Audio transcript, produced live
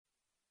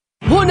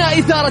هنا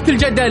إثارة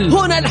الجدل،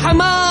 هنا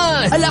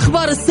الحماس،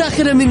 الأخبار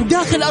الساخنة من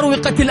داخل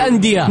أروقة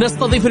الأندية،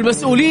 نستضيف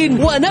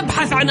المسؤولين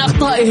ونبحث عن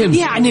أخطائهم.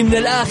 يعني من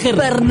الآخر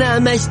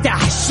برنامج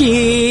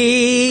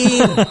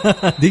تحشير.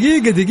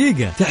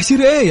 دقيقة تحشير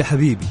ايه يا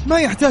حبيبي؟ ما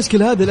يحتاج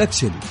كل هذا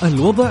الأكشن.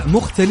 الوضع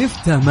مختلف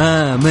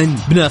تماما.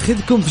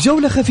 بناخذكم في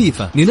جولة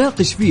خفيفة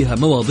نناقش فيها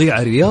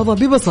مواضيع الرياضة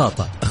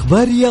ببساطة،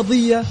 أخبار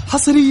رياضية،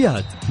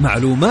 حصريات،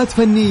 معلومات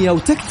فنية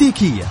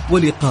وتكتيكية،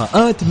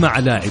 ولقاءات مع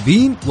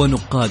لاعبين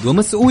ونقاد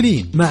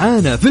ومسؤولين.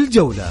 معانا في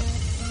الجولة.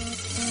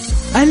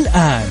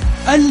 الآن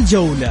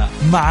الجولة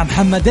مع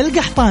محمد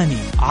القحطاني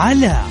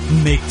على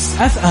ميكس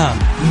اف ام.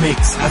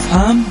 ميكس اف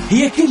ام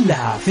هي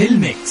كلها في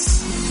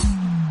الميكس.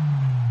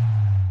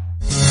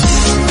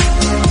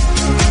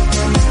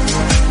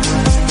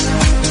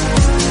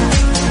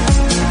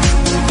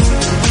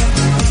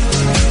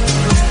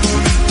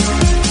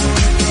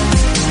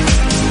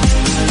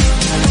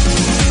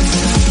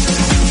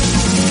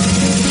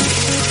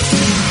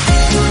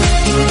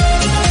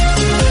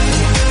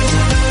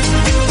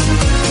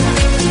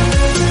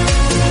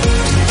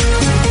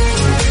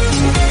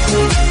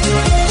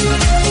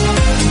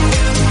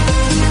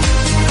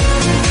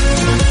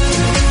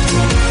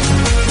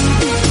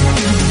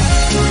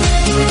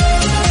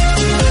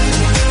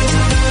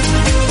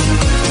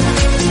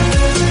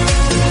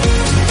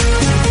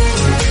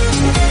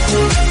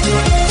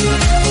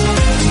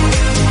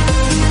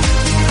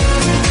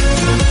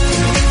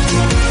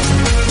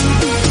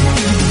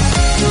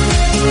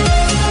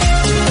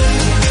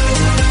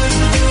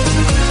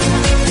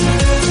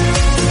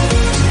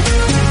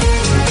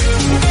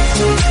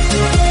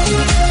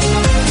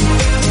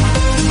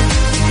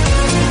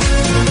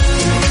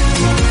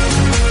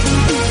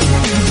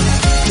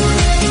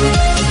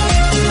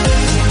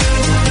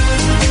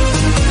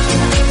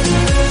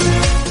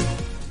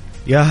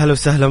 يا هلا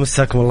وسهلا،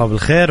 مساكم الله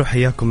بالخير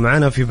وحياكم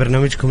معنا في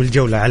برنامجكم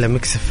الجولة على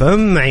ميكس اف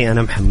ام. معي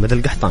أنا محمد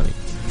القحطاني.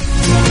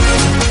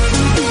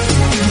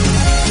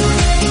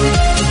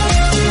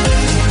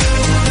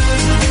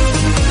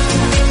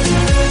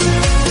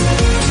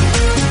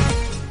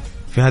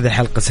 في هذه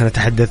الحلقة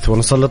سنتحدث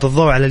ونسلط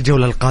الضوء على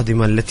الجولة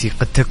القادمة التي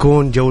قد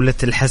تكون جولة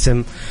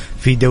الحسم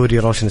في دوري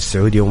روشن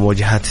السعودي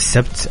ومواجهات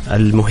السبت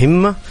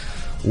المهمة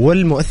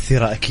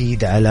والمؤثرة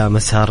أكيد على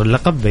مسار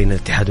اللقب بين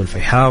الاتحاد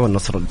والفيحاء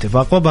والنصر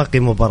والاتفاق وباقي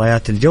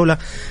مباريات الجولة.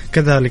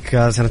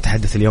 كذلك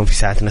سنتحدث اليوم في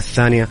ساعتنا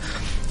الثانية،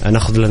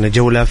 نأخذ لنا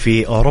جولة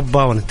في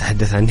أوروبا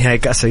ونتحدث عن نهائي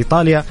كأس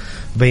إيطاليا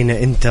بين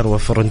إنتر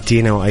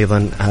وفورنتينا،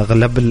 وأيضا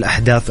أغلب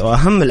الأحداث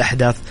وأهم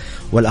الأحداث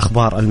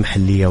والأخبار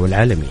المحلية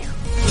والعالمية.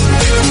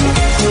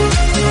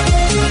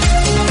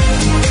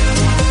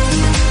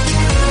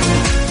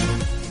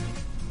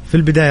 في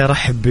البداية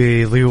رحب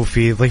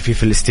ضيفي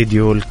في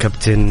الاستديو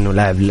الكابتن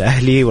ولاعب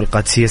الأهلي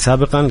والقادسية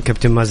سابقا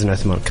الكابتن مازن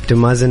عثمان. كابتن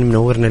مازن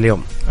منورنا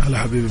اليوم. أهلا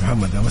حبيبي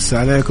محمد، أمسي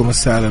عليكم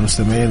ومسي على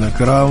المستمعين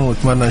الكرام،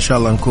 وأتمنى إن شاء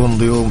الله نكون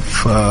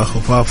ضيوف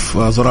خفاف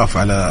ظراف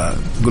على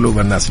قلوب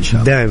الناس إن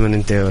شاء الله. دائما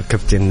أنت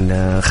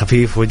كابتن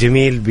خفيف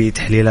وجميل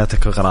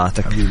بتحليلاتك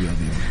وقراءاتك. حبيبي.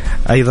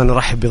 أيضا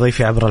رحب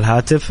بضيفي عبر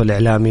الهاتف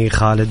الإعلامي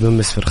خالد من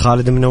مسفر.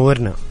 خالد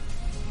منورنا.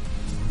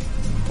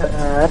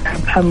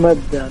 محمد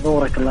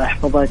نورك الله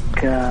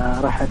يحفظك،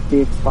 راحت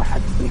فيك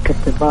راحت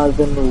الكابتن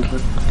مازن،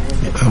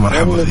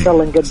 مرحبا إن شاء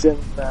الله نقدم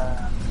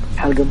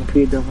حلقة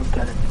مفيدة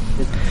وممتعة.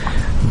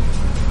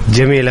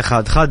 جميل.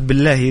 خالد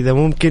بالله إذا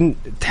ممكن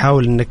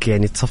تحاول إنك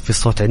يعني تصفي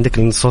الصوت عندك،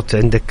 لأن الصوت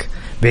عندك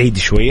بعيد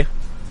شوية،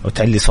 أو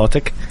تعلي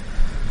صوتك.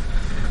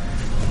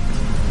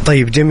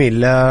 طيب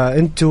جميل.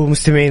 أنتوا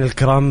مستمعين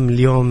الكرام،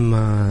 اليوم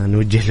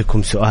نوجه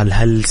لكم سؤال: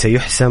 هل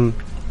سيحسم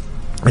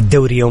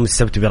الدوري يوم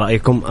السبت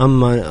برأيكم،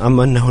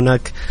 أما أن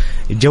هناك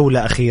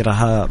جولة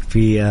أخيرة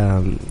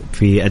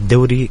في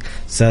الدوري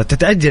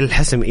ستتأجل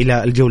الحسم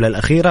إلى الجولة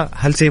الأخيرة؟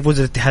 هل سيفوز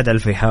الاتحاد على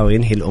الفيحاء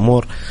وينهي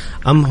الأمور،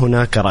 أم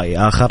هناك رأي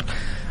آخر؟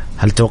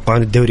 هل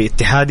توقعون الدوري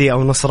اتحادي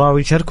أو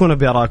نصراوي؟ شاركونا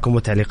بآرائكم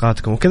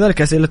وتعليقاتكم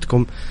وكذلك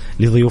أسئلتكم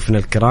لضيوفنا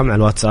الكرام على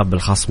الواتساب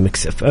الخاص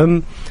ميكس اف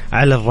ام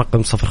على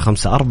الرقم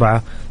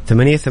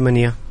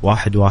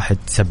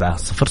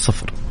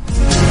 0548811700.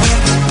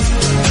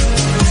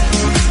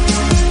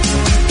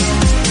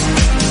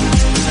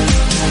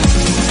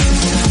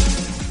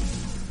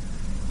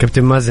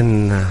 كابتن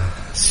مازن،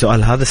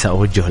 السؤال هذا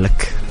سأوجه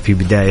لك في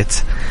بداية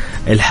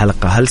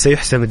الحلقة: هل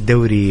سيحسم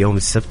الدوري يوم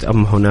السبت،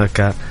 أم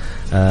هناك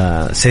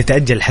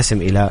سيتأجل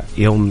الحسم إلى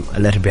يوم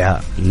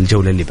الأربعاء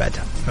الجولة اللي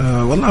بعدها؟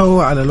 والله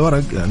هو على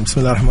الورق، يعني بسم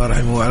الله الرحمن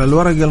الرحيم، هو على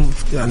الورق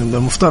يعني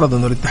المفترض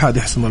أن الاتحاد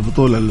يحسم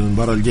البطولة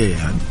المباراة الجاية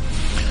يعني،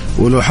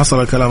 ولو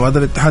حصل الكلام هذا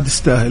الاتحاد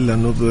يستاهل،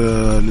 لأنه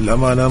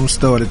للأمانة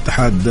مستوى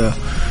الاتحاد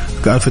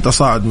كان في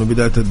تصاعد من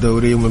بداية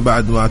الدوري، ومن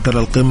بعد ما اعتلى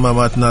القمة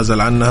ما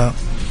تنازل عنها،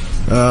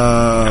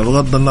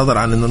 بغض النظر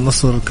عن أن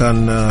النصر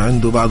كان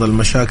عنده بعض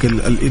المشاكل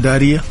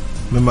الإدارية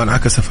مما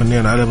انعكس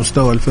فنيا على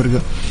مستوى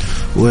الفرقة،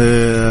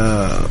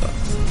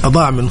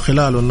 وأضاع من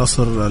خلاله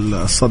النصر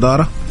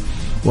الصدارة،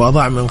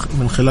 وأضاع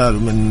من خلاله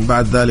من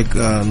بعد ذلك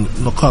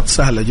نقاط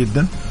سهلة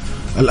جدا.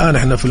 الآن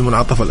احنا في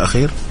المنعطف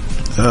الأخير،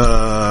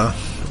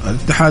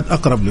 الاتحاد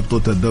أقرب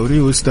لبطولة الدوري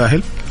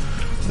ويستاهل،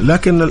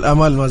 لكن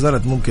الآمال ما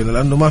زالت ممكنة،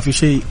 لأنه ما في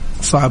شيء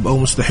صعب أو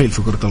مستحيل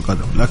في كرة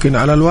القدم، لكن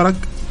على الورق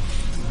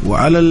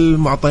وعلى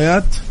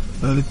المعطيات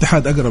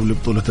الاتحاد أقرب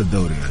لبطولة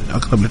الدوري، يعني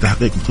أقرب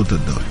لتحقيق بطولة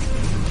الدوري.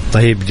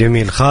 طيب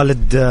جميل.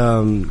 خالد،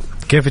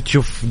 كيف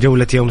تشوف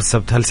جولة يوم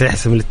السبت؟ هل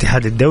سيحسم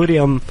الاتحاد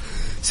الدوري أم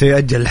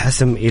سيؤجل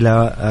الحسم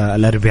إلى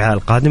الأربعاء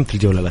القادم في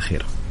الجولة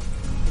الأخيرة؟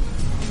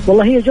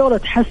 والله هي جولة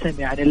حسم،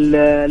 يعني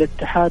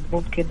الاتحاد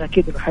ممكن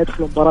أكيد إنه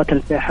حيدخل مباراة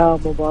الفيحاء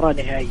مباراة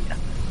نهائية،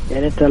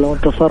 يعني أنت لو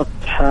انتصرت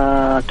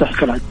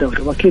حتحصل على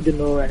الدوري، وأكيد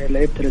إنه يعني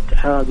لعيبة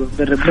الاتحاد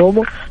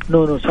والمدرب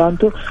نونو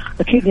سانتو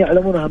أكيد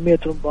يعلمون أهمية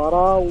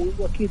المباراة،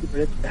 وأكيد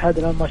إنه الاتحاد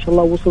الآن ما شاء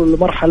الله وصلوا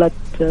لمرحلة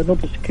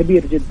نضج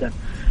كبير جدا،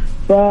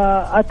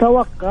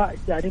 فأتوقع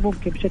يعني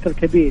ممكن بشكل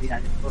كبير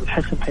يعني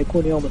الحسم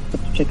حيكون يوم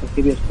السبت بشكل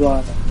كبير،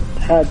 سواء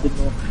الاتحاد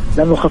إنه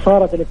لأنه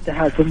خسارة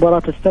الاتحاد في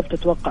مباراة السبت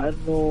أتوقع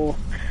إنه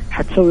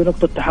حتسوي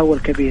نقطة تحول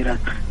كبيرة،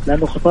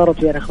 لأنه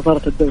خسارته يعني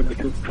خسارة الدوري،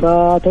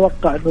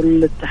 فأتوقع إنه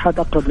الاتحاد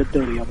أقرب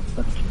للدوري يوم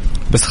السبت.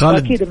 بس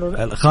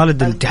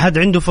خالد الاتحاد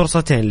عنده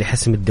فرصتين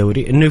لحسم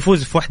الدوري، إنه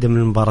يفوز في واحدة من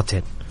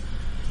المباراتين،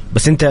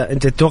 بس أنت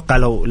تتوقع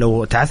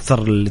لو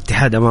تعثر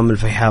الاتحاد أمام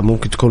الفيحاء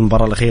ممكن تكون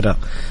المباراة الأخيرة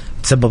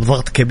تسبب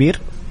ضغط كبير؟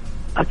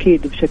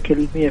 أكيد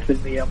بشكل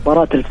 100%.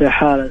 مباراة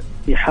الفيحاء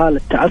في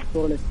حالة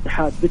تعثر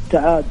الاتحاد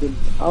بالتعادل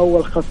أو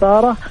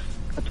الخسارة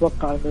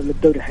أتوقع أن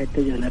الدوري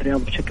حيتجه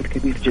للرياض بشكل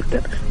كبير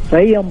جدا،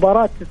 فهي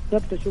مباراة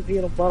السبت أشوف هي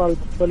المباراة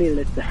المفضلة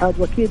للاتحاد،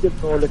 وأكيد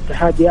أنه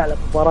الاتحاد يعلم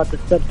مباراة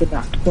السبت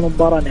أنها تكون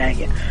مباراة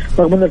نهائية،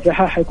 رغم أن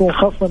الفيحاء حيكون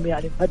خصم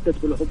يعني مهدد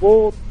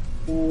بالهبوط،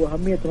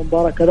 وأهمية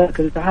المباراة كذلك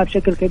الاتحاد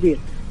بشكل كبير،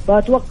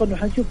 فأتوقع أنه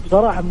حنشوف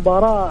بصراحة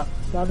مباراة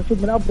يعني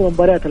نشوف من أفضل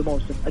مباريات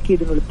الموسم.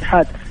 أكيد أنه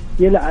الاتحاد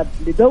يلعب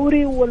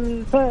لدوري،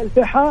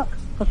 والفيحاء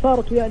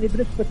خسارته يعني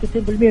بنسبة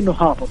 90% أنه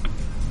هابط،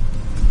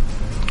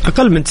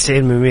 أقل من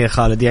 90%.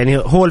 خالد، يعني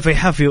هو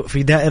الفيحاء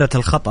في دائرة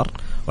الخطر،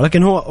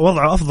 ولكن هو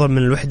وضعه أفضل من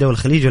الوحدة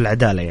والخليج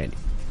والعدالة يعني.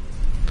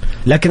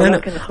 لكن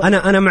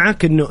أنا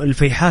معك إنه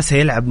الفيحاء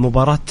سيلعب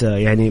مباراة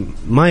يعني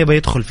ما يبغى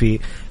يدخل في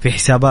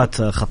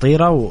حسابات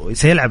خطيرة،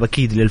 وسيلعب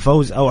أكيد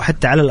للفوز أو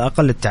حتى على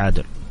الأقل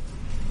التعادل.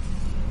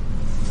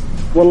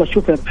 والله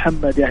شوف يا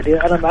محمد،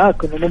 يعني أنا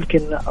معاك إنه ممكن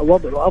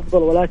وضعه أفضل،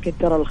 ولكن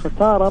ترى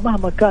الخسارة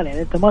مهما كان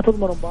يعني أنت ما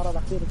تضمن المباراة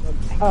الأخيرة إنه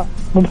الاتحاد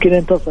ممكن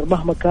ينتصر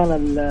مهما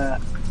كان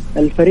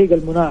الفريق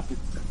المنافس،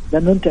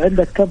 لأنه أنت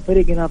عندك كم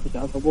فريق ينافس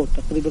على الهبوط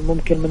تقريبا،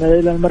 ممكن من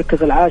إلى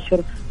المركز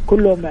العاشر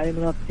كلهم يعني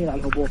منافسين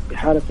على الهبوط في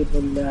حالة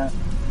إنه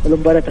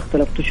المباريات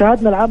اختلفت.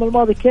 وشاهدنا العام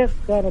الماضي كيف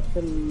كانت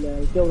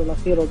الجولة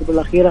الأخيرة وقبل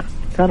الأخيرة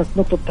كانت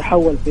نقطة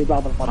تحول في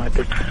بعض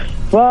المراكز،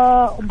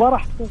 فمباراة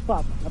حتكون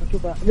صعبة أنا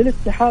أشوفها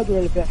للاتحاد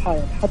وللفيحاء،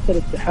 يعني حتى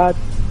الاتحاد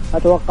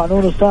أتوقع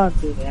نونو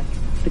سانتو يعني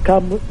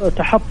كان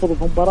تحفظ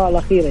في المباراة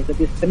الأخيرة، إذا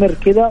بيستمر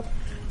كذا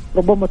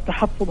ربما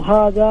التحفظ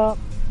هذا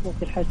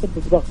ممكن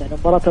حيسبب ضغط. يعني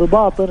مباراة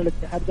الباطن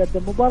الاتحاد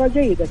قدم مباراة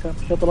جيدة كان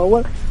في الشوط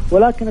الأول،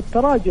 ولكن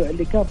التراجع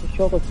اللي كان في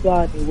الشوط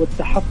الثاني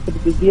والتحفظ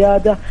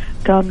بزيادة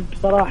كان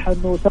بصراحة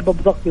إنه سبب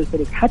ضغط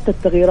للفريق. حتى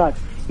التغييرات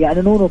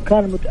يعني نونو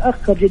كان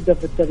متأخر جدا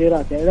في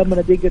التغييرات، يعني لما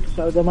دقيقة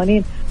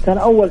 89 كان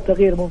أول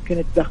تغيير ممكن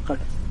يتدخل،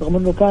 رغم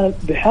إنه كان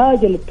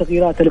بحاجة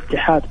للتغييرات.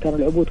 الاتحاد كان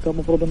العبود كان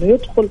مفروض إنه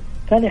يدخل،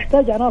 كان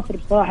يحتاج عناصر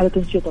بصراحة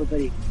لتنشيط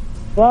الفريق.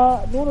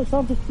 فنونو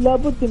سانتوس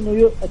لابد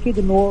إنه أكيد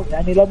إنه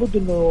يعني لابد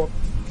إنه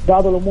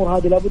بعض الأمور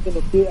هذه لابد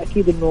إنه في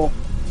أكيد إنه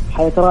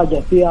حيتراجع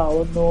فيها،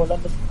 وإنه لما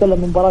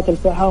تتكلم من مباراة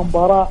الفيحاء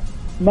مباراة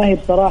ما هي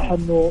بصراحة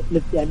إنه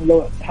يعني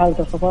لو حالة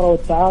الخسارة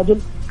والتعادل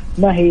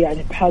ما هي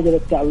يعني بحاجة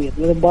للتعويض،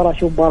 لأن المباراة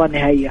شو مباراة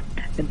نهائية،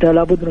 أنت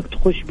لابد إنك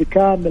تخش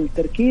بكامل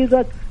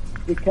تركيزك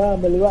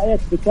بكامل وعيك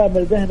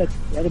بكامل ذهنك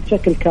يعني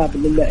بشكل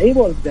كامل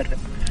للعيبة والمدرب.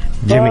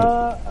 جميل.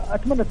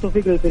 أتمنى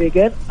التوفيق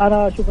للفريقين،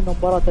 أنا أشوف إن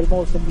مباراة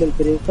الموسم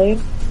للفريقين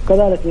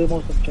وكذلك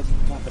للموسم بشكل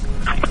كامل.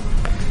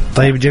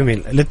 طيب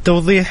جميل.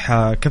 للتوضيح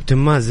كابتن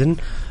مازن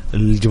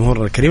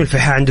الجمهور الكريم،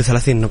 الفيحاء عنده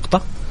 30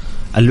 نقطة،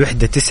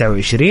 الوحدة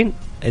 29،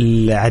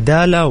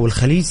 العدالة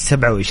والخليج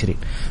 27.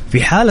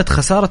 في حالة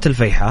خسارة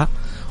الفيحاء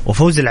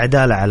وفوز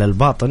العدالة على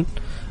الباطن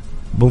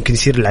ممكن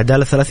يصير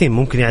العدالة 30،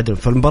 ممكن يعدل،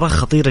 فالمباراة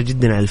خطيرة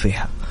جدا على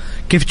الفيحاء.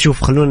 كيف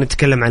تشوف؟ خلونا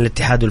نتكلم عن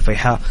الاتحاد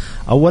والفيحاء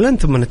أولا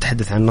ثم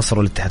نتحدث عن النصر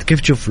والاتحاد.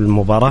 كيف تشوف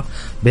المباراة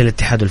بين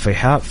الاتحاد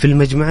والفيحاء في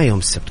المجمعة يوم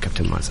السبت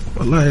كابتن مازن؟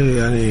 والله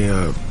يعني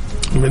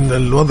من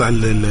الوضع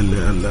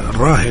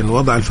الراهن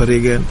وضع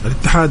الفريقين،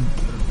 الاتحاد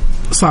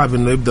صعب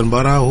انه يبدا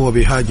المباراه وهو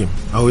بيهاجم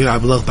او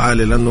يلعب ضغط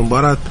عالي، لانه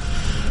مباراه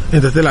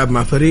انت تلعب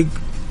مع فريق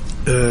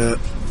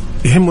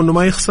يهمه انه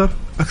ما يخسر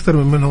اكثر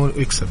من انه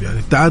يكسب، يعني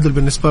التعادل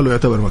بالنسبه له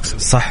يعتبر مكسب.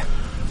 صح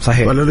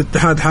صحيح. ولو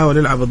الاتحاد حاول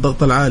يلعب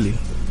الضغط العالي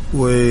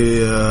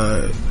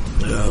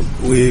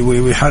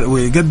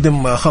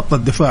ويقدم خط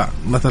الدفاع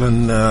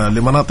مثلا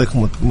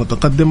لمناطق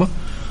متقدمه،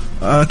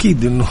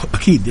 اكيد انه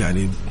اكيد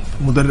يعني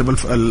مدرب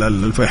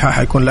الفيحاء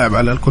حيكون لاعب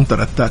على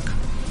الكونتر اتاك.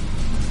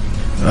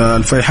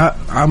 الفيحاء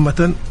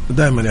عامة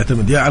دائما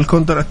يعتمد يا على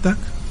الكونتر اتاك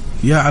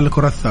يا على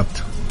الكرات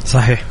الثابتة.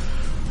 صحيح.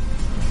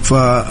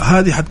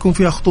 فهذه حتكون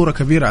فيها خطورة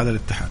كبيرة على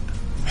الاتحاد،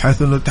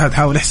 حيث انه الاتحاد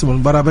حاول يحسم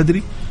المباراة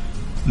بدري،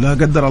 لا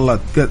قدر الله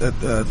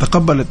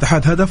تقبل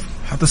الاتحاد هدف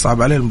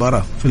حتصعب عليه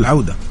المباراة في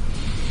العودة.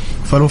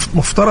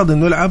 فالمفترض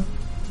انه يلعب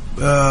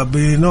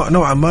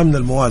بنوع ما من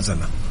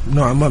الموازنة،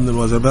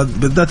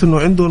 بالذات انه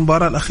عنده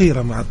المباراة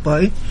الأخيرة مع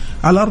الطائي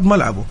على أرض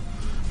ملعبه.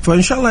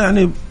 فإن شاء الله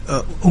يعني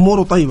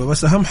أموره طيبة،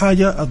 بس أهم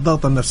حاجة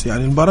الضغط النفسي.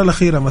 يعني المباراة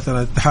الأخيرة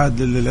مثلا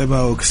الاتحاد اللي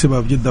لعبها وكسبها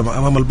بجدة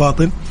أمام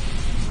الباطن،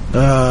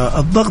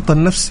 الضغط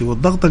النفسي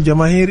والضغط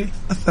الجماهيري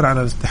أثر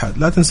على الاتحاد.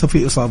 لا تنسى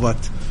في إصابات،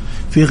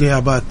 في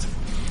غيابات،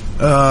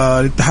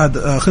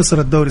 الاتحاد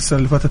خسر الدوري السنة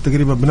اللي فاتت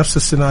تقريبا بنفس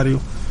السيناريو.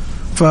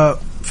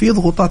 ففي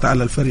ضغوطات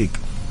على الفريق،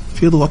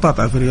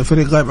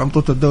 الفريق غايب عن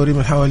بطولة الدوري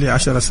من حوالي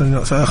 10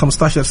 سنة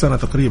 15 سنة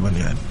تقريبا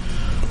يعني.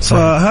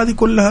 فهذه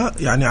كلها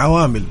يعني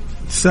عوامل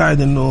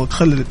تساعد انه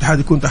تخلي الاتحاد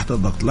يكون تحت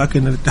الضغط.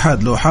 لكن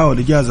الاتحاد لو حاول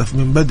يجازف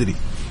من بدري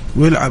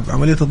ويلعب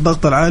عملية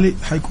الضغط العالي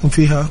حيكون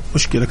فيها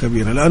مشكلة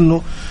كبيرة،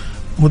 لأنه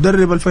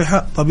مدرب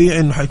الفيحاء طبيعي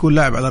انه حيكون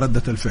لاعب على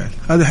ردة الفعل،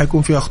 هذه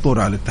حيكون فيها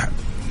خطورة على الاتحاد.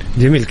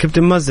 جميل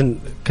كابتن مازن،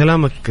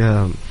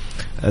 كلامك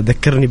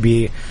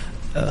ذكرني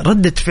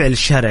بردة فعل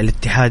الشارع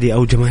الاتحادي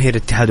أو جماهير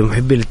الاتحاد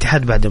ومحبي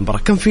الاتحاد بعد المباراة.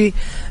 كان في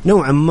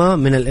نوعا ما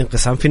من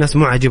الانقسام، في ناس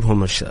مو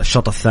عاجبهم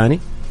الشوط الثاني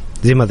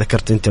زي ما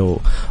ذكرت أنت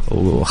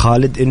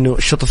وخالد، إنه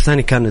الشوط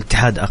الثاني كان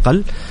الاتحاد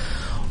أقل،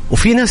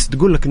 وفي ناس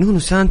تقول لك نونو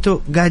سانتو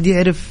قاعد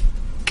يعرف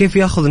كيف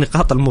يأخذ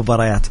نقاط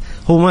المباريات،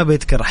 هو ما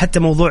بيتكرر. حتى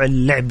موضوع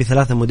اللعب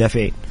ب3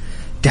 مدافعين،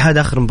 الاتحاد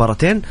آخر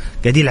مباراتين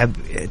قاعد يلعب،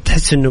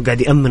 تحس إنه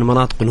قاعد يأمن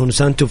مناطق نونو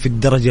سانتو في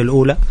الدرجة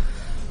الأولى،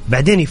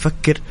 بعدين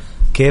يفكر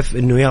كيف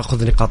إنه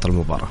يأخذ نقاط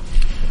المباراة.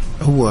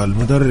 هو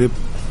المدرب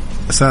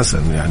أساسا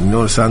يعني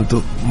نونو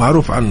سانتو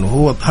معروف عنه،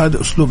 هو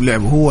هذا أسلوب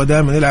لعبه، هو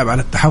دائما يلعب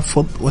على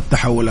التحفظ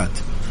والتحولات.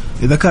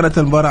 إذا كانت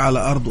المباراة على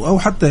أرضه أو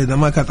حتى إذا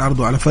ما كانت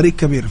عرضه على فريق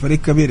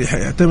كبير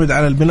يعتمد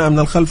على البناء من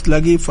الخلف،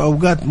 تلاقيه في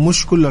أوقات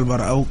مش كل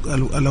المباراة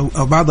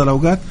أو بعض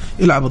الأوقات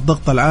يلعب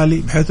الضغط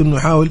العالي بحيث إنه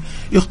يحاول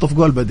يخطف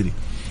جول بدري،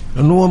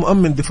 لأنه هو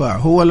مؤمن دفاع.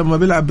 هو لما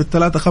بيلعب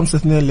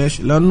بال3-5-2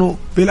 ليش؟ لأنه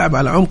بيلعب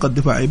على عمق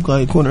الدفاع،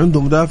 يبغى يكون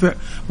عنده مدافع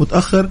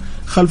متأخر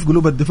خلف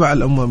قلوب الدفاع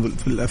الأمام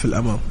في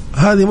الأمام.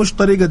 هذه مش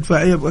طريقة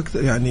دفاعية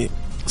يعني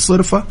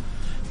صرفة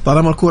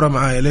طالما الكرة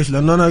معايا. ليش؟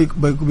 لأنه أنا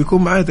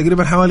بيكون معايا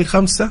تقريبا حوالي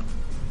 5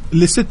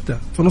 ل6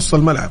 في نص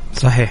الملعب،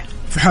 صحيح،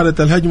 في حالة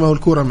الهجمة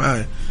والكرة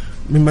معايا،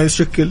 مما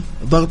يشكل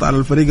ضغط على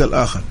الفريق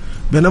الآخر.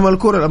 بينما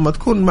الكرة لما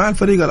تكون مع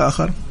الفريق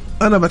الآخر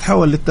أنا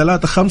بتحول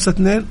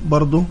لل3-5-2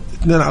 برضو،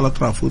 2 على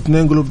أطراف و2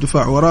 قلوب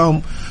دفاع،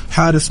 وراهم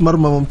حارس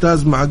مرمى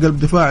ممتاز مع قلب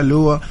دفاع اللي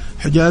هو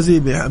حجازي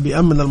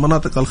بيأمن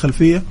المناطق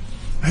الخلفية،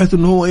 بحيث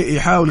أنه هو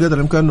يحاول قدر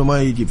الإمكان أنه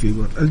ما يجي فيه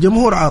جول.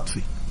 الجمهور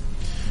عاطفي،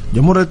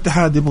 جمهور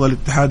الاتحاد يبغى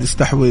الاتحاد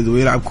يستحوذ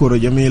ويلعب كرة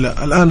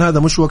جميلة. الآن هذا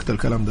مش وقت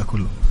الكلام ده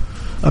كله.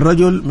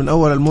 الرجل من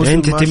أول الموسم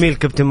أنت تميل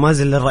كابتن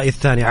مازن للرأي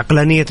الثاني،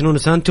 عقلانية نونو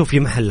سانتو في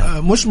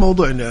محلها. مش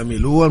موضوع إني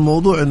أميل، هو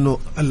الموضوع إنه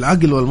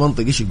العقل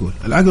والمنطق إيش يقول.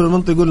 العقل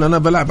والمنطق يقول أنا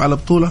بلعب على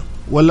بطولة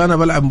ولا أنا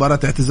بلعب مباراة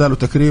اعتزال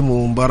وتكريم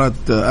ومباراة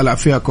ألعب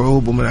فيها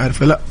كعوب ومن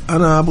عارف. لا،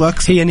 أنا أبغى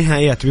أكسب. هي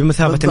نهائيات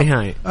بمثابة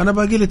نهائي. أنا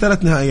باقي لي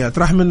 3 نهائيات،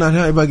 راح منها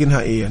نهائي باقي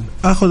نهائيا،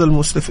 أخذ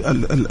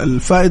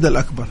الفائدة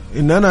الأكبر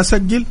إن أنا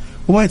أسجل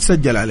وما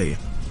يتسجل علي،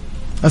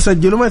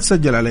 أسجل وما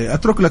يتسجل علي،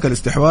 أترك لك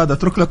الاستحواذ،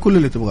 أترك لك كل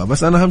اللي تبغاه،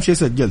 بس أنا أهم شيء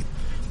سجلت.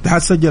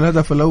 الاتحاد سجل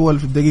الهدف الأول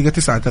في الدقيقة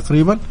 9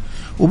 تقريبا،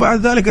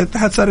 وبعد ذلك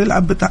الاتحاد صار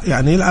يلعب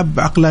يلعب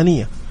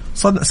بعقلانية،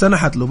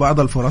 سنحت له بعض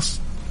الفرص،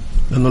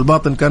 لأنه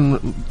الباطن كان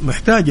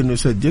محتاج إنه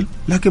يسجل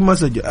لكن ما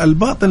سجل.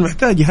 الباطن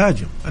محتاج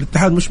يهاجم،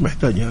 الاتحاد مش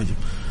محتاج يهاجم.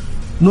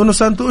 نونو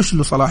سانتو إيش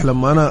له صلاح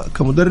لما أنا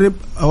كمدرب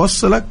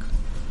أوصلك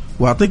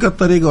وأعطيك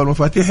الطريقة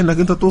والمفاتيح إنك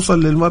أنت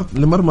توصل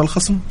لمرمى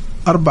الخصم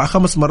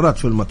 4-5 مرات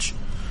في الماتش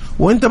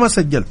وأنت ما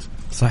سجلت.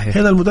 صحيح.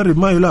 هنا المدرب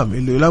ما يلام،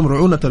 اللي يلام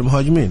رعونة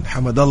المهاجمين،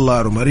 حمد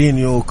الله،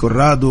 رومارينيو،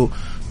 كورادو،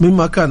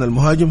 مما كان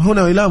المهاجم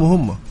هنا يلاموا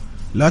هم.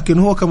 لكن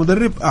هو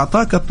كمدرب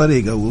أعطاك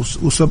الطريقة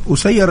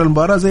وسير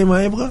المباراة زي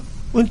ما يبغى،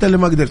 وانت اللي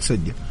ما قدرت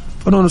تسجل.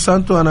 فنونو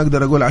سانتو أنا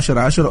أقدر أقول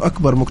 10/10،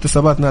 وأكبر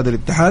مكتسبات نادي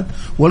الاتحاد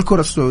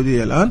والكرة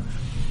السعودية الآن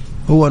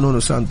هو نونو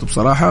سانتو.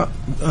 بصراحة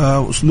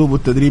أسلوبه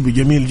التدريبي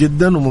جميل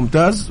جدا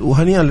وممتاز،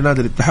 وهنيئا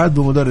لنادي الاتحاد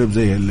بمدرب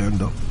زي اللي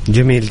عنده.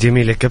 جميل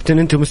جميل يا كابتن.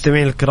 أنتم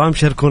مستمعين الكرام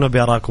شاركونا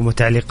بآرائكم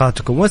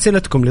وتعليقاتكم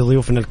وأسئلتكم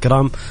لضيوفنا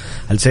الكرام.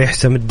 هل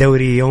سيحسم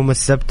الدوري يوم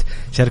السبت؟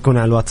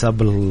 شاركونا على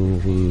الواتساب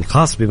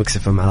الخاص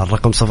بمكسف على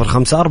الرقم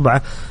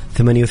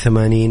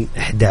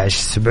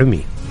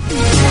 054-88-11700.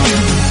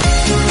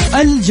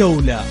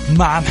 الجولة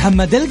مع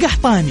محمد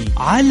القحطاني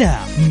على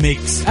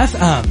ميكس اف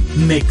ام.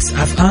 ميكس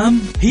اف ام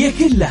هي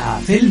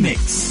كلها في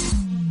الميكس.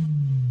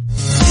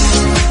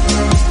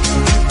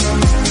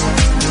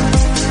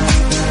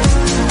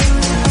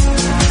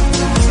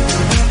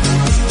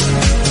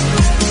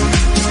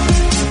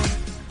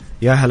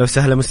 يا هلا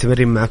وسهلا،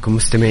 مستمرين معكم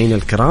مستمعين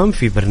الكرام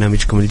في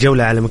برنامجكم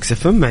الجولة على ميكس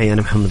اف ام. معي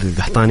أنا محمد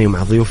القحطاني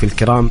ومع ضيوفي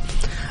الكرام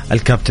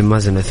الكابتن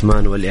مازن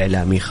عثمان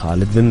والإعلامي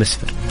خالد بن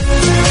مسفر.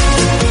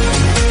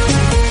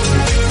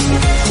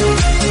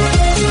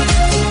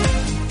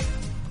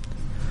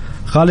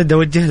 خالد،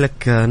 أوجه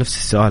لك نفس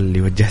السؤال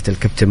اللي وجهته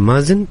الكابتن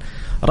مازن.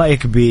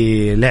 رأيك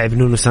بلاعب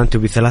نونو سانتو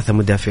ب3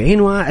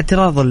 مدافعين،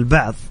 واعتراض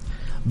البعض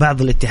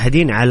بعض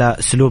الاتحادين على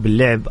أسلوب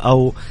اللعب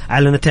أو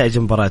على نتائج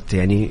المباراة.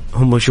 يعني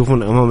هم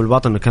يشوفون أمام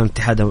الباطن أنه كان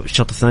الاتحاد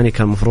الشوط الثاني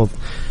كان مفروض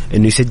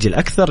أنه يسجل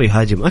أكثر،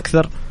 يهاجم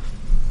أكثر.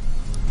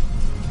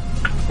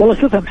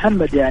 والله شوف يا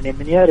محمد، يعني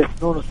من يعرف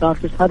نونو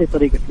سانتوس هذه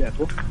طريقة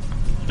لعبه.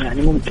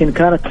 يعني ممكن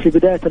كانت في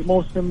بداية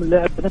الموسم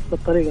لعب بنفس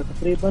الطريقة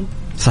تقريبا.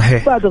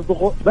 صحيح.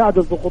 بعد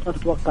الضغوطات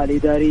أتوقع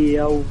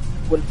الإدارية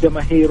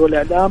والجماهير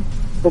والإعلام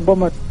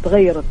ربما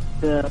تغيرت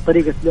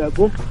طريقة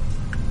لعبه.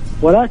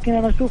 ولكن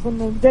أنا أشوف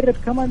إنه مدرب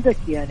كمان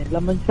ذكي. يعني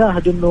لما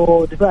نشاهد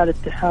إنه دفاع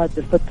الاتحاد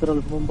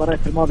الفترة المباريات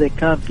الماضية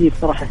كان فيه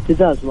بصراحة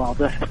اهتزاز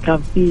واضح، كان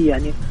فيه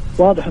يعني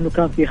واضح إنه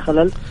كان فيه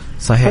خلل.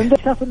 صحيح. فأنا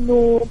شاف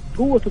إنه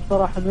قوته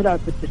بصراحة إنه يلعب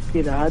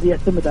بالتشكيلة هذه،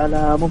 يعتمد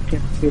على ممكن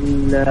في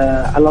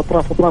على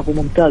أطرافه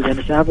ممتازة.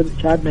 يعني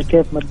شاهدنا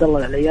كيف مد الله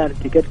العليان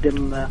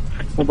يقدم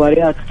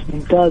مباريات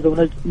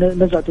ممتازة،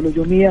 ونزعته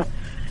الهجومية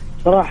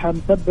صراحة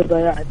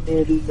مسببة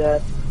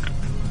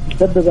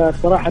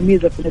صراحة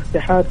ميزة في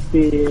الاتحاد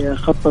في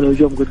خط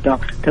الهجوم قدام.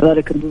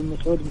 كذلك بن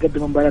مسعود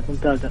مقدم مباريات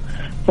ممتازة.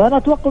 فأنا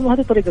أتوقع إنه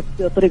هذه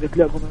طريقة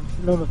لعبه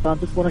من نونو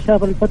سانتوس. وأنا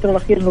شايف الفترة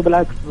الأخيرة إنه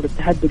بالعكس إنه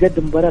الاتحاد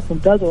بيقدم مباريات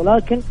ممتازة،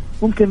 ولكن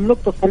ممكن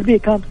النقطة السلبية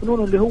كانت في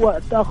نونو اللي هو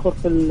التأخر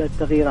في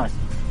التغييرات.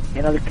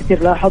 يعني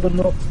الكثير لاحظ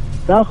إنه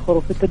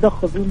تأخر في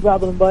التدخل في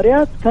بعض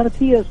المباريات كانت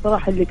هي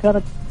الصراحة اللي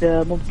كانت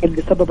ممكن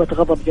اللي سببت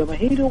غضب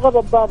جماهيري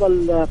وغضب بعض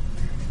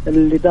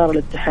الإدارة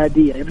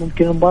الاتحادية. يعني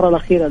ممكن المباراة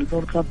الأخيرة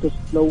لنونو سانتوس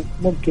لو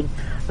ممكن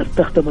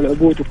استخدموا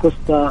العبود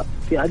وكوستا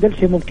في أقل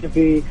شيء ممكن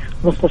في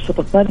نصف الشوط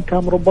الثاني كان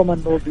ربما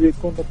إنه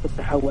بيكون نقطة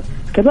تحول.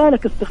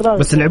 كذلك استغلال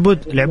بس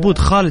العبود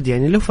خالد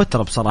يعني له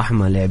فترة بصراحة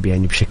ما لعب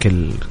يعني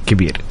بشكل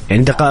كبير.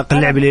 يعني دقائق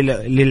اللعب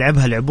اللي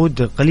لعبها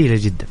العبود قليلة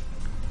جدا.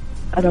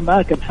 أنا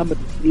معاك يا محمد.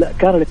 لا،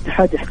 كان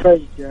الاتحاد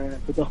يحتاج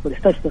تدخل،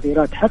 يحتاج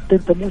تغييرات. حتى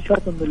أنت مو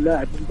شرط إنه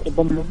اللاعب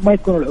ربما ما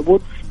يكون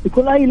العبود،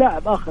 يكون أي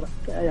لاعب آخر.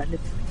 يعني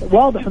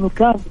واضح إنه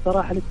كان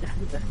بصراحة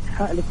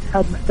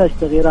الاتحاد محتاج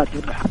تغييرات.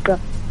 يعني حتى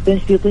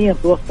تنشيطيا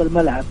في وسط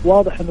الملعب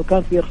واضح إنه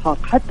كان في إرهاق.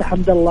 حتى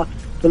حمد الله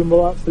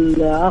في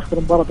آخر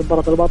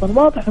مباراة الباطن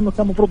واضح إنه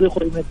كان المفروض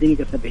يخرج من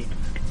الدقيقة 70.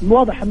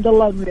 واضح حمد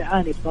الله إنه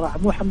يعاني بصراحة،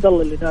 مو حمد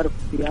الله اللي نعرف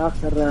في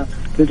آخر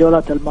في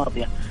الجولات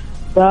الماضية.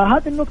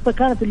 فهذه النقطة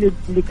كانت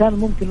اللي كان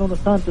ممكن نونو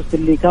سانتوس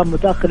اللي كان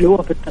متأخر اللي هو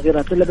في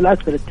التغييرات. إلا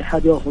بالعكس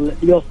الاتحاد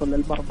يوصل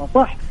للمرمى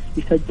صح،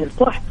 يسجل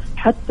صح.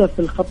 حتى في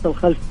الخط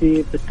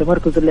الخلفي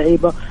بالتمركز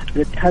اللعيبة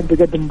الاتحاد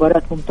بيقدم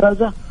مباريات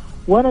ممتازة.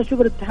 وأنا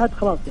أشوف الاتحاد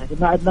خلاص يعني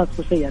ما عاد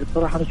ناقصه شيء. يعني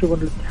بصراحة أنا أشوف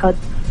أن الاتحاد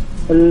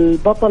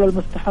البطل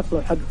المستحق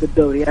له حق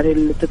الدوري. يعني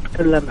اللي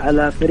تتكلم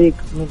على فريق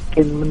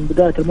ممكن من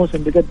بداية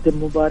الموسم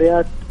بيقدم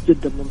مباريات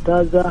جدا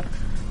ممتازة.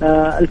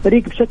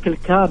 الفريق بشكل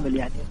كامل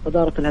يعني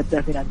صدارة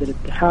الهدافين عند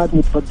الاتحاد،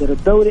 متصدر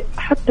الدوري.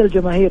 حتى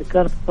الجماهير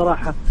كانت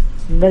بصراحة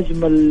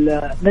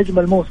نجم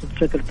الموسم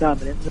بشكل كامل.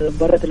 يعني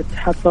مباريات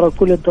الاتحاد صار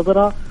الكل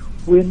ينتظرها،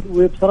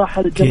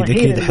 وبصراحة الجماهير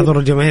أكيد حضور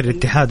الجماهير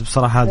الاتحاد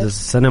بصراحة هذا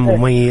السنة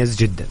مميز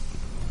جدا.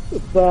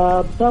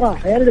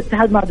 فبصراحة يعني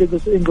الاتحاد ما عاد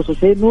ينقصوا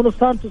شيء. نونو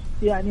سانتوس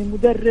يعني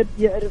مدرب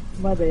يعرف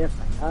ماذا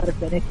يفعل، عارف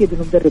يعني أكيد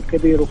إنه مدرب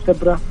كبير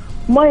وخبرة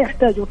ما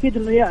يحتاج، واكيد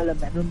انه يعلم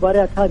يعني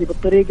المباريات هذه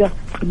بالطريقه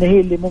ان هي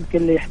اللي ممكن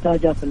اللي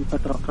يحتاجها في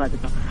الفتره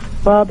القادمه.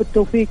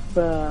 فبالتوفيق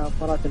في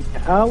مباراه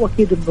الفحاء،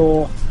 واكيد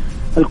انه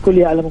الكل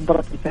يعلم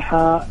مباراه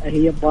الفحاء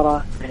هي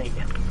مباراه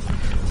نهائيه.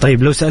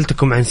 طيب لو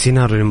سالتكم عن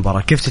سيناريو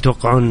المباراه، كيف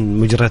تتوقعون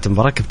مجريات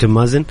المباراه؟ كابتن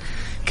مازن،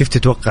 كيف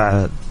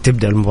تتوقع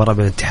تبدا المباراه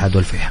بين الاتحاد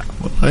والفيحاء؟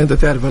 والله انت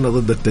تعرف انا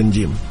ضد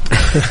التنجيم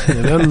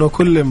لانه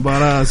كل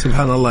مباراه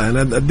سبحان الله.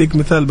 يعني اديك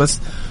مثال بس،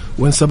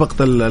 وين سبقت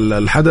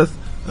الحدث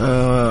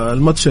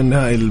الماتش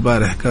النهائي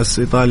البارح كاس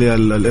ايطاليا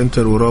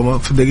الانتر وروما،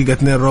 في دقيقه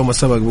 2 روما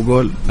سبق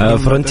بجول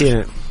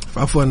فرونتينا،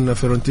 عفوا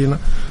فيرونتينا.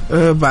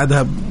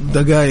 بعدها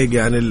دقائق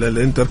يعني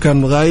الانتر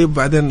كان غايب،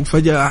 بعدين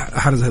فجاه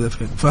احرز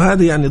هدفين.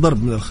 فهذه يعني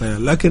ضرب من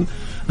الخيال. لكن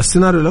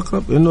السيناريو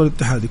الاقرب انه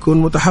الاتحاد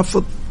يكون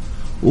متحفظ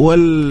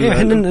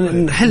احنا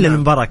نحل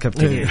المباراه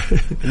كابتن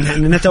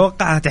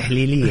نتوقعها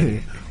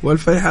تحليليا.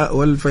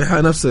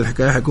 والفيحاء نفس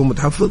الحكايه، حيكون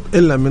متحفظ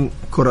الا من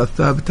كره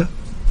ثابته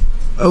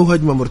او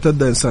هجمه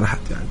مرتده انسرحت.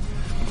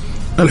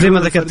 يعني زي ما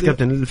ذكرت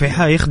كابتن،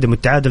 الفيحاء يخدم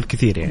التعادل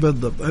كثير يعني.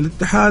 بالضبط.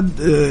 الاتحاد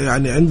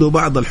يعني عنده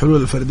بعض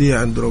الحلول الفرديه،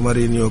 عنده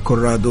رومارينيو،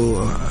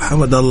 كورادو،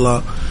 حمد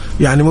الله،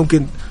 يعني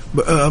ممكن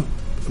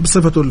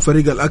بصفته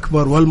الفريق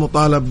الاكبر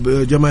والمطالب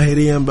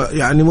جماهيريا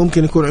يعني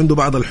ممكن يكون عنده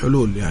بعض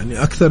الحلول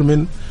يعني اكثر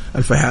من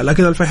الفيحاء.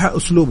 لكن الفيحاء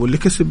اسلوبه اللي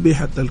كسب به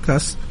حتى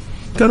الكاس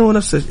كان هو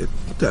نفس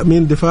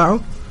تامين دفاعه،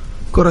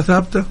 كره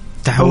ثابته،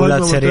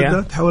 تحولات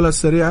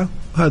سريعه.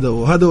 هذا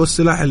هو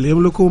السلاح اللي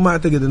يملكه. ما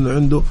اعتقد انه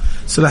عنده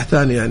سلاح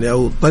ثاني يعني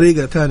او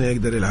طريقه ثانيه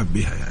يقدر يلعب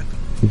بها يعني.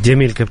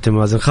 جميل كابتن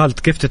مازن. خالد،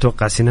 كيف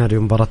تتوقع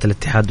سيناريو مباراه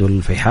الاتحاد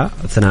والفيحاء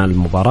اثناء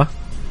المباراه؟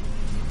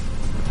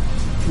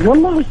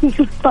 والله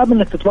شوف صعب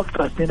انك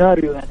تتوقع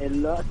سيناريو. يعني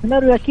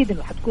السيناريو اكيد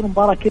انه حتكون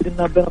مباراه اكيد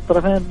انها بين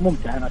الطرفين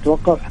ممتعه. انا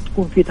اتوقع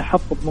حتكون في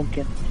تحفظ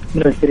ممكن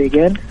من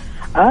الفريقين.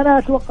 انا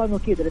اتوقع انه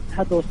اكيد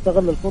الاتحاد لو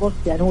استغل الفرص،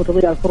 يعني هو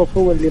تضييع الفرص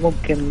هو اللي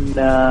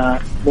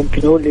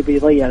ممكن هو اللي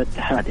بيضيع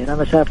الاتحاد. يعني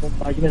انا شايف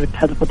مهاجمين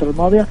الاتحاد الفتره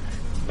الماضيه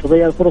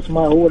تضيع الفرص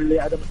ما هو اللي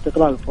عدم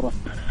استغلال الفرص.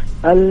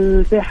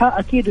 الفيحاء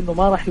أكيد إنه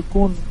ما راح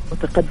يكون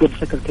متقدم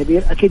بشكل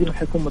كبير، أكيد إنه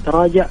حيكون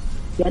متراجع،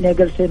 يعني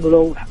أقل شيء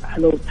إنه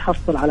لو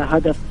تحصل على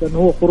هدف إنه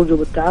هو خروجه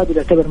بالتعادل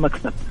يعتبر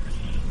مكسب.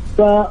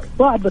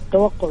 فصعب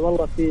التوقع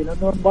والله فيه،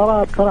 لأنه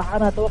المباراة بصراحة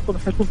أنا أتوقع إنه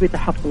حيكون في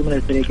تحفظ من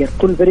الفريقين،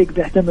 كل فريق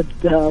بيعتمد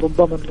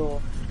ربما إنه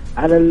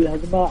على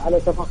الهجمات على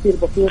تفاصيل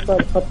بسيطة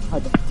لخط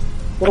هدف،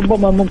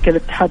 وربما ممكن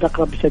الاتحاد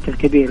أقرب بشكل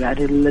كبير.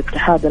 يعني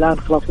الاتحاد الآن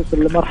خلاص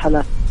وصل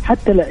لمرحلة،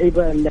 حتى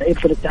اللعيبة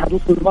في الاتحاد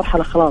وصل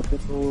لمرحلة خلاص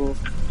إنه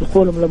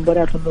دخولهم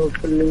للمباريات إنه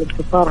في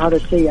الانتصار هذا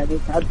الشيء يعني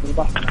يتعدى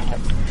المرحلة هذه.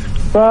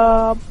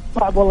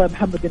 فصعب والله يا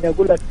محمد إني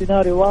أقول لك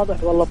سيناريو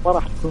واضح، والله مباراة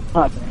حتكون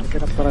صعبة يعني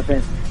كنا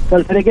الطرفين.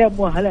 فالفريقين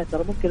مؤهلين،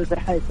 ترى ممكن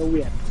الفرحاء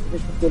يسويها،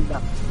 ليش نقول لا؟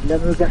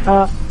 لأن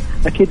الفرحاء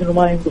أكيد إنه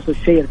ما ينقص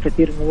الشيء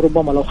الكثير، إنه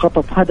ربما لو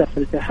خطف هدف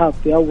الفرحاء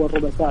في أول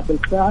ربع ساعة ثلث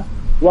ساعة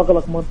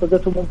واغلق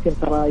منطقته ممكن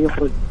ترى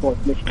يخرج فوز.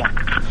 ليش لا؟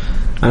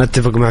 أنا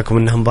أتفق معكم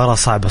أنها مباراة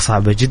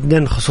صعبة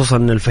جدا، خصوصا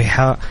أن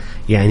الفيحاء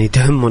يعني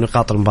تهمه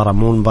نقاط المباراة،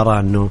 مو المباراة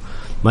أنه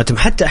ما تم.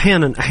 حتى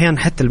أحيانا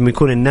حتى لما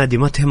يكون النادي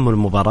ما تهمه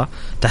المباراة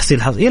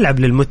تحصيل حظ، يلعب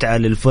للمتعة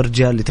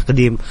للفرجة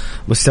لتقديم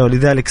مستوى،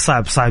 لذلك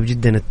صعب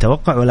جدا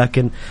التوقع،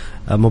 ولكن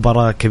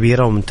مباراة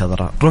كبيرة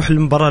ومنتظرة. نروح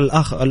للمباراة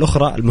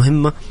الأخرى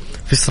المهمة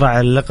في صراع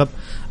على اللقب،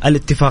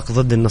 الاتفاق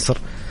ضد النصر.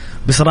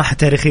 بصراحة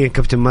تاريخيا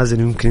كابتن مازن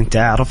يمكن أنت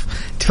أعرف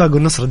اتفاق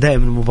والنصر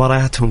دائما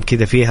مبارياتهم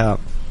كذا فيها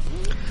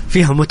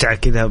متعة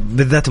كذا،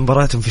 بالذات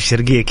مبارياتهم في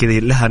الشرقية كذا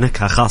لها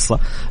نكهة خاصة.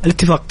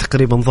 الاتفاق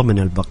تقريبا ضمن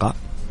البقاء،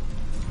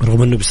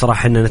 رغم أنه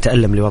بصراحة إننا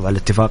نتألم لوضع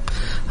الاتفاق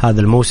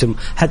هذا الموسم،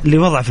 حتى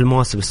لوضع في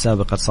المواسم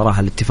السابقة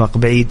صراحة الاتفاق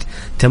بعيد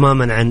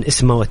تماما عن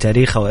اسمه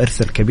وتاريخه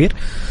وإرثه الكبير.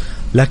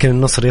 لكن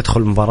النصر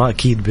يدخل المباراة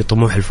أكيد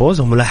بطموح الفوز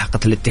وملاحقة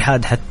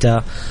الاتحاد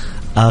حتى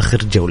آخر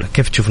جولة.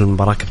 كيف تشوف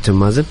المباراة كابتن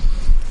مازن؟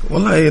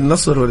 والله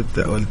النصر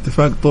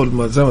والاتفاق طول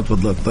ما زي ما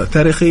تفضلت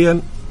تاريخيا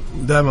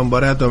دائما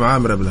مبارياتهم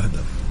عامرة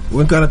بالأهداف،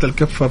 وإن كانت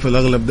الكفة في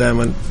الأغلب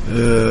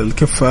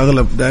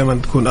دائما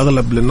تكون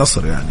أغلب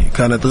للنصر، يعني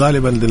كانت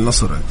غالبا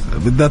للنصر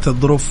بالذات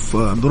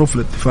ظروف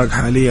الاتفاق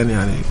حاليا.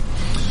 يعني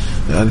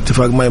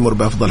الاتفاق ما يمر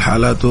بأفضل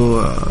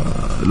حالاته،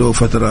 له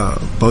فترة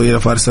طويلة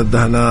فارس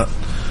الدهناء،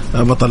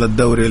 بطل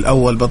الدوري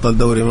الأول، بطل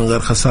دوري من غير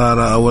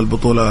خسارة، أول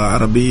بطولة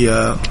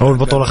عربية، أول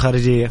بطولة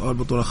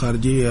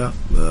خارجية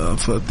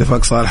في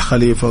اتفاق صالح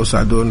خليفة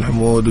وسعدون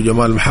حمود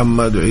وجمال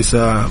محمد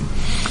وعيسى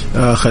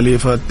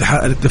خليفة.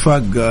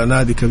 الاتفاق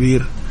نادي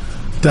كبير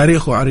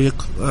تاريخه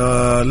عريق،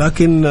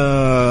 لكن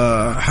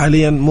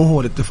حاليا مو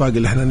هو الاتفاق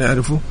اللي احنا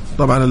نعرفه.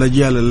 طبعا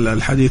الأجيال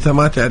الحديثة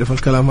ما تعرف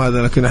الكلام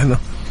هذا، لكن احنا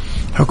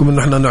حكم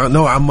انه احنا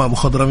نوعا ما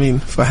مخضرمين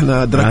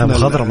فاحنا ادركنا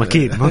مخضرم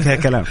اكيد ما فيها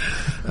كلام.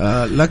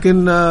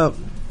 لكن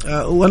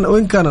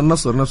وإن كان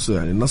النصر نفسه،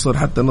 يعني النصر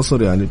حتى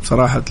النصر يعني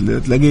بصراحة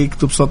تلاقيه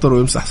يكتب سطر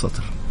ويمسح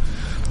سطر.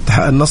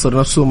 النصر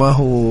نفسه ما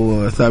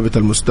هو ثابت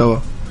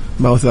المستوى،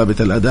 ما هو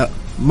ثابت الأداء،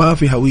 ما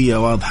في هوية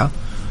واضحة،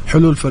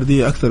 حلول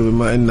فردية أكثر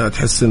مما إنها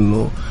تحس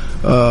إنه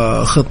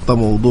خطة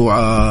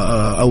موضوعة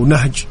أو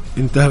نهج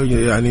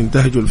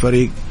ينتهجوا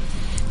الفريق.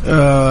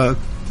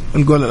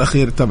 الجول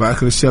الأخير تبع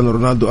كريستيانو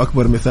رونالدو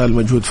أكبر مثال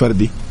مجهود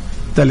فردي.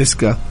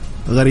 تاليسكا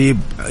غريب،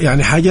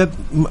 يعني حاجات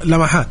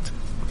لمحات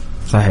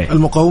صحيح.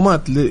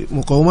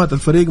 مقومات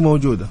الفريق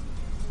موجودة،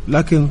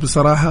 لكن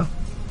بصراحة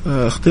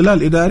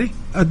اختلال إداري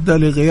أدى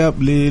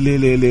لغياب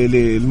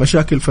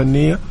للمشاكل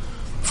الفنية،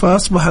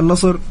 فأصبح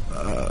النصر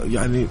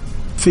يعني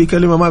في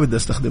كلمة ما بدي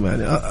استخدمها،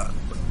 يعني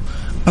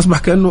أصبح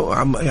كأنه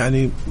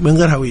يعني من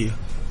غير هوية.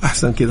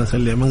 أحسن كذا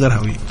نخليها من غير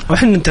هوية.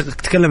 وإحنا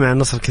نتكلم عن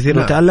النصر كثير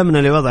وتعلمنا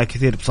لوضع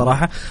كثير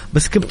بصراحة.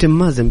 بس كابتن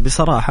مازن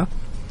بصراحة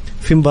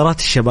في مباراة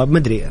الشباب،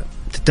 مدري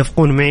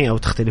تتفقون معي أو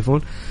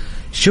تختلفون،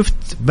 شفت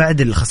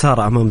بعد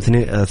الخسارة أمام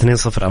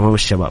 2-0 أمام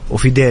الشباب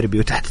وفي ديربي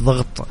وتحت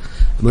ضغط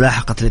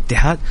ملاحقة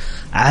الاتحاد،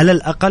 على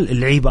الأقل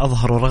اللعيبة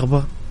أظهروا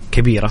رغبة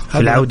كبيرة في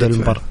العودة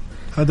للمباراة.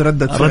 هذا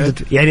ردة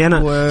يعني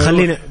أنا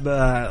خلينا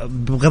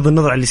بغض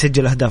النظر عن اللي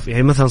سجل أهداف،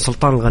 يعني مثلا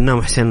سلطان الغنام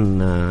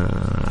وحسين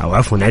أو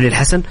عفوا علي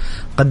الحسن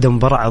قدم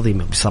مباراة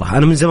عظيمة بصراحة.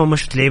 أنا من زمان ما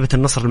شفت لعيبة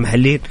النصر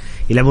المحليين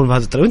يلعبون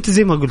بهذا الطريقة، وأنت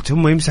زي ما قلت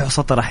هم يمسحوا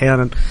سطر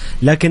أحيانا،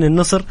 لكن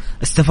النصر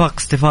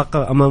استفاق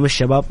أمام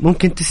الشباب.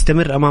 ممكن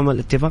تستمر أمام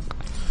الاتفاق؟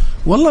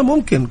 والله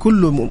ممكن،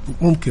 كله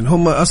ممكن.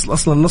 هم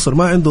أصلا النصر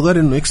ما عنده غير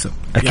إنه يكسب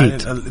أكيد.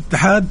 يعني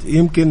الاتحاد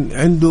يمكن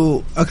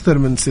عنده أكثر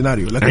من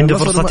سيناريو، لكن عنده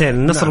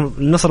فرصتين.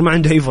 النصر ما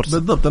عنده أي فرصة.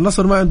 بالضبط،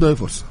 النصر ما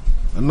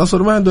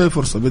عنده أي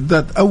فرصة.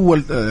 بالذات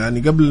أول يعني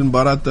قبل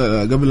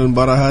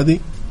المباراة هذه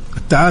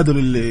التعادل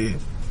اللي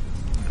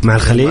مع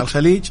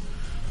الخليج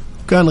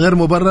كان غير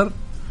مبرر،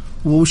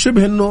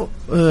 وشبه إنه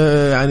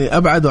يعني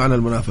أبعدوا عن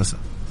المنافسة.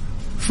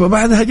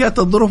 فبعدها جاءت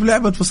الظروف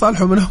لعبت في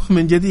صالحه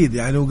من جديد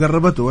يعني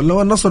وقربته. ولا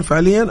هو النصر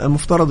فعليا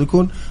المفترض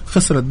يكون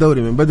خسر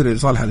الدوري من بدري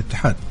لصالح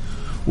الاتحاد.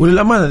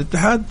 وللأمانة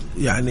الاتحاد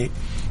يعني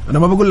أنا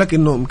ما بقول لك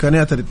إنه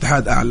إمكانيات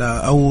الاتحاد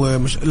أعلى أو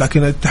مش،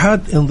 لكن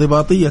الاتحاد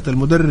انضباطية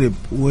المدرب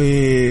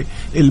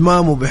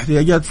وإلمامه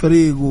باحتياجات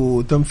فريق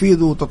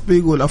وتنفيذه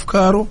وتطبيقه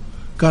لأفكاره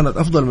كانت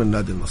أفضل من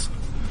نادي النصر.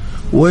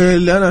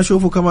 واللي أنا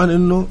أشوفه كمان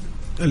إنه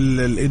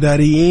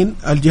الإداريين،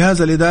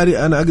 الجهاز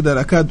الإداري، أنا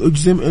أكاد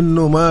أجزم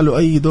إنه ما له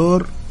أي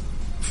دور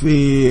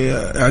في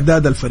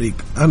إعداد الفريق.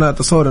 أنا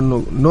أتصور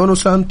أنه نونو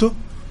سانتو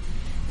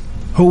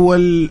هو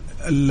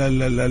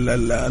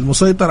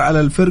المسيطر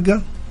على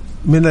الفرقة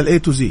من الأي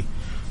تو زي،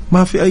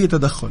 ما في أي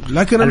تدخل.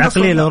 لكن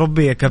العقلية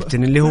الأوروبية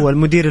كابتن اللي هو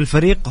المدير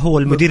الفريق هو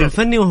المدير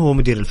الفني وهو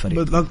مدير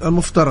الفريق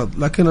المفترض.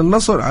 لكن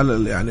النصر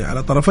على يعني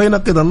على طرفي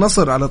نقد،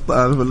 النصر على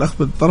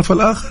الطرف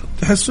الآخر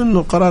تحس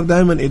إنه قرار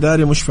دائما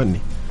إداري مش فني.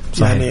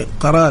 صحيح. يعني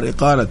قرار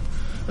إقالة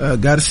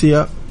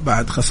غارسيا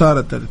بعد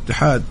خسارة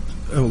الاتحاد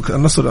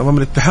النصر أمام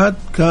الاتحاد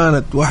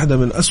كانت واحدة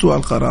من أسوأ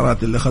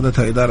القرارات اللي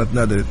أخذتها إدارة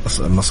نادي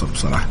النصر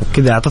بصراحة.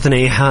 كذا أعطتنا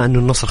إيحاء أنه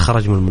النصر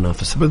خرج من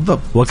المنافسة بالضبط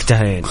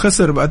وقتها، يعني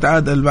خسر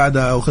بعد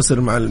بعدها أو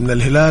خسر من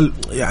الهلال.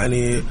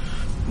 يعني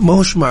ما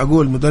هوش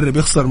معقول مدرب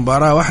يخسر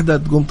مباراة واحدة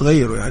تقوم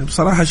تغيره، يعني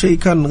بصراحة شيء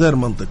كان غير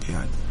منطقي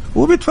يعني،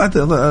 وبيدفع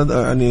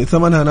يعني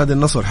ثمنها نادي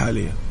النصر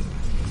حاليا.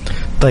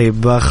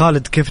 طيب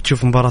خالد، كيف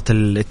تشوف مباراة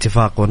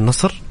الاتفاق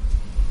والنصر؟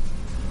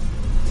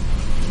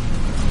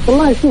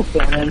 والله شوف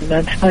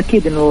يعني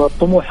أكيد إنه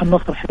طموح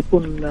النصر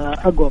حيكون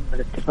أقوى من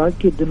الاتفاق،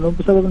 أكيد إنه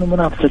بسبب إنه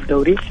منافسة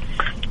الدوري.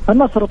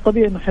 النصر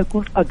الطبيعي إنه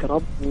حيكون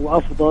أقرب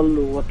وأفضل،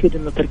 وأكيد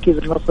إنه تركيز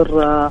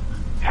النصر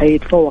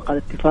حيتفوق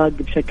على الاتفاق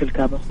بشكل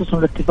كامل، خصوصا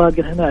الاتفاق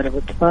إحنا نعرف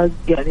الاتفاق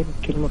يعني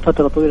يمكن من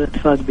فترة طويلة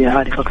الاتفاق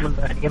بيعاني رغم إنه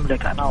يعني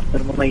يملك عناصر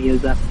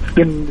مميزة،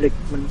 يملك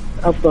من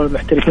أفضل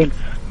المحترفين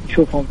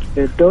نشوفهم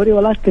في الدوري،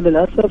 ولكن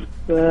للأسف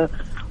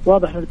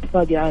واضح إنه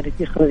الاتفاق يعاني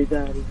في خلل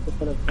إداري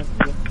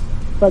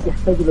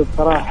يحتاج له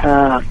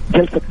بصراحة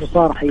جلسة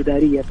مصارحة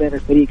إدارية بين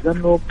الفريق،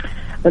 لأنه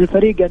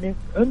الفريق يعني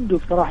عنده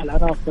بصراحة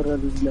العناصر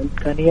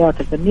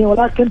الإمكانيات الفنية،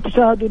 ولكن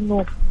تشاهد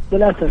إنه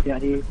للأسف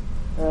يعني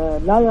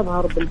لا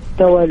يظهر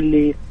بالمستوى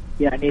اللي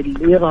يعني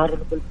اللي يظهر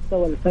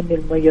بالمستوى الفني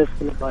المميز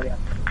في المباريات.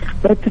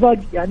 فالاتفاق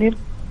يعني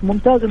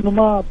ممتاز إنه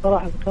ما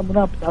بصراحة كان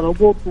منافس على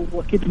الهبوط،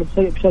 وأكيد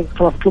بشكل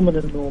خلاص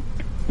ضمن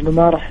إنه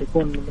ما راح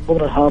يكون من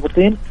ضمن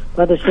الهابطين،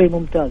 فهذا شيء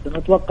ممتاز. أنا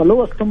أتوقع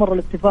لو استمر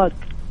الاتفاق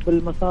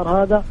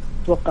بالمسار هذا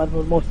أتوقع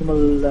إنه الموسم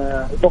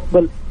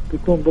المقبل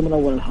بيكون ضمن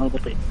أول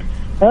الهابطين.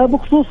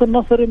 بخصوص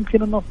النصر،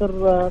 يمكن النصر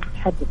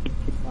تحدث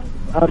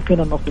عارفين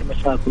النصر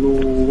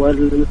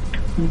مشاكله،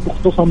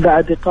 وخصوصا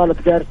بعد إقالة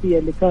غارسيا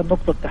اللي كان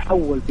نقطة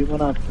تحول في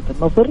منافسة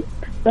النصر،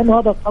 لأنه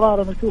هذا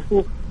القرار أنا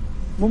أشوفه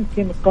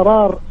ممكن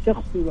قرار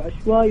شخصي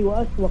وعشوائي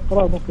وأسوأ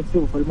قرار ممكن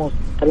تشوفه في الموسم.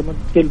 لما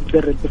تكون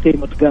مدرب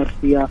بقيمة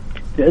غارسيا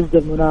في عز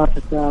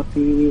المنافسة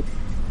في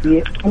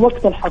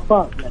وقت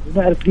الحصاد، يعني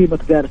نعرف قيمة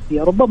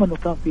غارسيا، ربما أنه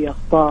كان فيه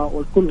أخطاء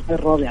والكل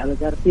غير راضي على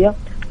غارسيا،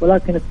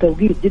 ولكن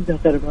التوقيت جدا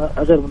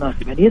غير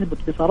مناسب. يعني يثبت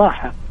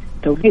بصراحة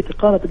توقيت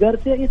إقالة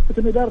غارسيا يثبت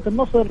أن إدارة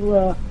النصر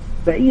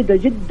بعيدة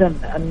جدا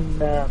عن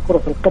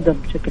كرة القدم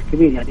بشكل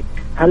كبير. يعني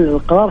هل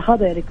القرار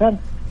هذا يعني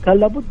كان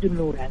لابد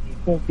أنه يعني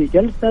يكون في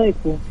جلسة،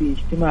 يكون في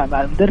اجتماع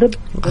مع المدرب.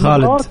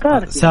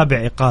 خالد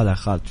سابع إقالة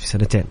خالد في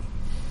سنتين،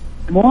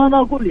 مو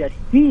أنا أقول يعني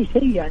في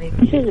شيء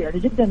يعني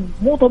جدا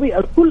مو طبيعي.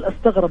 الكل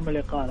استغرب من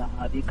الإقالة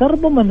هذه، كان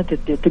ربما أنت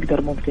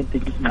تقدر ممكن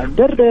تجلس مع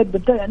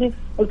المدرب، يعني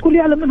الكل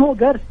يعلم من هو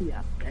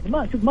غارسيا،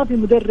 يعني ما في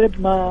مدرب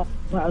ما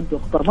عنده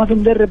اخطاء، ما في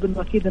مدرب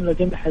إنه أكيد إنه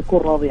الجميع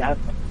حيكون راضي عنه،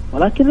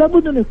 ولكن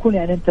لابد إنه يكون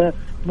يعني أنت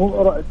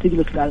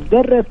تجلس مع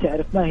المدرب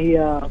تعرف ما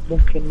هي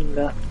ممكن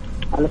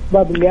على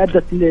الأسباب اللي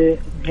أدت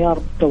لانهيار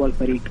مستوى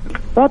الفريق.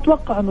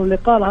 فأتوقع إنه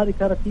الإقالة هذه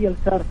كانت هي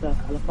الكارثة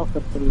على النصر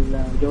في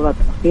الجولات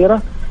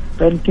الأخيرة.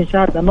 يمكن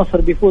شاهد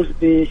النصر بيفوز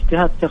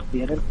باجتهاد شخصي،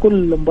 يعني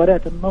كل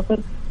مباريات النصر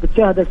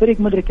بتشاهد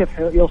الفريق ما أدري كيف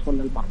يوصل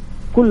للمرمى،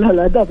 كل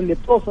هالأهداف اللي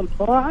بتوصل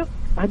بصراحة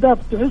أهداف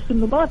تحس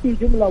إنه ما في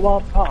جملة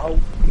واضحة أو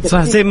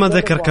صح زي ما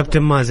ذكر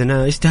كابتن مازن،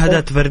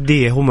 اجتهادات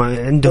فردية، هم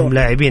عندهم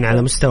لاعبين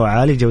على مستوى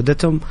عالي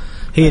جودتهم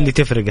هي اللي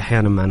تفرق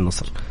أحيانا مع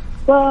النصر.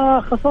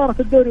 فخسارة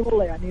الدوري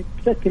والله يعني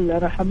بشكل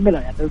أنا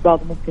أحملها، يعني البعض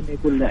ممكن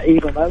يقول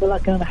لعيبة،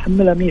 ولكن أنا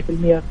أحملها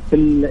 100%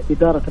 في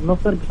إدارة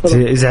النصر.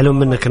 يزعلون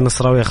منك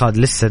النصراوي خالد،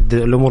 لسه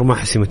الأمور ما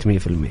حسمت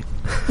 100%.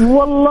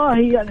 والله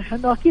يعني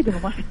إحنا أكيد إنه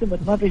ما حسمت،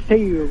 ما في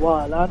شيء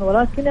الآن،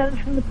 ولكن يعني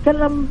إحنا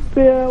نتكلم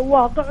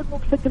بواقع إنه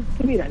بشكل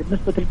كبير يعني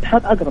بالنسبة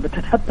للاتحاد أقرب،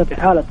 حتى في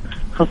حالة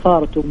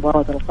خسارته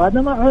مباراة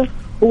القادمة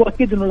هو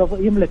أكيد إنه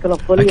يملك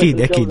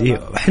الأفضلية. أكيد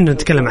إحنا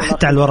نتكلم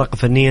حتى على الورق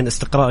فنيا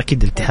استقرار،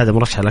 أكيد الاتحاد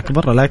مرشح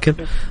الأكبر، لكن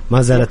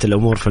ما زالت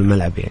الأمور في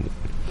الملعب يعني.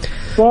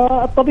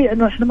 فالطبيعي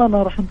إنه إحنا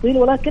ما راح نطيل،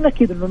 ولكن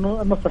أكيد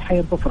إنه النصر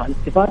حينتصر على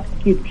الاتفاق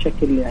أكيد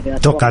بشكل يعني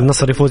أتوقع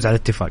النصر يفوز على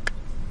الاتفاق.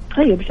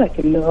 هي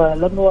بشكل،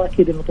 لأنه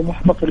أكيد إنه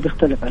طموح النصر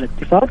بيختلف على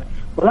الاتفاق،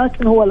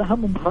 ولكن هو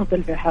الأهم مباراة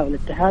الفيحاء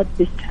والاتحاد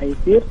إيش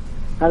حيصير،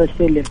 هذا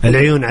الشيء اللي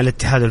العيون على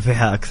الاتحاد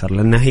والفيحاء أكثر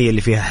لأنها هي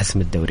اللي فيها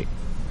حسم الدوري.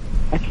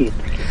 أكيد.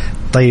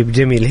 طيب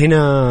جميل.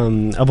 هنا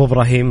أبو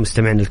إبراهيم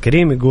مستمعنا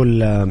الكريم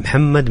يقول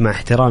محمد مع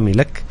احترامي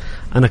لك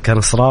أنا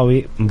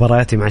كنصراوي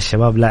مبارياتي مع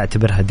الشباب لا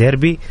أعتبرها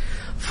ديربي،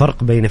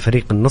 فرق بين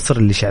فريق النصر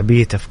اللي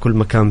شعبيته في كل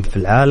مكان في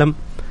العالم.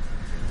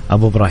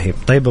 أبو إبراهيم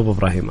طيب أبو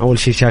إبراهيم أول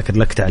شيء شاكر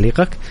لك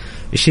تعليقك.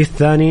 الشيء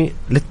الثاني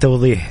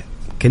للتوضيح،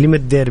 كلمة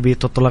ديربي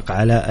تطلق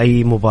على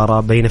أي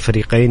مباراة بين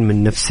فريقين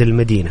من نفس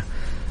المدينة،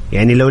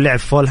 يعني لو لعب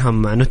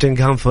فولهام مع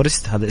نوتنغهام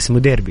فورست هذا اسمه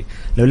ديربي،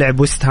 لو لعب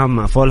ويست هام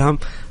مع فولهام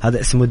هذا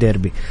اسمه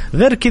ديربي.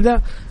 غير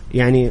كذا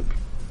يعني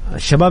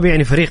الشباب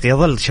يعني فريق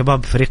يظل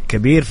شباب، فريق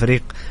كبير،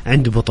 فريق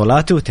عنده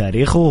بطولاته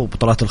وتاريخه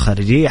وبطولاته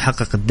الخارجية،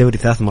 حقق الدوري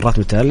 3 مرات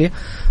متتالية.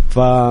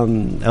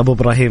 فأبو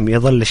إبراهيم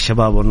يظل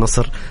الشباب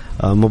والنصر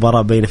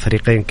مباراة بين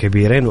فريقين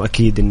كبيرين،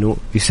 وأكيد أنه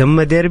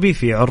يسمى ديربي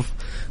في عرف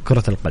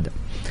كرة القدم.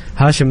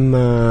 هاشم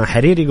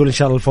حريري يقول إن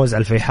شاء الله الفوز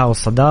على الفيحاء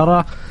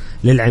والصدارة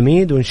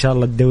للعميد، وإن شاء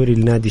الله الدوري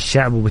لنادي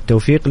الشعب،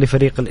 وبالتوفيق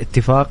لفريق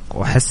الاتفاق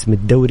وحسم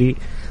الدوري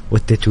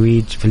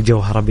والتتويج في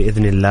الجوهرة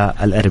بإذن الله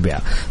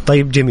الأربعاء.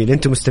 طيب جميل،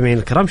 أنتم مستمعين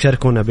الكرام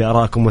شاركونا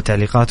بآرائكم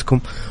وتعليقاتكم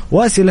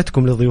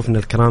وأسئلتكم لضيوفنا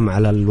الكرام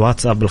على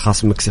الواتساب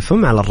الخاص بمكس اف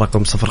ام على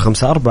الرقم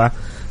 054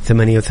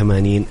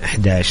 88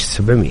 11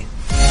 700.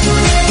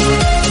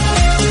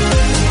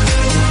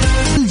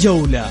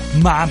 الجولة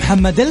مع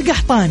محمد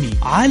القحطاني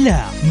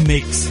على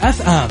ميكس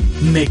اف ام.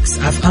 ميكس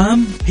اف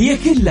ام هي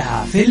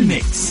كلها في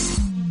الميكس.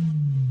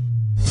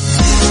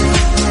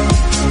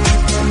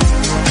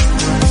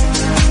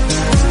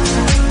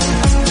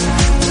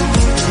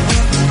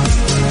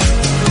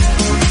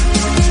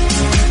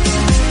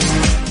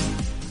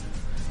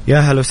 يا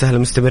هلا وسهلا،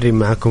 مستمرين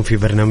معكم في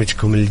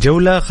برنامجكم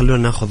الجولة.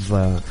 خلونا ناخذ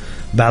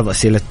بعض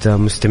أسئلة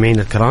مستمعين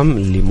الكرام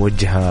اللي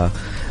موجهة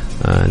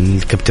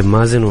للكابتن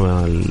مازن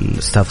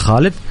والأستاذ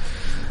خالد.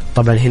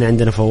 طبعا هنا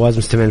عندنا فواز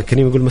مستمعين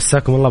الكريم يقول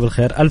مساكم الله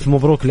بالخير، ألف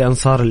مبروك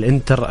لأنصار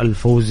الإنتر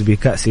الفوز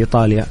بكأس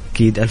إيطاليا.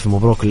 أكيد ألف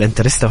مبروك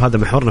للإنترستا، وهذا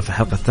محورنا في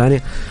الحلقة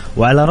الثانية،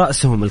 وعلى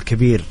رأسهم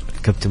الكبير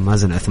الكابتن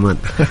مازن عثمان.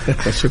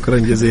 شكرا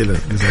جزيلا،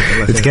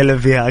 نتكلم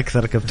فيها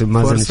أكثر كابتن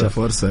مازن.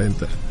 فرصة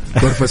إنتر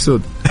كرفة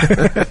سود.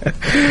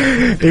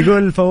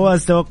 يقول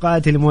فواز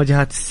توقعاتي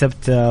لمواجهات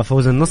السبت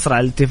فوز النصر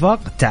على الاتفاق،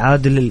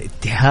 تعادل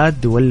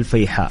الاتحاد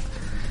والفيحاء.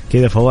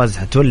 كذا فواز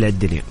هتولع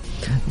الدنيا.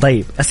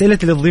 طيب أسئلة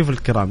للضيوف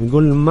الكرام،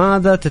 يقول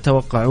ماذا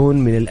تتوقعون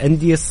من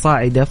الأندية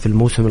الصاعدة في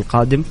الموسم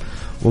القادم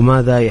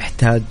وماذا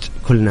يحتاج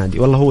كل نادي؟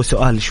 والله هو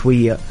سؤال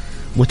شوية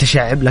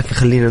متشعب، لكن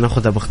خلينا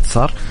نأخذها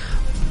باختصار.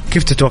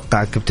 كيف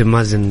تتوقع كابتن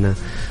مازن؟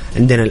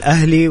 عندنا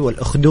الأهلي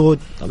والأخدود،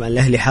 طبعا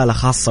الأهلي حالة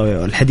خاصة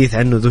والحديث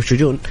عنه ذو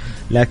شجون،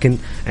 لكن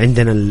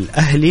عندنا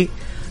الأهلي،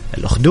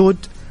 الأخدود،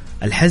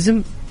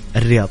 الحزم،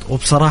 الرياض.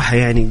 وبصراحة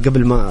يعني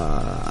قبل ما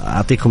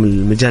أعطيكم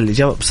المجال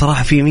الإجابة،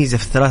 بصراحة في ميزة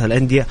في الثلاثة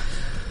الأندية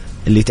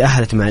اللي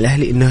تأهلت مع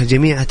الأهلي إنها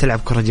جميعها تلعب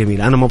كرة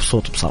جميلة. أنا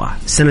مبسوط بصراحة.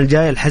 السنة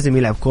الجاية الحزم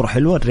يلعب كرة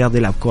حلوة، الرياض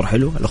يلعب كرة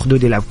حلوة،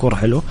 الأخدود يلعب كرة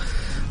حلوة،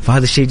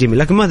 فهذا الشيء جميل.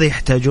 لكن ماذا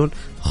يحتاجون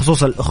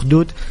خصوصا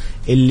الأخدود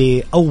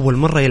اللي أول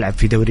مرة يلعب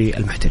في دوري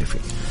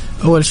المحترفين؟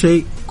 أول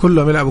شيء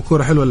كلهم يلعبوا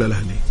كرة حلوة ولا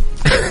الأهلي؟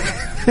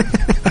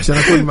 عشان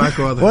أكون معك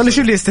واضح. ولا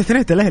شو اللي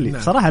استثنيت الأهلي؟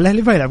 نعم. صراحة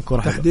الأهلي ما يلعب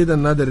كرة حلوة تحديدا.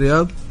 نادي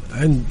الرياض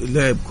عند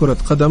لعب كرة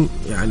قدم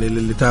يعني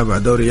اللي تابع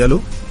دوري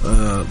يلو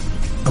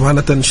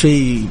أمانة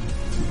شيء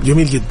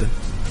جميل جدا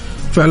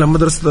فعلا.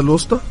 مدرسة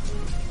الوسطى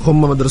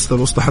هم مدرسة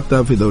الوسطى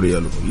حتى في دوري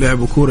يلو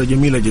لعبوا كورة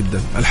جميلة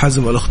جدا.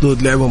 الحزم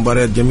والأخدود لعبوا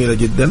مباريات جميلة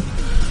جدا،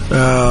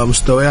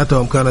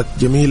 مستوياتهم كانت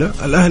جميلة.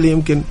 الأهلي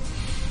يمكن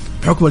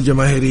بحكم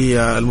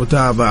الجماهيرية،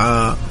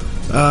 المتابعة،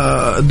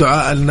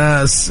 دعاء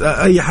الناس،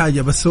 أي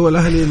حاجة، بس هو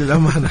الأهلي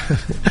للأمانة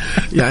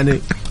يعني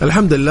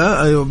الحمد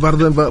لله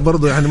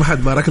برضو يعني ما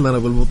حد بارك لنا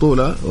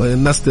بالبطولة،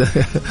 والناس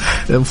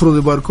المفروض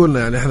يباركوا لنا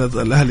يعني. احنا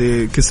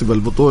الأهلي كسب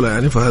البطولة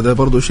يعني، فهذا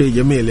برضو شيء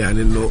جميل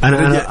يعني. إنه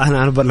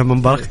أنا لما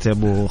باركت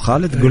أبو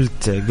خالد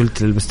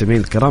قلت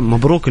للمستمعين الكرام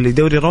مبروك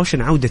لدوري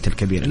روشن عودة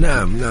الكبير.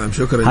 نعم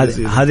شكرا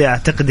جزيلا. هذه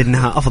أعتقد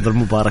إنها أفضل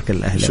مباركة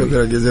للأهلي.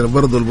 شكرا جزيلا.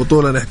 برضو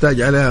البطولة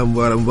نحتاج عليها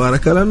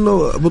مباركة،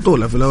 لأنه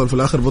بطولة في الأول في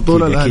الآخر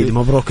بطولة. أكيد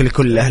مبروك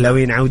لكل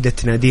الأهلاويين عودة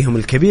ناديهم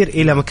الكبير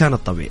إلى مكان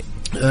الطبيعي.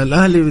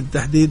 الأهلي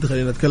بالتحديد،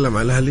 خلينا نتكلم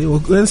عن الأهلي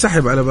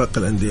وينسحب على باقي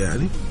الأندية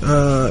يعني.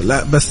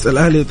 لا بس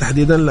الأهلي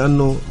تحديدا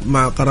لأنه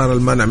مع قرار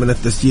المنع من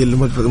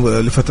التسجيل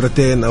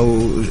لفترتين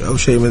أو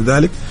شيء من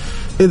ذلك،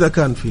 إذا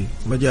كان في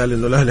مجال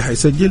إنه الأهلي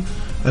حيسجل.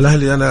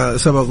 الأهلي أنا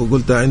سبق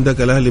وقلت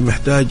عندك الأهلي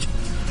محتاج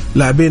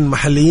لاعبين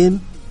محليين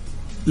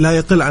لا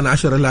يقل عن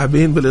 10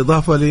 لاعبين،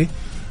 بالإضافة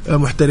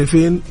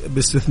لمحترفين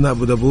باستثناء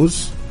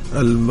بودابوز.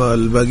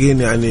 الباقيين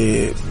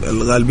يعني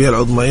الغالبية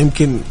العظمى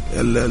يمكن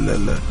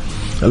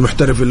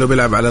المحترف اللي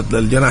بيلعب على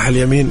الجناح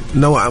اليمين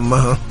نوعا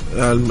ما،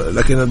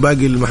 لكن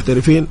الباقي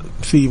المحترفين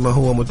في ما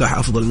هو متاح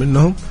أفضل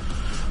منهم.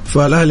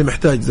 فالأهلي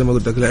محتاج زي ما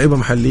قلت لك لاعبين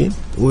محليين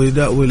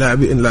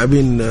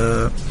ولاعبين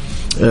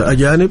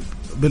أجانب،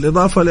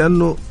 بالإضافة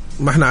لأنه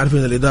ما احنا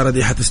عارفين الإدارة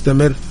دي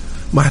حتستمر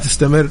ما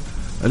حتستمر.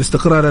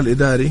 الاستقرار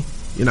الإداري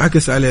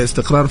ينعكس عليه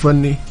استقرار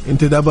فني،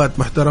 انتدابات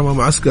محترمة،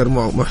 معسكر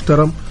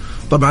محترم.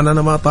 طبعا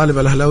أنا ما طالب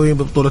الأهلاويين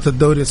ببطولة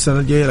الدوري السنة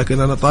الجاية، لكن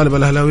أنا طالب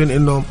الأهلاويين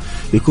إنهم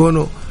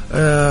يكونوا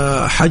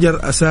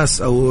حجر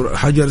أساس أو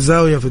حجر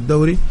زاوية في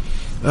الدوري،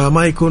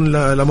 ما يكون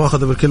لما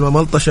أخذ بالكلمة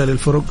ملطشة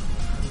للفرق،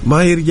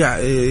 ما يرجع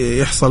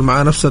يحصل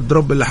معه نفس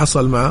الدروب اللي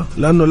حصل معه.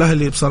 لأنه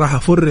الأهلي بصراحة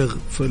فرغ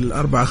في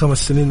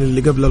 4-5 سنين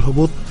اللي قبل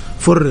الهبوط،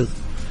 فرغ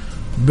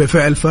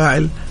بفعل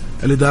فاعل.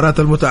 الإدارات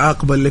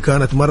المتعاقبة اللي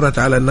كانت مرت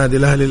على النادي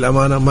الأهلي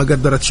الأمانة ما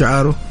قدرت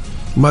شعاره،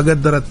 ما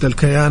قدرت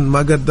الكيان، ما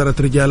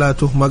قدرت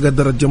رجالاته، ما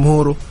قدرت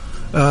جمهوره.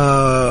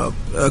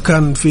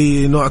 كان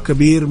في نوع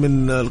كبير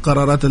من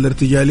القرارات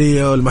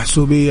الارتجالية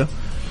والمحسوبية.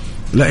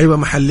 لعيبة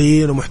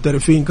محليين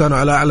ومحترفين كانوا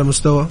على أعلى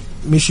مستوى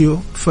مشيوا.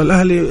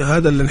 فالأهلي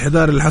هذا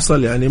الانحدار اللي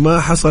حصل يعني ما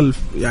حصل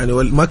يعني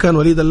ما كان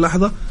وليد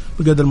اللحظة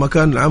بقدر ما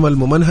كان عمل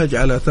ممنهج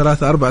على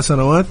 3-4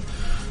 سنوات.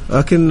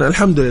 لكن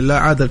الحمد لله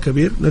عاد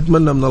الكبير.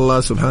 نتمنى من الله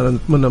سبحانه،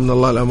 نتمنى من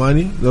الله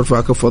الأماني،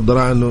 نرفع كف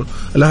الضراعة إنه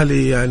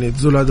الأهلي يعني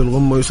تزول هذه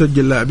الغمة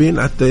ويسجل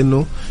لاعبين حتى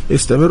إنه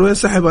يستمر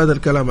وينسحب هذا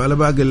الكلام على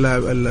باقي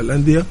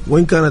الأندية،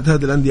 وإن كانت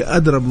هذه الأندية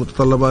أدرى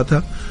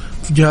بمتطلباتها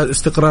في جهة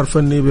استقرار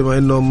فني بما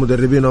إنهم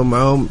مدربينهم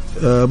معهم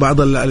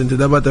بعض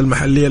الانتدابات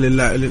المحلية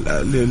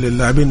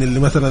للاعبين اللي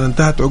مثلا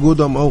انتهت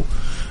عقودهم أو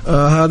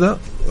هذا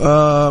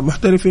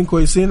محترفين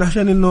كويسين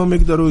عشان إنهم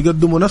يقدروا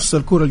يقدموا نفس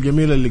الكرة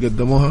الجميلة اللي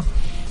قدموها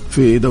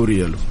في دوري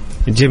يلو.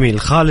 جميل.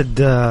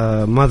 خالد،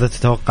 ماذا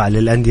تتوقع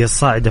للأندية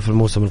الصاعدة في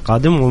الموسم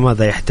القادم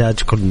وماذا يحتاج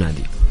كل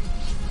نادي؟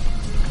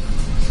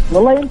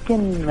 والله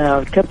يمكن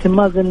كابتن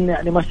مازن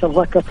يعني ما شاء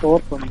الله كفر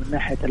وطن من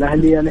ناحية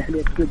الأهلي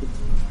أكيد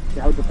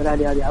عودة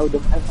الأهلي هذه عودة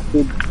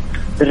مهمة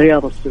في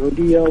الرياضة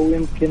السعودية،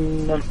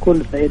 ويمكن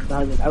الكل سعيد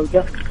بهذه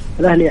العودة.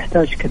 الأهلي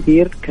يحتاج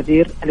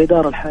كثير.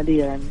 الإدارة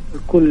الحالية يعني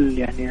الكل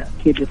يعني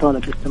أكيد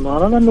يطالب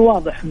باستمرارها، لأنه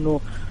واضح إنه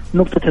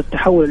نقطة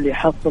التحول اللي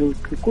حصل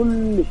في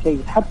كل شيء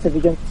حتى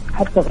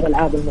في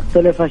الألعاب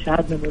المختلفة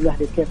شاهدنا إنه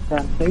الأهلي كيف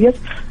كان مميز،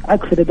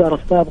 عكس الإدارة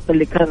السابقة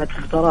اللي كانت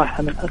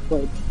بصراحة من أسوأ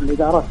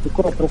الإدارات في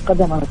كرة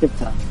القدم أنا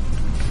شفتها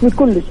في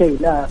كل شيء،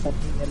 لا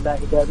فنيا لا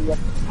إداريا،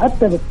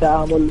 حتى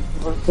بالتعامل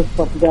في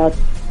الصفقات.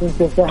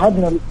 يمكن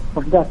شاهدنا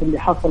الصفقات اللي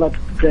حصلت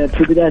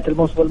في بداية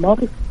الموسم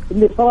الماضي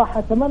اللي صراحة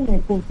أتمنى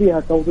يكون فيها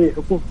توضيح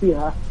ويكون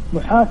فيها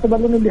محاسبة،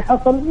 لأن اللي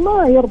حصل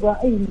ما يرضى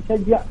أي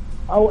مشجع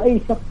أو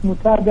أي شخص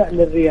متابع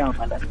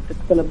للرياضة، لأن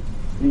تتكلم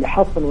اللي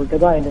حصل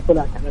والقضايا اللي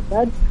طلعت على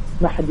النتائج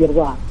ما حد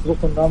يرضاها،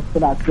 خصوصا أنهم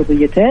طلعت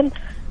قضيتين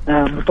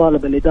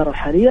مطالبة الإدارة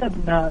الحالية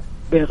بأنها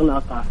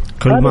بإغلاقها.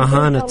 كل ما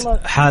هانت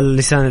حال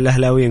لسان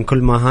الأهلاويين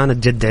كل ما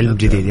هانت جد علم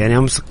جديد. يعني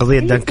أمس قضية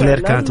دانكلير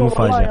كانت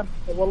مفاجأة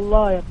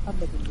والله يا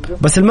محمد.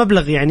 بس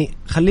المبلغ يعني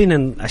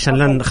خلينا عشان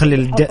لا نخلي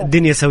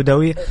الدنيا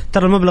سوداوية،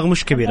 ترى المبلغ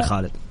مش كبير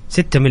خالد،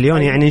 6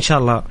 مليون يعني إن شاء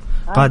الله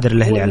قادر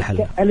الأهلي على الحل.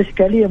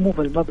 الإشكالية مو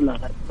في المبلغ،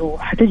 إنه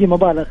حتيجي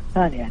مبالغ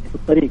ثانية يعني في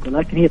الطريق،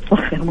 ولكن هي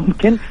تفخر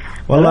ممكن.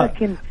 والله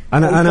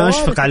أنا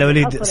أشفق على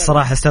وليد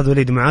الصراحة، أستاذ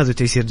وليد معاذ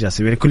وتيسير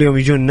جاسم، يعني كل يوم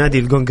يجون النادي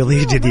يلقون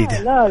قضية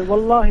جديدة. لا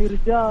والله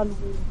رجال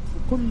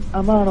بكل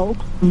أمانة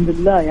أقسم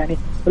بالله، يعني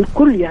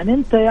الكل يعني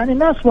أنت يعني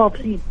ناس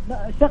واضحين،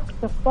 شخص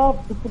شفاف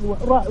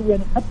بكل رأي.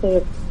 يعني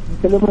حتى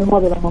نتكلم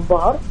الماضي لما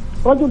ظهر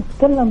رجل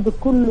تكلم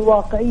بكل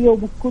واقعية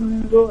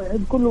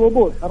وبكل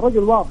وضوح. الرجل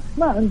واضح،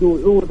 ما عنده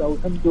وعود أو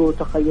عنده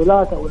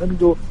تخيلات أو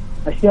عنده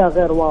أشياء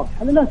غير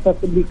واضحة. للأسف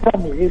اللي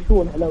كانوا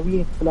يعيشون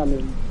الأهلاويين خلال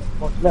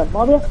الموسم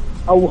الماضي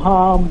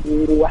أوهام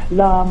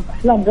وأحلام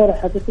غير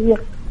حقيقية،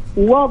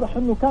 وواضح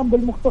أنه كان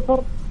بالمختصر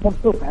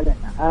ممسوك علينا،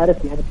 عارف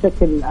يعني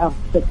بشكل عام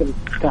بشكل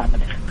كامل.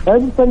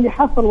 فأنت اللي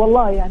حصل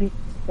والله يعني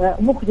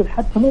مخجل،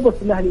 حتى مو بس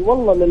الأهلي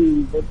والله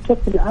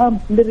بشكل عام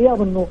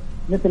للرياض، إنه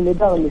مثل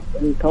الإدارة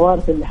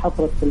الكوارث اللي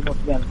حصلت في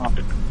الموسم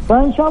الماضي.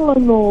 فإن شاء الله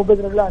إنه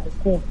بإذن الله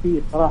تكون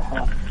في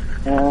صراحة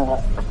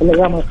في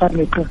الأيام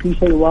القادمة يكون في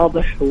شيء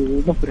واضح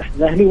ومفرح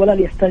للأهلي، ولا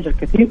يحتاج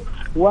الكثير.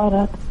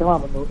 وأنا تمام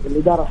إنه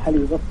الإدارة الحالية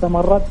إذا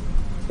استمرت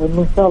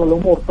إنه إن شاء الله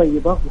الأمور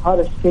طيبة،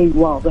 وهذا الشيء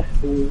واضح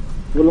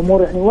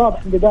والأمور يعني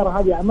واضح. الإدارة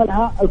هذه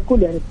عملها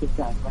الكل يعني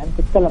تستاهل. يعني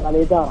تتكلم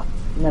على إدارة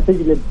إنها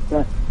تجلب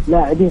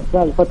لاعبين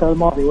خلال الفترة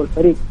الماضية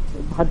والفريق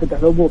مهدد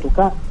على الهبوط،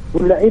 وكان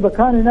واللعيبة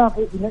كانوا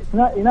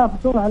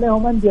ينافسون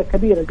عليهم أندية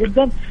كبيرة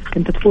جدا.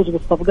 أنت تفوز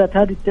بالصفقات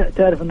هذه،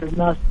 تعرف أن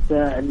الناس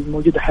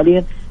الموجودة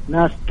حاليا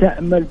ناس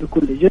تعمل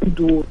بكل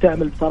جد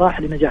وتعمل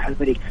بصراحة لنجاح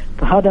الفريق،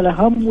 فهذا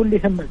الأهم واللي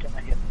يهم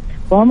الجماهير.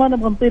 فما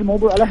نبغى نطيل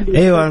موضوع الأهلي.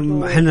 أيوة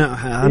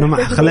أنا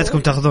ما خليتكم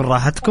تأخذون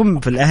راحتكم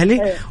في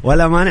الأهلي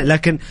ولا مانع،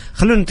 لكن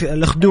خلونا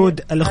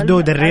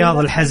الأخدود الرياض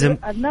الحزم.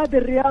 النادي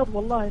الرياض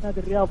والله نادي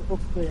الرياض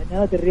يعني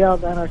نادي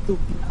الرياض أنا أشوف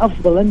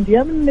أفضل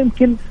أندية من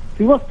يمكن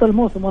في وسط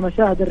الموسم. وأنا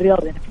شاهد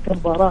الرياض يعني في كم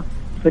مباراة،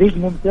 فريق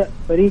ممتع،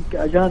 فريق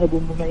أجانب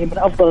ومميز من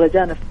أفضل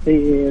الأجانب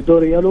في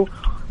دوري يلو.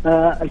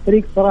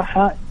 الفريق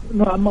صراحة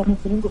نوعا ما ممكن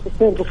ينقص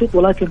الشيء بسيط،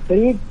 ولكن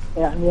فريق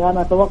يعني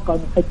أنا أتوقع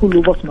أنه حيكون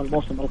له بصمة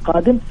الموسم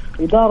القادم.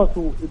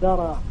 إدارته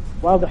إدارة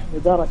واضح،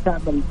 إدارة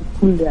تعمل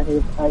بكل يعني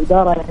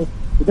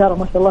إدارة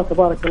ما شاء الله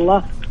تبارك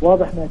الله،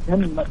 واضح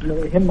أنها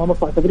يهمها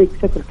مصلحة الفريق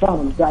بشكل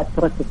كامل، قاعد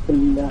تركز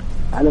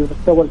على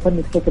المستوى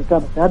الفني بشكل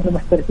كامل. هذا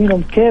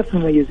محترفينهم كيف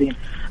مميزين.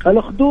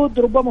 الأخدود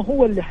ربما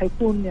هو اللي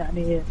حيكون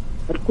يعني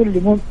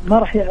الكل ما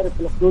راح يعرف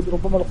الأخدود،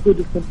 ربما الأخدود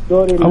يكون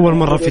دوري أول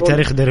مرة في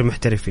تاريخ دوري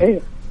محترفين. إيه،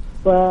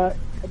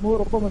 فمو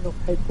ربما إنه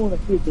حيكون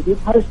أكيد جديد.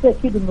 هذا الشيء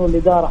أكيد إنه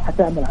الإدارة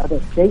حتعمل هذا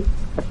الشيء،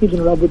 أكيد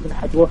إنه لابد إنه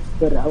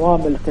حتوفر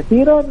عوامل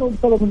كثيرة، إنه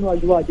بسبب إنه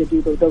أجواء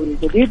جديدة ودوري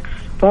جديد.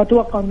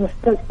 فأتوقع إنه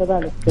يحتاج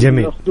كذلك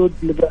الأخدود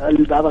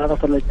لبعض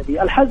العناصر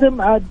الأجنبية.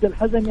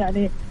 الحزم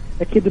يعني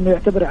أكيد إنه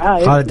يعتبر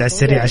عائد. خالد على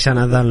السريع عشان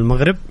أذان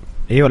المغرب.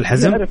 ايوه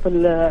الحزم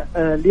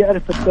اللي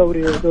يعرف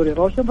دوري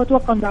روشن،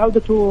 فاتوقع ان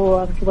عودته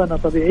انا اشوفها انها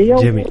طبيعيه،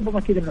 وربما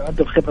اكيد انه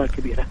عنده الخبره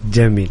الكبيره.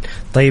 جميل.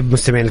 طيب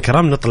مستمعين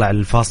الكرام، نطلع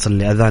الفاصل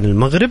لاذان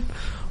المغرب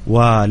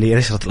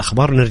ولنشرة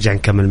الاخبار، ونرجع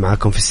نكمل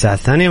معكم في الساعه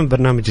الثانيه من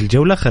برنامج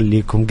الجوله.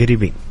 خليكم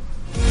قريبين.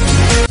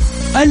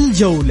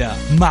 الجولة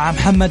مع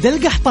محمد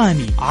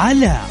القحطاني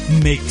على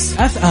ميكس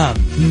اف ام.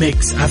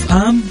 ميكس اف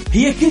ام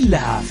هي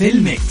كلها في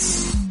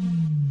الميكس.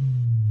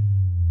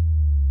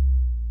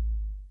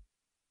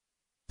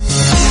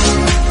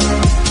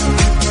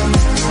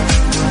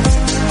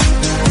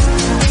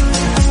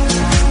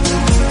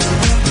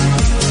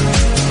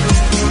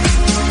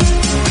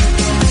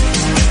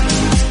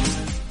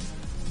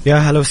 يا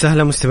هلا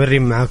وسهلا،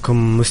 مستمرين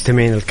معكم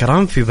مستمعين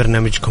الكرام في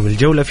برنامجكم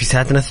الجولة في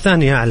ساعتنا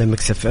الثانية على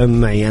ميكس اف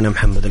ام. معي أنا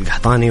محمد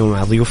القحطاني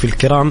ومع ضيوفي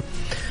الكرام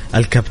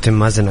الكابتن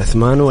مازن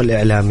عثمان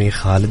والإعلامي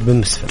خالد بن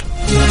مسفر.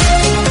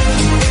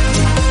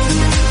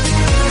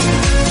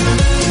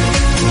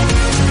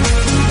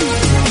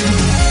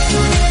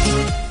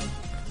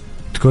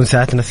 تكون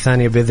ساعتنا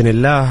الثانية بإذن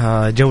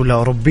الله جولة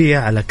أوروبية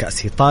على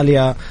كأس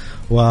إيطاليا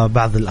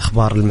وبعض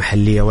الأخبار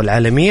المحلية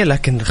والعالمية،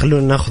 لكن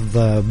خلونا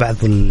نأخذ بعض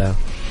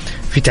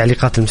في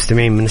تعليقات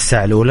المستمعين من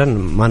الساعة الأولى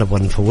ما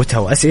نبغى نفوتها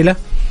وأسئلة.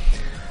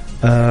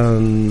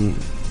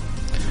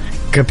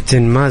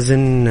 كابتن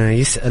مازن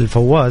يسأل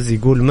فواز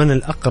يقول من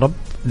الأقرب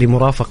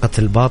لمرافقة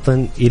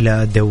الباطن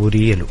إلى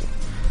دوري يلو؟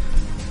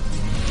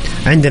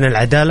 عندنا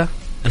العدالة،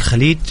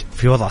 الخليج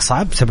في وضع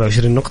صعب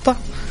 27 نقطة،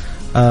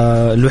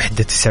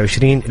 الوحدة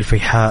 29،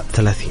 الفيحاء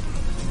 30.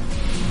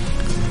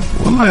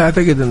 والله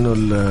أعتقد أنه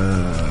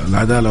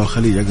العدالة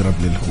والخليج أقرب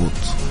للهبوط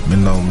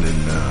منهم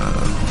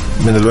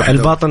من الوحدة.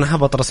 الباطن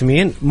هبط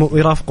رسميا،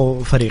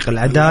 يرافقوا فريق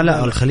العدالة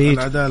أو الخليج.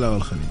 العدالة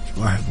والخليج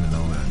واحد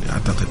منهم يعني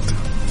أعتقد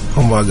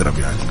هم أقرب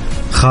يعني.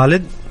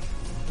 خالد؟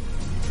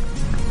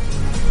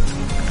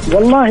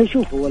 والله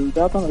شوفوا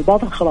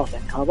الباطن خلاص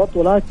يعني هبط،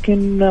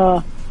 ولكن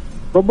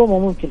ربما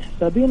ممكن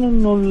حسابين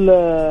انه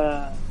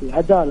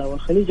العدالة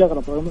والخليج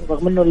اغرب،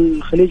 رغم انه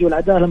الخليج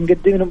والعدالة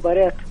مقدمين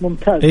مباريات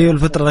ممتازة. ايوه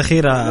الفترة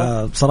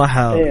الأخيرة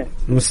بصراحة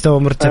مستوى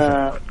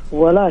مرتفع،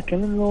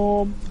 ولكن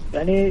انه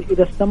يعني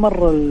اذا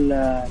استمر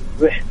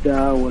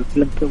الوحدة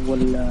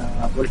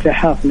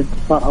والفيحاء في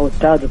الانتصار او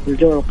التعادل في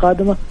الجولة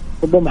القادمة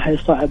ربما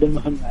حيصعب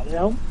المهمة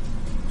عليهم.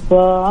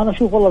 فأنا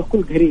أشوف والله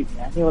الكل قريب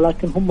يعني،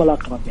 ولكن هم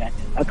الأقرب يعني،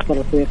 أكثر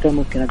الفريقين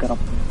ممكن أقرب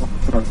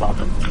من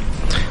الباطن.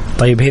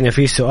 طيب هنا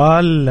في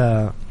سؤال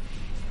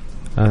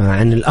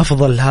عن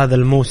الأفضل هذا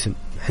الموسم.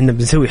 احنا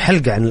بنسوي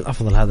حلقة عن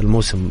الأفضل هذا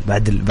الموسم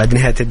بعد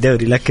نهاية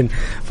الدوري، لكن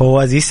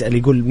فواز يسأل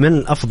يقول من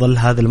الأفضل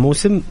هذا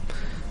الموسم؟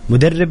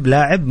 مدرب،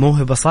 لاعب،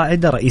 موهبة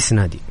صاعدة، رئيس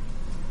نادي؟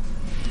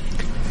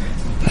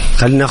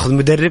 خلينا ناخذ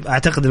مدرب.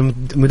 اعتقد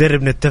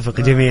المدرب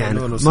نتفق جميعا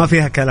ما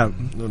فيها كلام.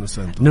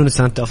 نونو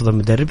سانتو افضل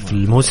مدرب في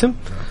الموسم.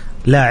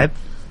 لاعب،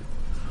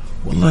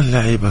 والله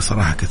اللاعب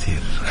صراحه كثير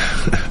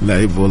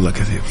لاعب والله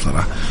كثير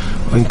صراحه،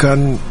 وان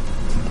كان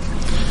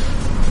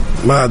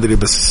ما ادري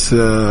بس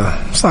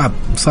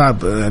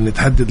صعب يعني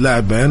تحدد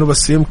لاعب بعينه،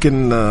 بس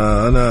يمكن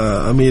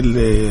انا اميل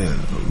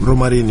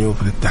لرومارينيو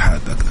في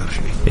الاتحاد اكثر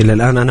شيء. الى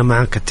الان انا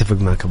معك،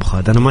 اتفق معك ابو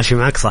خالد، انا ماشي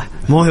معك صح.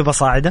 موهبه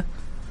صاعده،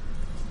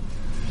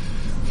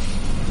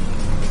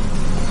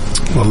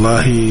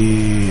 والله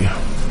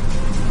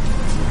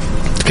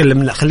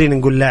تكلم، لا خلينا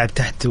نقول لاعب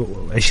تحت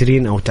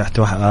 20 أو تحت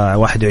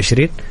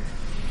 21.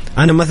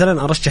 أنا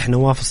مثلا أرشح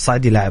نواف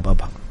الصعدي، لاعب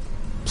أبها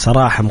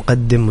بصراحة،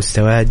 مقدم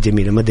مستويات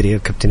جميلة. ما أدري يا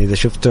كابتن إذا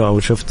شفته أو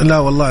شفت. لا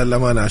والله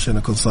الأمانة عشان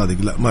أكون صادق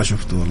لا ما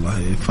شفته والله.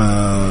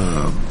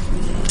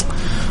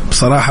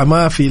 بصراحة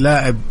ما في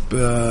لاعب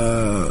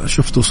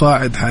شفته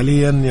صاعد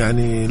حاليا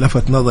يعني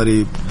لفت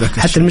نظري.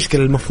 حتى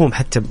المشكلة المفهوم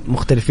حتى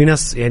مختلف. في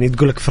ناس يعني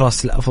تقول لك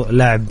فراس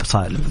لاعب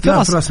صاعد،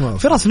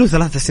 فراس له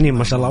 3 سنين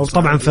ما شاء الله،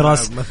 وطبعا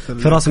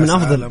فراس من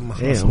أفضل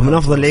من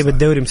أفضل لعيبة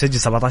الدوري، مسجل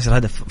 17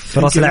 هدف.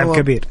 فراس لاعب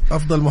كبير،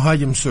 أفضل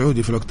مهاجم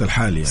سعودي في الوقت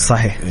الحالي يعني.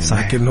 صحيح.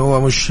 لكن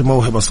هو مش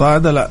موهبة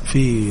صاعدة، لا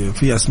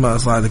في أسماء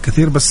صاعدة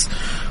كثير، بس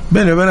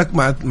بيني وبينك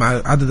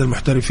مع عدد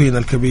المحترفين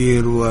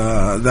الكبير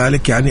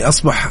وذلك يعني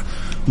أصبح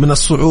من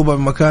الصعوبة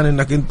بمكان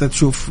انك انت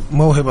تشوف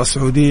موهبة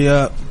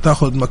سعودية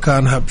تاخذ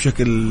مكانها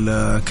بشكل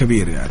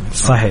كبير يعني.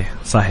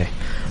 صحيح.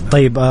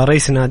 طيب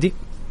رئيس نادي؟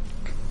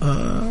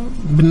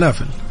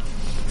 بالنافل،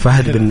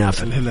 فهد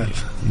بالنافل. الهلال.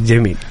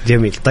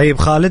 جميل. طيب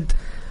خالد،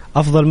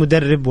 افضل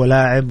مدرب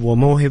ولاعب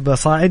وموهبة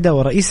صاعدة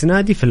ورئيس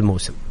نادي في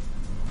الموسم؟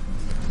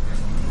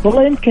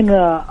 والله يمكن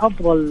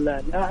افضل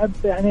لاعب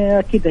يعني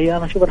اكيد هي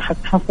انا اشوف راح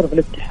تحصر في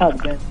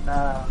الاتحاد بين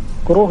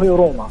كروهي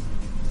وروما.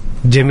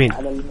 جميل.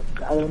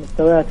 على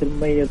المستويات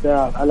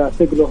المميزة، على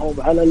ثقلهم،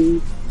 على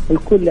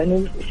الكل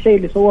يعني. الشيء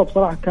اللي سواه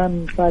بصراحة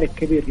كان فارق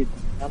كبير جدا.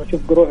 أنا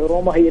أشوف قروح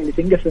روما هي اللي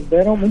تنقسم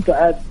بينهم، أنتوا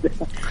عاد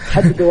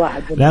حددوا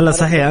واحد. لا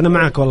صحيح، أنا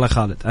معك والله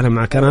خالد، أنا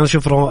معك. أنا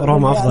أشوف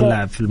روما أفضل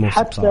لاعب في الموسم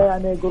حتى بصراحة.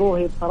 يعني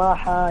قروحي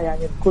بصراحة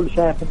يعني الكل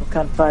شايف إنه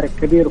كان فارق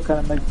كبير،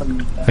 وكان نجم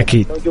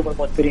أكيد نجوم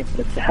المؤثرين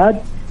في الاتحاد.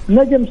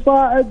 نجم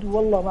صاعد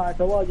والله مع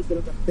تواجد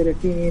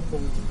المحترفين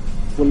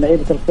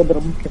واللعيبة الخبرة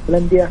ممكن في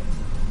الأندية،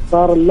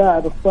 صار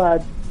اللاعب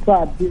الصاعد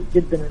صعب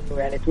جدا انه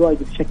يعني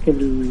تواجد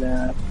بشكل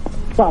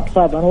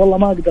صعب. انا والله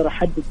ما اقدر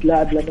احدد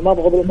لاعب لانه ما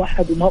ابغى اظلم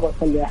احد وما ابغى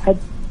اخلي احد،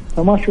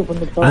 فما اشوف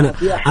انه بصراحه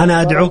في احد.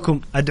 انا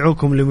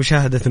ادعوكم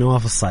لمشاهده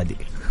نواف الصعدي.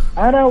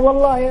 انا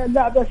والله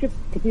اللاعب شفت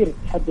كثير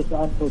يتحدثوا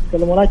عنه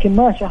ويتكلموا، ولكن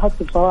ما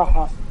شاهدت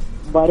بصراحه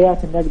مباريات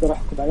إني أقدر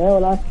أحكم عليها،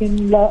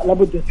 ولكن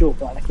لابد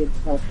نشوفه على كده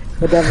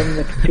ما دام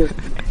إنك تشوف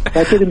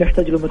فأكيد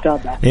نحتاج له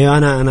متابعة. إيه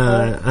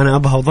أنا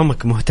أبها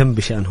وضمك مهتم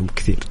بشأنهم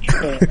كثير.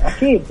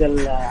 أكيد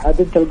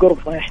عادة القرب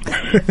ما يحتاج.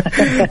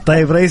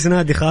 طيب رئيس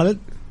نادي خالد؟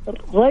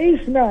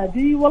 رئيس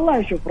نادي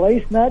والله شوف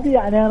رئيس نادي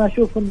يعني أنا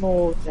أشوف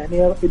إنه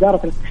يعني إدارة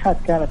الاتحاد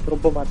كانت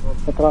ربما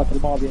الفترات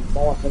الماضية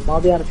المواسم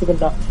الماضية أنا أشوف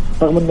إنه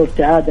رغم إنه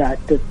ابتعادها على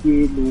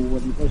التسجيل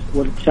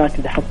والمشاكل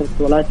اللي حصلت،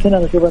 ولكن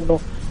أنا أشوف إنه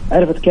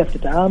عرفت كيف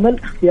تتعامل.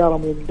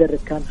 اختيارهم للمدرب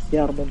كان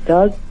اختيار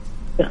ممتاز،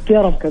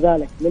 اختيارهم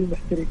كذلك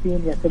للمحترفين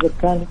يعتبر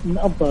كان من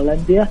أفضل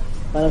الأندية.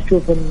 أنا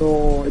أشوف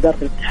إنه إدارة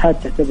الاتحاد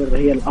تعتبر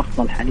هي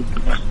الأفضل حاليا في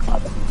الموسم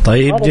هذا.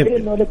 طيب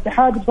إنه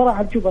الاتحاد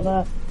بصراحة تشوف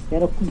أنا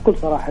يعني بكل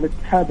صراحة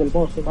الاتحاد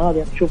الموسم هذا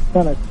يعني نشوف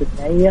سنة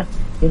استثنائية،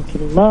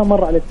 يمكن ما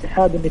مر على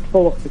الاتحاد إنه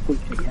يتفوق في كل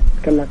شيء، يعني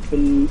نتكلم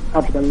في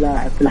أفضل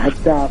لاعب، في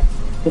الهداف،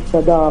 في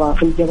الصدارة،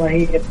 في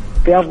الجماهير،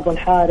 في أفضل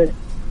حارس،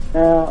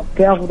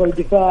 في أفضل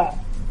دفاع،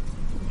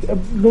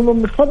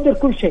 متصدر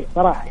كل شيء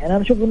صراحة. يعني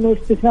أنا أشوف إنه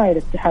استثنائي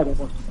الاتحاد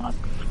الموسم هذا.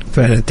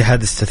 فعلا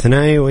الاتحاد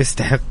استثنائي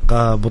ويستحق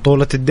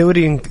بطولة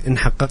الدوري إن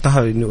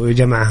حققها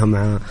ويجمعها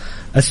مع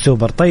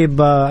السوبر.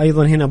 طيب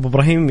أيضا هنا أبو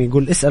إبراهيم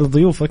يقول اسأل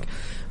ضيوفك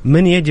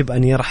من يجب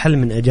أن يرحل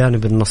من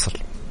أجانب النصر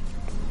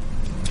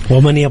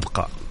ومن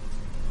يبقى؟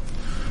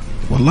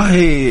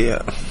 والله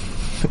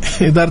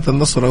إدارة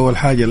النصر أول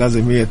حاجة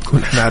لازم هي تكون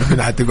إحنا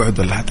عارفين حتقعد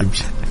ولا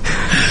حتمشي.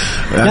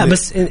 يعني لا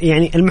بس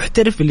يعني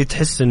المحترف اللي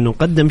تحس إنه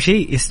قدم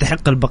شيء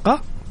يستحق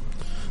البقاء.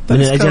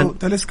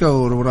 تاليسكا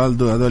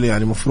ورونالدو هذول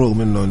يعني مفروغ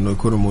منه انه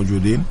يكونوا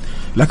موجودين،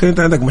 لكن انت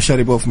عندك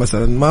مشاريبوف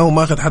مثلا ما هو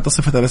ماخذ حتى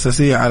صفته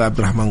الاساسيه على عبد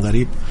الرحمن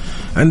غريب.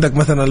 عندك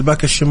مثلا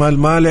الباك الشمال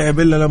ما لعب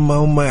الا لما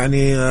هم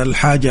يعني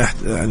الحاجه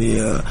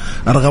يعني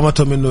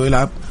ارغمتهم انه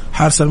يلعب.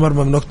 حارس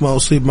المرمى من وقت ما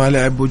اصيب ما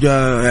لعب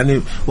وجاء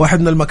يعني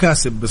واحد من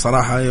المكاسب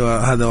بصراحه.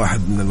 ايوه هذا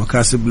واحد من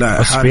المكاسب.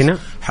 لا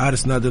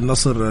حارس نادي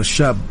النصر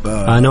الشاب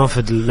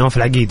نواف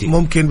العقيدي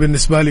ممكن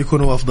بالنسبه لي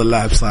يكون هو افضل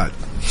لاعب صاعد.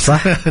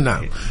 صح.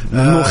 نعم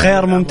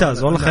خيار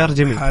ممتاز والله خيار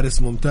جميل.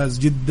 حارس ممتاز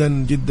جدا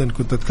جدا.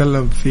 كنت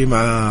اتكلم فيه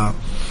مع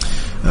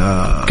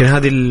كان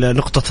هذه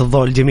نقطة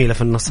الضوء الجميلة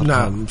في النصر.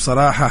 نعم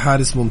بصراحة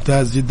حارس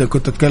ممتاز جدا.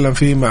 كنت اتكلم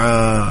فيه مع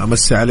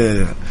امسي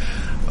عليه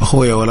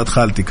اخويا ولد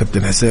خالتي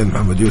كابتن حسين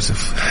محمد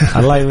يوسف.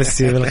 الله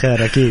يمسيه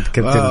بالخير. اكيد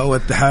كابتن هو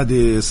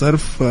اتحادي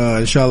صرف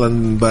ان شاء الله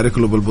نبارك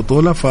له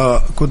بالبطولة.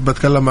 فكنت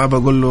بتكلم معه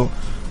بقول له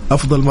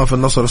افضل ما في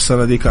النصر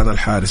السنة دي كان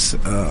الحارس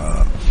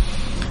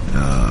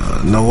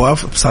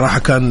نواف. بصراحة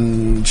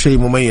كان شيء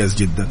مميز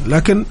جدا.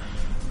 لكن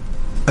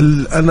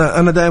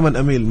أنا دائما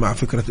أميل مع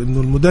فكرة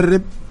إنه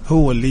المدرب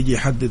هو اللي يجي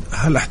يحدد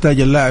هل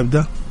أحتاج اللاعب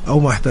ده أو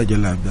ما أحتاج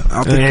اللاعب ده.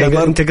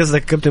 يعني أنت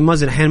قصدك كابتن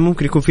مازن أحيانا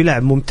ممكن يكون في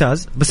لاعب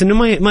ممتاز بس إنه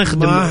ما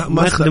يخدم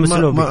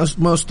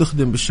ما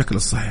استخدم بالشكل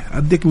الصحيح.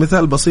 أديك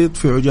مثال بسيط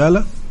في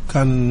عجالة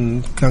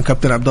كان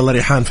كابتن عبد الله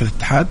ريحان في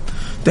الاتحاد.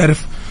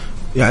 تعرف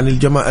يعني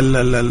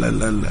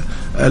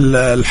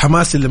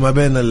الحماس اللي ما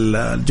بين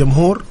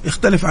الجمهور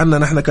يختلف عنا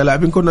نحن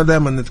كلاعبين. كنا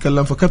دائما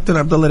نتكلم فكابتن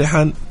عبد الله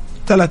ريحان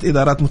 3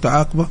 إدارات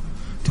متعاقبة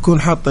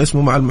تكون حاطة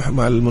اسمه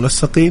مع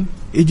المنسقين.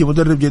 يجي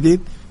مدرب جديد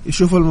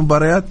يشوف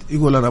المباريات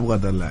يقول أنا أبغى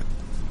هذا اللاعب.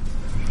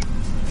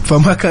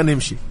 فما كان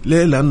يمشي.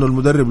 ليه؟ لأنه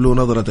المدرب له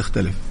نظرة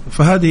تختلف.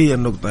 فهذه هي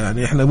النقطة.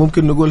 يعني إحنا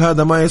ممكن نقول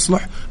هذا ما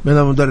يصلح من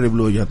المدرب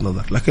له وجهة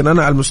نظر. لكن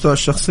أنا على المستوى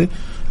الشخصي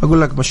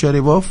أقول لك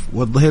مشاريبوف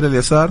والظهير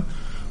اليسار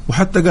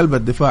وحتى قلب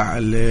الدفاع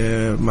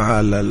اللي مع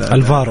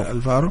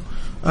الفارو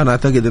أنا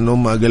أعتقد إنه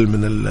هم أقل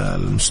من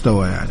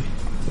المستوى.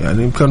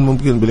 يعني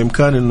ممكن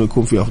بالإمكان إنه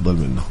يكون في أفضل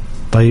منه.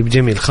 طيب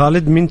جميل.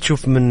 خالد مين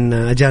تشوف من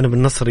أجانب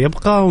النصر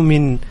يبقى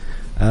ومن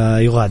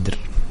يغادر؟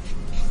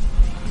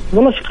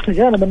 والله شفت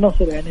جانب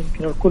النصر يعني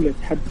يمكن الكل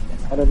يتحدث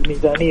يعني على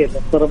الميزانية اللي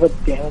صرفت.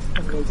 يعني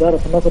إدارة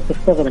النصر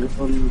تستغرب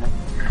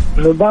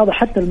إنه البعض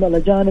حتى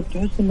الأجانب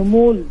تحس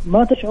إنه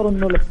ما تشعر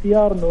إنه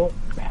الاختيار إنه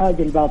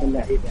بحاجة لبعض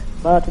اللاعبين. يعني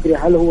ما تدري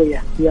هل هو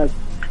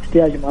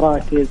احتياج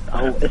مراكز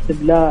أو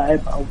اسم لاعب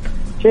أو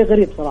شيء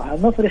غريب صراحة.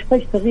 النصر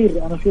يحتاج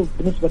تغيير. أنا أشوف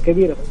بنسبة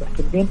كبيرة في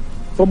المحترفين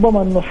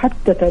ربما إنه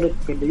حتى تاليسكا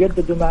اللي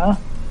يجددوا معه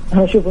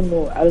أنا أشوف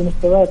إنه على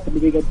المستويات اللي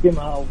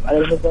بيقدمها أو على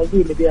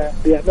المزاجية اللي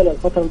بيعملها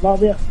الفترة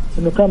الماضية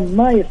إنه كان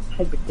ما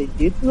يستحق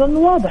التجديد. لأنه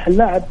واضح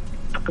اللاعب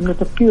إنه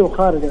تفكيره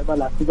خارج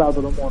الملعب في بعض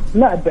الأمور.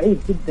 لاعب بعيد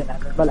جدا عن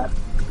الملعب.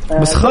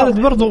 بس خالد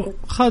برضو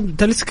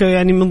تاليسكا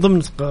يعني من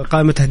ضمن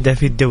قائمة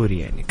هدافي الدوري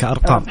يعني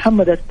كأرقام.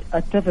 محمد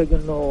أتفق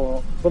إنه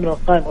ضمن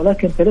القائمة،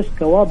 ولكن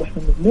تاليسكا واضح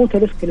إنه مو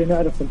تاليسكا اللي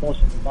نعرف في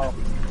الموسم الماضي.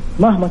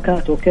 مهما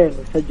كانت أوكي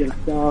يسجل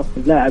أهداف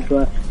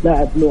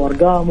لاعب له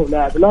أرقام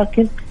ولاعب،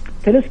 لكن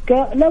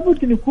تاليسكا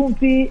لابد أن يكون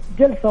في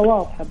جلسة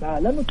واضحة معه.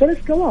 لأنه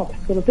تاليسكا واضح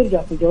لو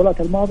ترجع في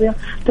الجولات الماضية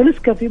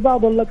تاليسكا في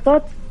بعض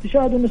اللقطات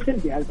تشاهد إنه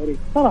سلبي على الفريق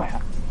صراحة.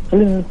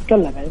 خلينا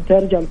نتكلم يعني أنت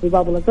ترجع في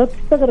بعض اللقطات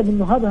تستغرب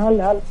إنه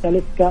هل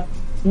تاليسكا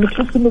إنه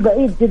تحس إنه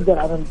بعيد جدا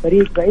عن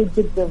الفريق، بعيد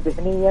جدا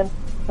ذهنيا.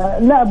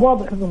 لاعب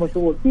واضح إنه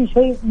مشغول في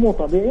شيء مو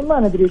طبيعي. ما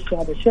ندري إيش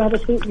هذا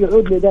الشيء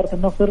يعود لإدارة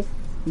النصر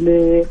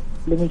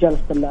لمجالسة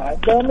اللاعب.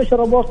 مش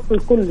ربوط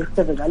الكل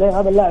يتفق عليه.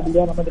 هذا اللاعب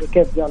اللي أنا ما أدري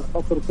كيف جاء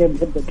النصر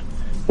وكيف جدد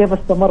كيف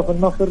استمر في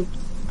النصر.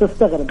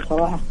 تستغرب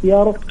صراحة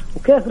اختياره،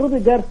 وكيف رضي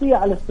جارسيا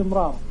على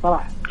استمرار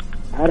صراحة.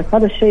 عارف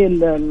هذا الشيء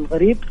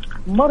الغريب.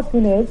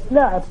 مارتينيز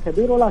لاعب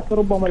كبير، ولكن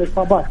ربما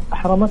الإصابات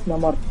أحرمتنا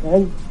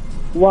مارتينيز.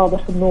 واضح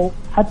إنه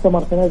حتى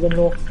مارتينيز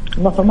إنه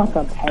النصر ما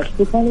كان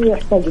بحاجته، كان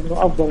يحتاج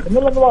إنه أفضل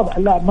منه، لأنه واضح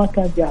اللاعب ما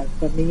كان جاهز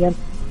فنيا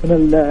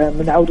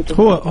من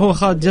عودته. هو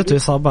خاد جته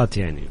إصابات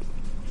يعني.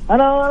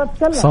 أنا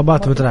أتكلم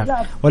إصابات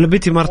متلاعب. ولا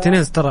بيتي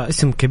مارتينيز ترى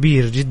اسم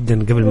كبير جدا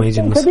قبل ما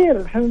يجي النصر.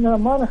 كبير، إحنا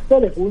ما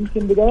نختلف،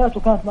 ويمكن بداياته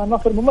كانت مع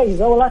النصر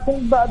مميزة، ولكن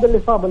بعد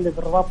الإصابة اللي في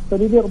الرباط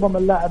الصليبي ربما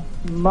اللاعب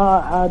ما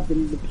عاد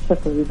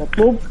بالشكل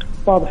المطلوب.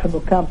 واضح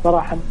إنه كان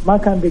صراحة ما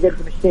كان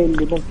بيقدم الشيء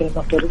اللي ممكن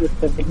النصر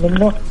يستفيد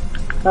منه.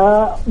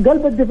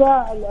 قلب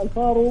الدفاع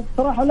الفارو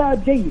صراحة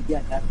لاعب جيد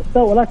يعني على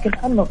المستوى، ولكن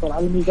النصر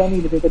على الميزانية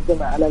اللي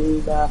بيقدمها على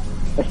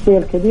الشيء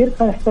الكبير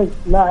كان يحتاج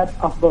لاعب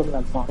أفضل من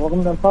الفارو،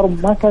 رغم أن الفارو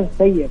ما كان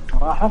سيء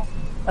صراحة.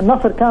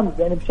 النصر كامل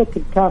يعني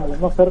بشكل كامل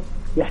النصر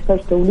يحتاج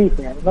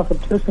توليفة، يعني النصر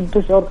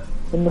تشعر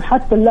إنه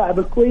حتى اللاعب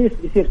الكويس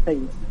يصير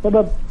سيء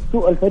بسبب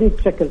سوء الفريق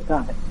بشكل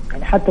كامل.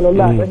 يعني حتى لو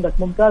اللاعب عندك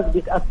ممتاز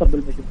بيتأثر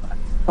بالمجموعة.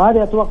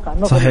 فهذه أتوقع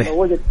النصر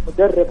لو وجد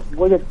مدرب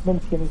وجد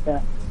ممكن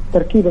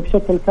تركيبه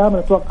بشكل كامل،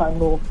 أتوقع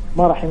إنه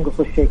ما راح ينقص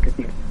شيء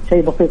كثير،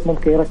 شيء بسيط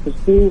ممكن يركز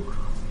فيه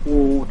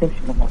وتمشي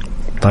الأمور.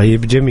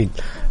 طيب جميل.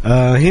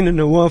 هنا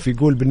نواف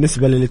يقول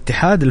بالنسبة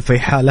للاتحاد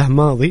الفيحاء له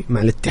ماضي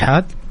مع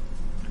الاتحاد.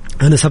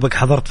 أنا سبق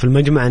حضرت في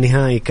المجمع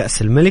نهائي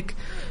كأس الملك،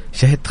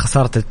 شهدت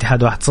خسارة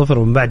الاتحاد 1-0،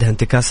 ومن بعدها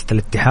انتكاسة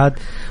الاتحاد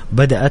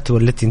بدأت،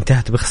 والتي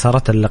انتهت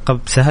بخسارة اللقب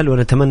سهل،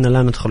 ونتمنى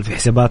لا ندخل في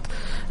حسابات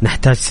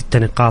نحتاج 6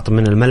 نقاط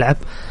من الملعب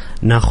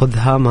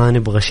ناخذها، ما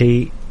نبغى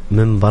شيء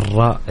من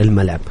برا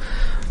الملعب.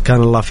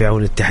 كان الله في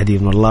عون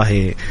الاتحادين،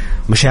 والله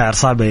مشاعر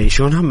صعبة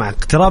يعيشونها مع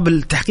اقتراب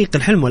التحقيق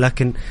الحلم،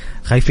 ولكن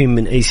خايفين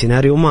من أي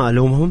سيناريو. ما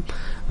ألومهم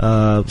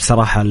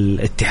بصراحة.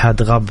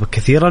 الاتحاد غاب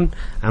كثيرا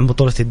عن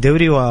بطولة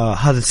الدوري،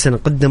 وهذا السنة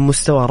قدم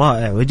مستوى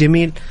رائع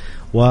وجميل،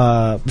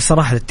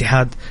 وبصراحة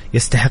الاتحاد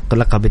يستحق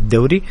لقب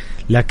الدوري.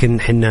 لكن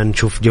حنا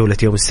نشوف جولة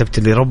يوم السبت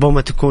اللي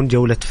ربما تكون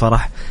جولة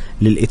فرح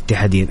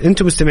للاتحادين.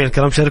 انتم مستمعين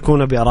الكرام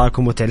شاركونا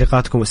بآرائكم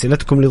وتعليقاتكم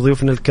وأسئلتكم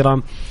لضيوفنا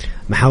الكرام.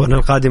 محاورنا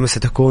القادمة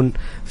ستكون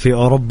في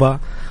أوروبا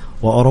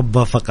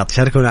وأوروبا فقط.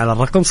 شاركونا على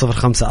الرقم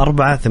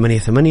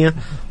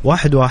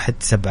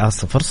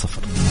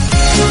 0548811700.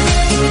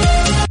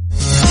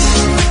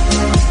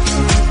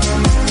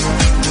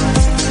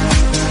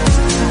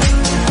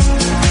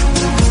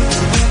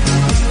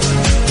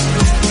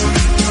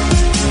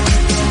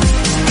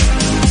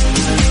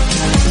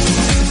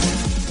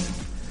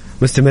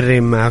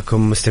 مستمرين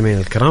معكم مستمعين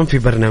الكرام في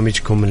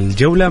برنامجكم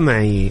الجولة،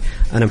 معي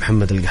أنا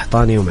محمد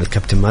القحطاني ومع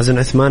الكابتن مازن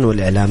عثمان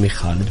والإعلامي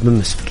خالد بن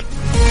مسفر.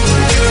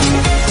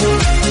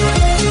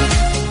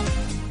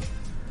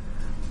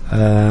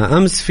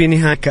 أمس في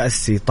نهائي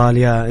كأس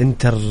إيطاليا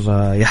انتر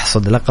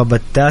يحصد لقب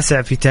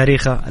التاسع في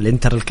تاريخه،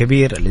 الانتر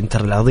الكبير،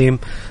 الانتر العظيم،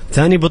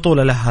 ثاني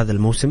بطولة له هذا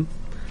الموسم،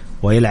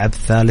 ويلعب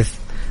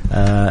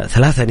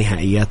ثلاثة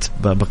نهائيات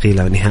بقي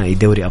له نهائي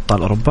دوري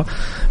أبطال أوروبا.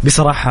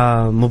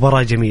 بصراحة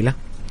مباراة جميلة.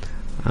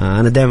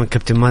 أنا دائما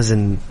كابتن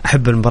مازن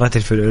أحب المباريات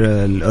في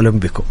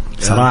الأولمبيكو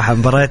صراحة.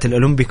 مباريات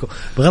الأولمبيكو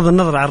بغض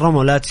النظر عن روما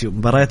ولاتسيو،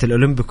 مباريات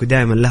الأولمبيكو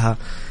دائما لها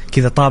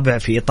كذا طابع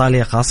في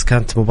إيطاليا خاص.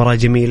 كانت مباراة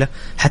جميلة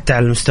حتى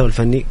على المستوى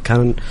الفني،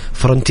 كان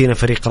فرونتينا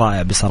فريق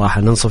رائع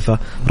بصراحة، ننصفه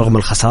رغم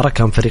الخسارة،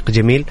 كان فريق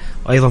جميل.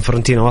 وأيضا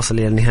فرونتينا وصل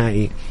إلى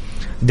النهائي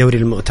دوري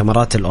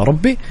المؤتمرات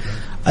الأوروبي.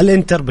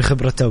 الانتر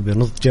بخبرته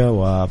وبنضجه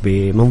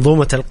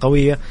وبمنظومته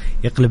القوية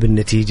يقلب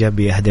النتيجة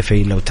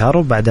بهدفين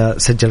لوتارو، بعد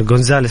سجل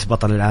غونزاليس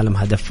بطل العالم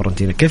هدف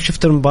فرونتينا. كيف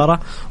شفت المباراة؟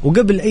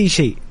 وقبل أي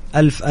شيء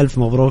ألف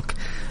مبروك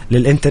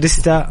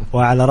للإنترستا،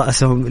 وعلى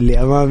رأسهم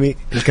اللي أمامي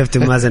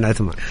الكابتن مازن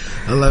عثمان.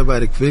 الله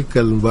يبارك فيك.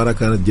 المباراة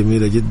كانت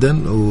جميلة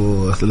جدا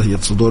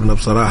وثلجت صدورنا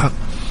بصراحة.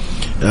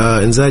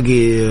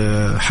 إنزاغي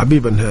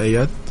حبيب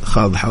النهائيات،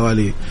 خاض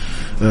حوالي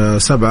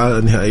 7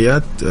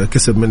 نهائيات،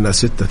 كسب منها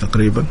 6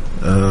 تقريبا.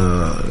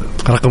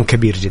 رقم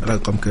كبير جدا،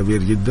 رقم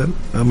كبير جدا،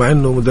 مع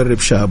انه مدرب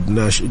شاب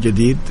ناشئ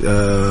جديد.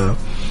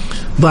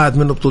 ضاعت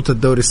منه بطولة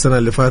الدوري السنة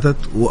اللي فاتت،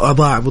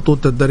 وأضاع بطولة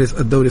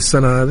الدوري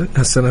السنة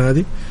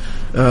هذه.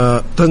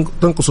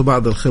 تنقص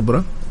بعض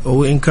الخبرة،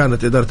 وإن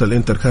كانت إدارة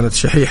الإنتر كانت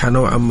شحيحة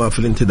نوعا ما في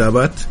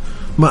الانتدابات،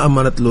 ما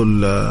أمنت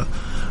له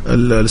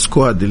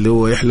السكواد اللي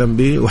هو يحلم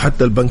به،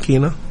 وحتى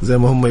البنكينة زي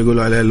ما هم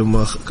يقولوا عليه،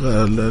 لما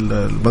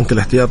البنك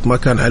الاحتياط ما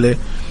كان عليه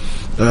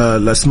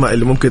الأسماء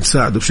اللي ممكن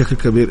تساعده بشكل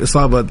كبير.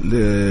 إصابة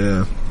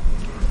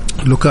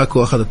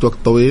لوكاكو أخذت وقت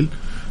طويل.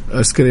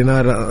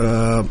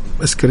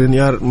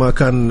 اسكرينيار ما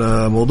كان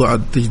موضوع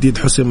التجديد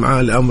حسم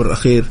معاه لأمر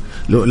أخير،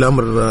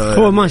 لأمر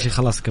هو ماشي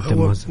خلاص كابتن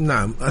مازن.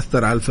 نعم،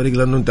 أثر على الفريق،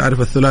 لأنه أنت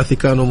عارف الثلاثي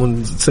كانوا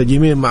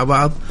منسجمين مع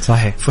بعض،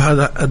 صحيح.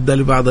 فهذا أدى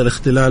لبعض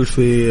الاختلال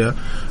في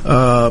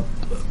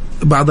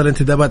بعض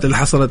الانتدابات اللي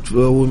حصلت،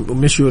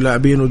 ومشيوا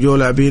لاعبين وجو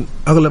لاعبين،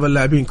 أغلب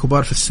اللاعبين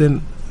كبار في السن.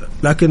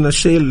 لكن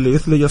الشيء اللي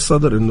يثلج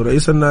الصدر إنه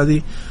رئيس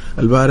النادي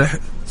البارح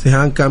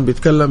سيهان كان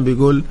بيتكلم،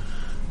 بيقول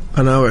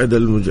أنا أوعد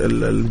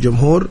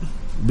الجمهور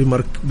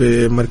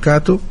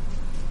بمركاتو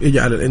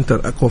يجعل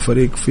الانتر أقوى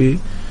فريق في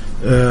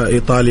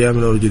إيطاليا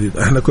من أول جديد.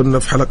 احنا كنا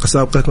في حلقة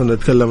سابقة كنا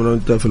نتكلم أنا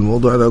وأنت في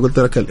الموضوع هذا، قلت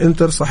لك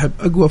الإنتر صاحب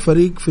أقوى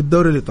فريق في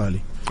الدوري الإيطالي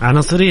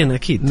عناصريا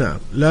أكيد. نعم،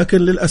 لكن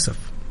للأسف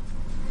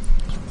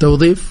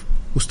توظيف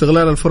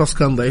واستغلال الفرص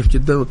كان ضعيف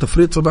جدا،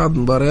 وتفريط في بعض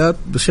المباريات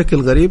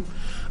بشكل غريب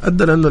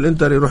أدى لأنه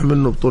الإنتر يروح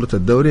منه بطولة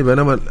الدوري،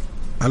 بينما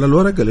على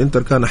الورق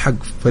الإنتر كان حق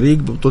فريق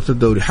ببطولة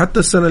الدوري. حتى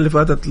السنة اللي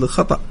فاتت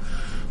لخطأ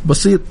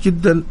بسيط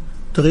جدا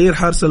تغيير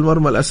حارس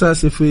المرمى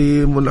الأساسي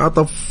في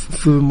منعطف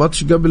في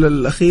ماتش قبل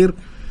الأخير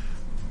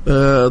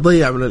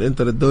ضيع من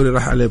الإنتر الدوري،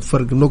 راح عليه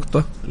بفرق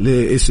نقطة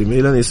لإيسي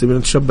ميلان. إيسي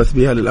ميلان تشبث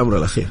بها للأمر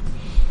الأخير.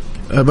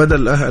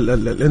 بدل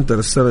الإنتر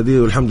السنة دي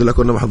والحمد لله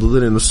كنا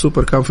محظوظين إنه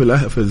السوبر كان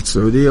في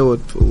السعودية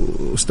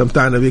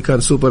واستمتعنا به، كان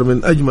سوبر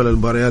من أجمل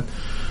المباريات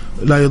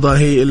لا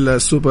يضاهي إلا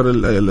السوبر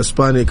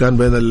الإسباني كان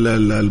بين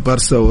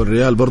البارسا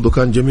والريال، برضو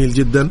كان جميل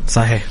جدا.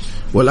 صحيح.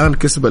 والآن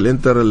كسب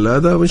الإنتر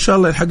هذا، وإن شاء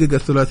الله يحقق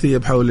الثلاثية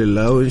بحول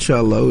الله، وإن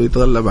شاء الله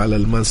ويتغلب على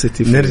المان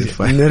سيتي.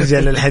 نرجع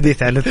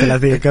للحديث عن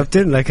الثلاثية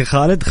كابتن. لكن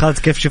خالد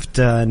كيف شفت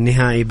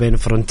النهائي بين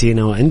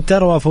فرونتينا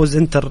وإنتر وفوز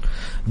إنتر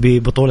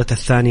ببطولة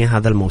الثانية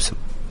هذا الموسم؟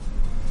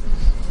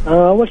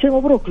 أول شيء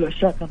مبروك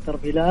لعشاق إنتر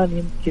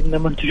ميلان. يمكن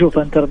لما تشوف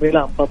إنتر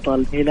ميلان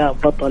بطل، ميلان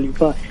بطل،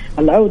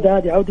 العودة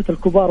هذه عودة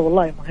الكبار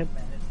والله مهمة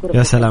يعني.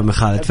 يا سلام يا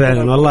خالد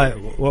فعلا والله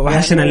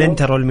وحشنا يعني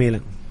الإنتر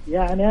والميلان.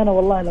 يعني أنا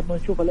والله لما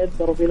نشوف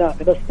الإنتر وميلان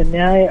بس في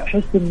النهاية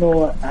أحس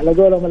إنه على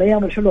قولهم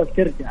الأيام الحلوة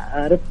بترجع.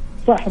 عارف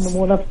صح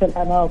مو نفس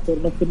العناصر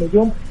نفس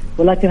النجوم،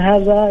 ولكن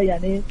هذا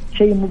يعني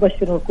شيء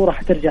مبشر إن الكرة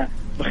حترجع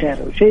بخير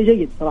وشيء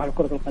جيد صراحة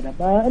لكرة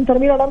القدم. إنتر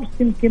ميلان أمس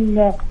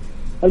يمكن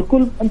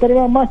الكل إنتر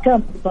ميلان ما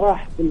كان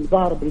بصراحة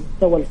بالظهر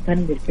بالمستوى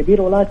الفني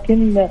الكبير،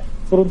 ولكن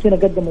فورنتينا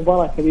قدم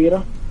مباراة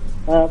كبيرة،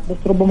 بس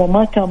ربما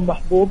ما كان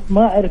محظوظ،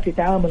 ما عرف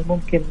يتعامل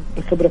ممكن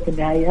بخبرة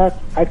النهائيات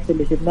عكس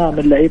اللي شفناه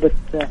من لعيبة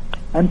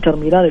انتر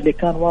ميلان اللي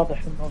كان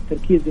واضح انه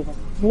تركيزه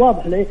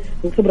واضح ليه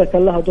الخبرة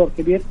كان لها دور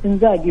كبير.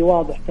 انزاجي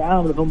واضح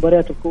تعامله في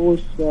مباريات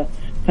الكؤوس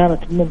كانت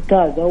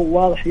ممتازة،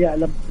 وواضح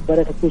يعلم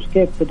مباريات الكؤوس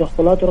كيف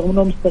تدخلاته، رغم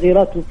انه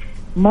تغييراته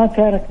ما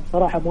كانت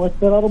بصراحة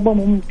مؤثرة. ربما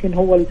ممكن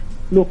هو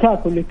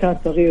لوكاكو اللي كان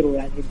تغييره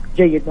يعني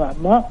جيد نوعا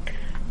ما،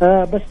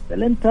 بس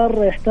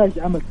الانتر يحتاج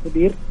عمل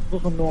كبير،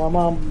 خصوصا انه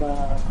امام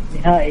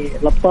نهائي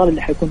الابطال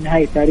اللي حيكون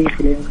نهائي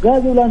تاريخي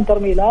لإنجازي، والانتر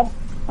ميلان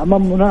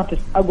امام منافس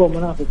اقوى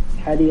منافس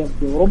حاليا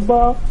في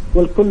اوروبا،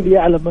 والكل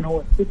يعلم من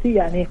هو السيتي.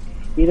 يعني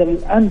اذا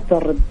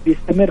الانتر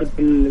بيستمر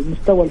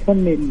بالمستوى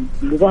الفني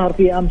اللي ظهر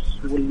فيه امس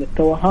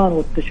والتوهان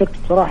والتشتت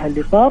بصراحه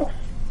اللي صار،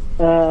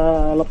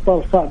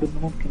 الابطال صعب انه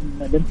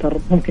ممكن الانتر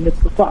ممكن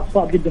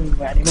صعب جدا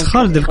يعني.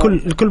 خالد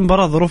الكل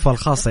مباراه ظروفها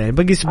الخاصه يعني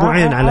باقي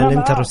اسبوعين على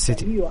الانتر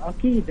والسيتي. ايوه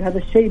اكيد هذا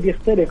الشيء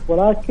بيختلف،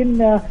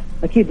 ولكن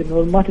اكيد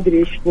انه ما تدري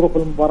ايش ظروف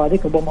المباراه دي،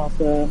 ربما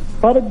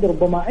طرد،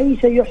 ربما اي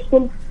شيء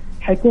يحصل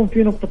حيكون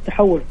في نقطه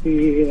تحول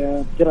في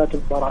جرأة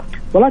المباراه.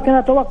 ولكن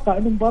اتوقع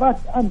انه مباراه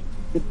امس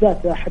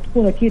بالذات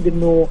حتكون اكيد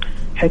انه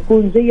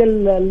حيكون زي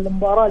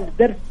المباراه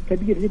درس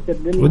كبير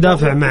جدا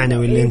ودافع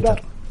معنوي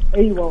للانتر.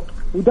 ايوه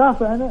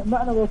ودافع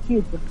معنوي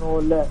اكيد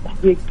انه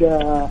تحقيق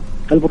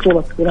البطوله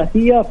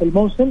الثلاثيه في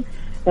الموسم.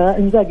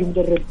 انزاجي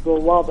مدرب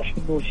واضح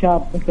انه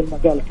شاب مثل ما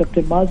قال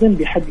الكابتن مازن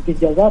بيحقق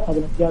انجازات، هذا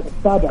الانجاز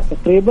السابع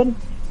تقريبا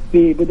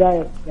في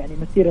بدايه يعني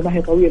مسيره ما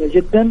هي طويله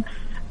جدا.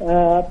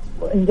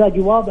 انزاجي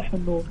واضح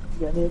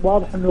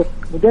انه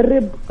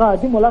مدرب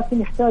قادم،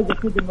 ولكن يحتاج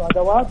اكيد انه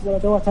ادوات،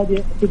 والادوات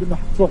هذه اكيد انه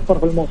حتتوفر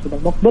في الموسم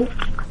المقبل.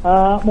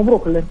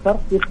 مبروك الانتر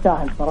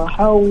يستاهل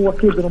صراحه،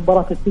 واكيد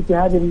مباراه السيتي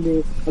هذه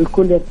اللي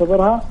الكل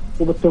ينتظرها،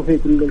 وبالتوفيق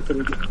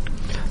للفريق.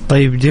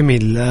 طيب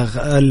جميل.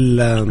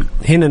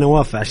 هنا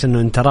نواف عشان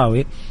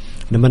انتراوي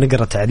لما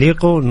نقرأ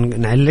تعليقه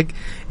نعلق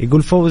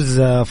يقول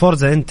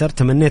فورزا انتر،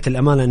 تمنيت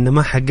الأمانة ان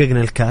ما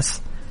حققنا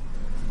الكاس.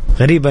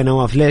 غريبة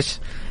نواف ليش؟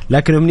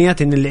 لكن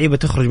أمنياتي ان اللعيبة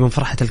تخرج من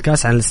فرحة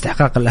الكاس عن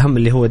الاستحقاق الأهم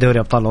اللي هو دوري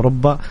أبطال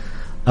أوروبا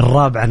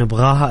الرابعة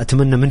نبغاها.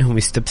 أتمنى منهم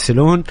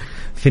يستبسلون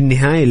في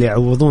النهاية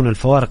ليعوضون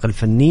الفوارق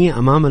الفنية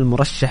أمام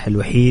المرشح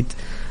الوحيد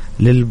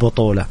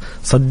للبطولة.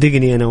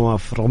 صدقني يا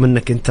نواف رغم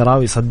أنك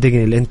انتراوي،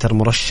 صدقني الانتر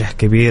مرشح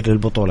كبير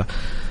للبطولة.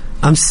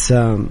 أمس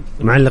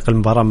معلق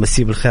المباراة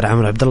مسيب الخير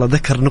عمر عبد الله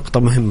ذكر نقطة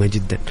مهمة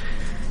جدا.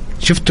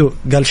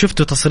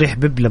 شفتوا تصريح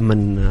بيب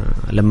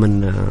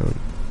لما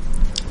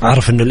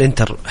عرف أنه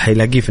الانتر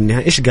هيلاقيه في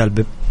النهاية. إيش قال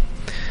بيب؟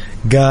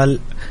 قال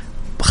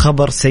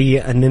خبر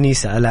سيء أنني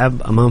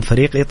سألعب أمام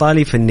فريق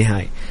إيطالي في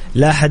النهاية.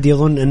 لا أحد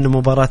يظن أن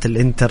مباراة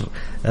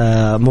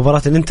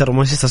الإنتر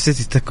ومانشستر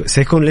سيتي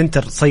سيكون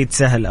الإنتر صيد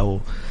سهل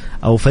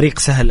أو فريق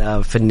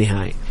سهل في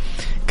النهاية.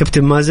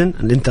 كابتن مازن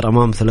الإنتر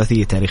أمام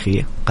ثلاثية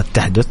تاريخية قد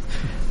تحدث،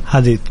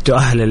 هذه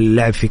تؤهل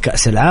للعب في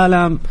كأس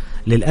العالم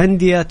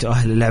للأندية،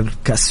 تؤهل للعب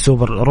كأس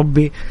السوبر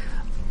الأوروبي.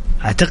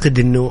 أعتقد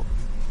أنه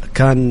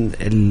كان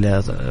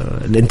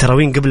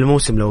الإنتراويين قبل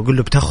الموسم لو أقول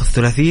له بتأخذ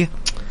ثلاثية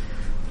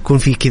يكون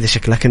في كذا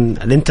شكل، لكن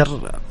الانتر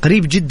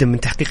قريب جدا من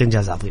تحقيق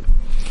انجاز عظيم.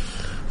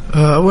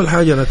 أول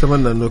حاجة أنا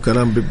أتمنى إنه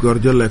كلام بيب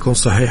جوارديولا يكون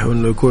صحيح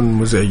وإنه يكون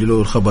مزعج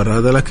له الخبر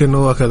هذا، لكن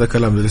هو هذا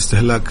كلام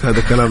للاستهلاك،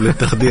 هذا كلام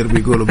للتخدير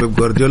بيقولوا بيب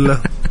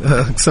جوارديولا.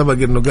 سبق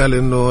إنه قال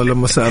إنه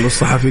لما سألوا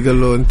الصحفي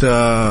قال له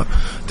أنت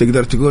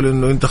تقدر تقول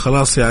إنه أنت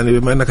خلاص يعني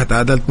بما إنك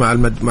تعادلت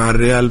مع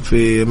الريال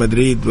في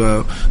مدريد،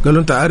 قال له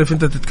أنت عارف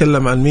أنت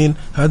تتكلم عن مين؟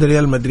 هذا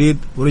ريال مدريد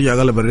ورجع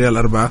غلب الريال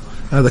 4.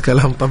 هذا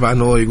كلام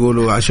طبعا هو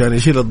يقوله عشان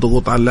يشيل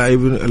الضغوط على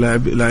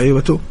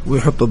لاعيبته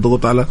ويحط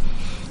الضغوط على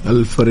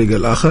الفريق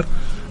الآخر.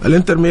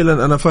 الانتر ميلان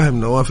انا فاهم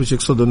نواف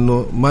يقصد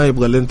انه ما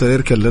يبغى الانتر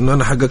يركن، لانه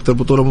انا حققت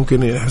البطوله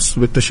ممكن يحس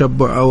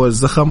بالتشبع او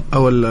الزخم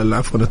او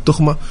عفوا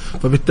التخمه،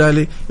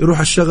 فبالتالي يروح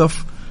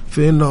الشغف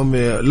في انهم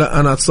لا.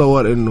 انا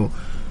اتصور انه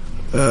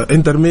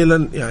انتر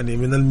ميلان يعني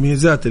من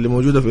الميزات اللي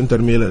موجوده في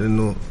انتر ميلان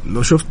انه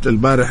لو شفت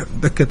البارح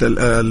دكه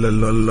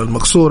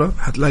المقصوره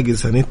هتلاقي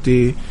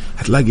سانيتي،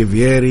 هتلاقي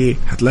فييري،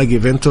 هتلاقي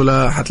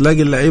فينتولا،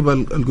 هتلاقي اللعيبه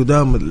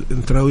القدام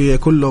الانتراويه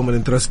كلهم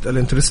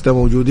الانترستا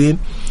موجودين.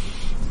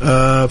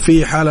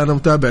 في حالة أنا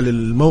متابع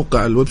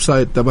للموقع الويب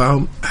سايت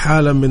تبعهم،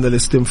 حالة من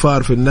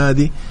الاستنفار في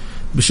النادي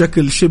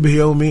بشكل شبه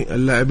يومي،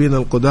 اللاعبين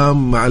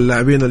القدام مع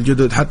اللاعبين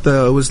الجدد، حتى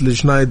ويسلي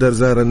شنايدر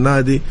زار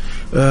النادي،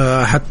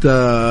 حتى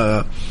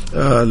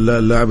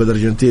اللاعب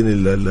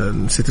الأرجنتيني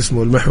نسيت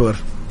اسمه المحور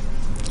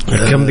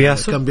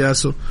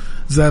كامبياسو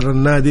زار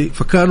النادي،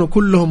 فكانوا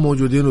كلهم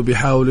موجودين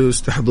وبيحاولوا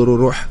يستحضروا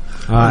روح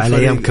على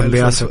أيام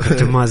كامبياسو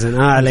كنت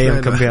مازن على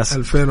أيام كامبياسو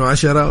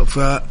 2010.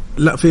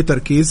 فلا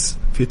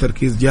في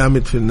تركيز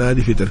جامد في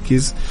النادي، في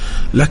تركيز،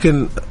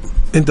 لكن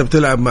أنت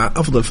بتلعب مع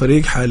أفضل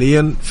فريق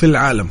حاليا في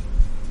العالم.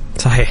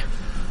 صحيح.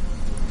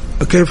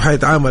 كيف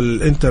حيتعامل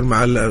الانتر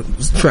مع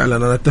فعلا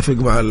انا اتفق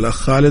مع الاخ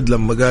خالد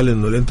لما قال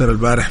انه الانتر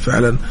البارح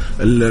فعلا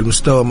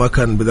المستوى ما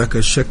كان بذاك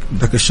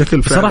الشكل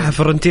بصراحه.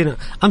 فرونتينا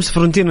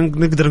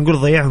نقدر نقول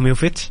ضيعهم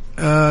يوفيتش.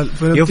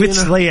 يوفيتش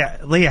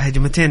ضيع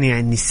هجمتين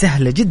يعني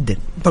سهله جدا،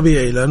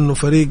 طبيعي لانه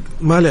فريق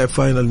ما لعب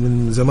فاينل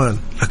من زمان،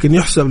 لكن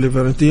يحسب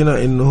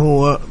لفرونتينا انه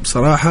هو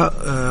بصراحه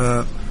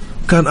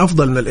كان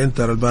افضل من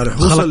الانتر البارح،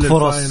 وصل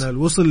للفاينل،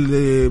 وصل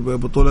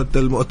لبطوله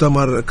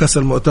المؤتمر، كاس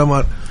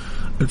المؤتمر.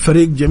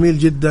 الفريق جميل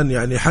جدا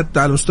يعني، حتى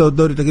على مستوى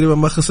الدوري تقريبا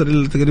ما خسر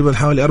إلا تقريبا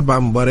حوالي 4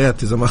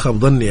 مباريات إذا ما خاب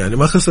ظني، يعني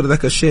ما خسر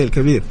ذاك الشيء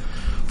الكبير.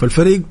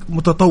 فالفريق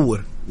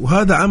متطور،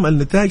 وهذا عمل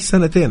نتاج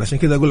سنتين. عشان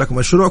كده أقول لك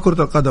مشروع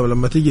كرة القدم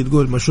لما تيجي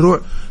تقول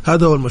مشروع،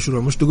 هذا هو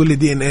المشروع، مش تقول لي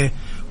DNA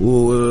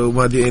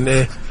وما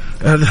DNA.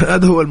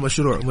 هذا هو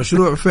المشروع،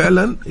 مشروع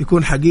فعلا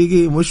يكون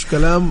حقيقي، مش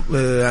كلام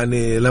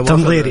يعني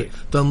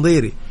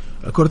تنظيري.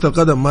 كرة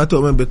القدم ما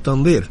تؤمن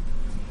بالتنظير،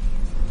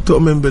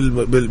 تؤمن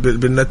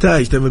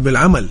بالنتائج، تؤمن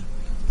بالعمل.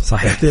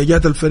 صحيح.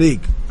 احتياجات الفريق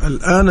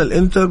الآن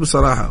الانتر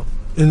بصراحة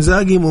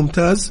إنزاغي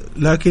ممتاز،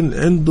 لكن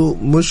عنده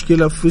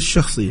مشكلة في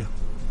الشخصية.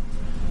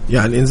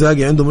 يعني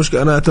إنزاغي عنده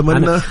مشكلة. أنا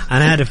أتمنى أنا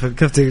عارف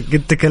كيف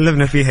قد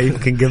تكلمنا فيها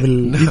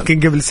يمكن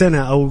قبل سنة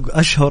أو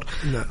أشهر.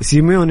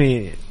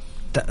 سيميوني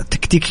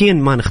تكتيكيا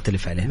ما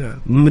نختلف عليه،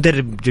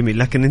 مدرب جميل،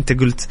 لكن أنت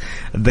قلت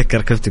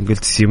أتذكر كابتن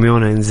قلت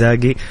سيميوني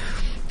إنزاغي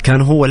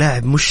كان هو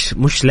لاعب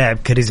مش لاعب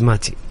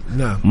كاريزماتي.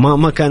 نعم.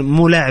 ما كان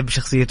مو لاعب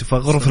بشخصيته،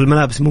 فغرف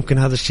الملابس ممكن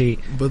هذا الشيء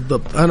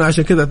بالضبط. أنا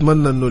عشان كده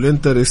أتمنى إنه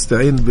الإنتر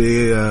يستعين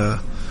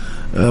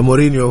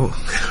بمورينيو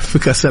في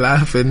كأس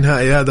العالم في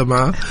النهائي هذا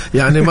معه،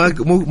 يعني ما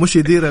مش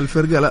يدير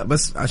الفرقة، لا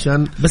بس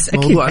عشان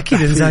موضوع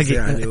أكيد إنزاغي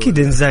يعني أكيد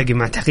إنزاغي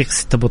مع تحقيق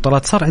 6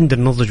 بطولات صار عنده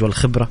النضج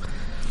والخبرة.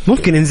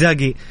 ممكن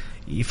إنزاغي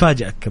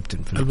يفاجئك كابتن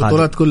في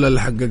البطولات كلها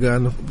اللي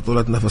حققها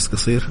بطولات نفس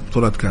قصير،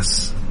 بطولات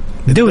كاس.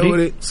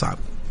 الدوري صعب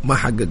ما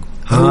حققه.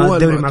 هو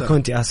الدوري مع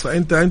كونتي أسف.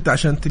 فأنت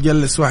عشان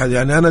تجلس واحد،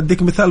 يعني أنا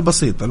أديك مثال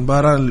بسيط.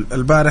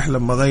 البارح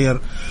لما غير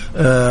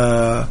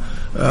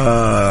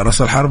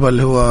رأس الحربة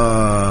اللي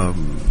هو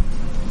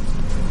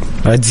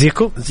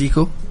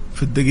زيكو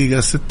في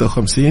الدقيقة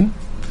 56،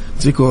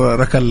 زيكو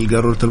ركل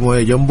قارورة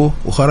الموية جنبه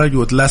وخرج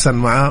وتلاسن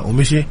معاه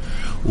ومشي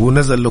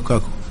ونزل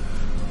لوكاكو.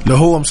 لو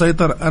هو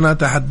مسيطر أنا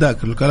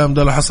أتحداك الكلام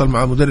ده لو حصل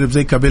مع مدرب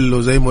زي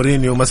كابيلو، زي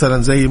مورينيو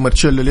مثلا، زي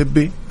مارتشيلو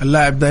ليبي،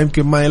 اللاعب ده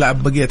يمكن ما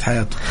يلعب بقية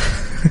حياته.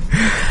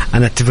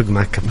 أنا أتفق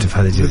معك كابتن في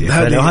هذا الجزء،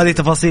 وهذه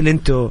تفاصيل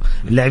أنتوا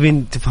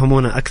اللاعبين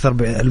تفهمونها أكثر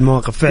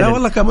بالمواقف فعلا. لا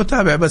والله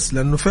كمتابع بس،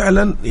 لأنه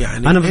فعلا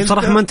يعني أنا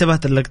بصراحة ما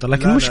انتبهت اللقطة،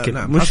 لكن لا مشكلة.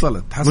 نعم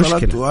حصلت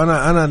مشكلة.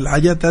 وأنا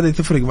الحاجات هذه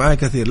تفرق معي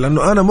كثير،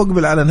 لأنه أنا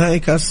مقبل على نهائي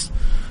كاس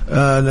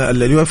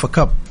اليويفا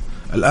كاب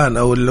الآن،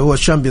 أو اللي هو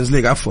الشامبيونز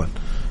ليج عفوا.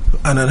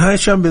 أنا نهاية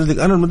الشامبيونز ليج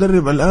أنا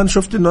المدرب الآن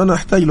شفت إنه أنا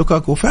أحتاج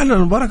لوكاكو، وفعلا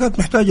المباركات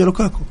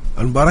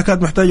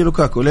محتاجة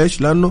لوكاكو.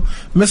 ليش؟ لأنه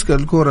مسك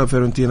الكرة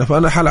فيرونتينا،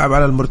 فأنا حلعب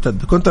على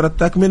المرتد كونتر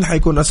أتاك. من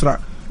حيكون أسرع؟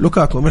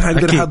 لوكاكو. من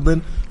حيقدر يحضن؟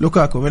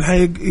 لوكاكو. من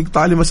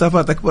حيقطع لي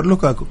مسافات أكبر؟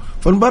 لوكاكو.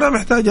 فالمباراة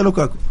محتاجة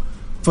لوكاكو.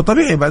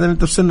 فطبيعي بعدين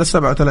أنت في سن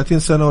 37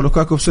 سنة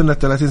ولوكاكو في سن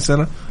 30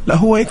 سنة، لا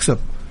هو يكسب،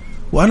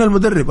 وأنا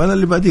المدرب، أنا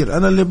اللي بدير،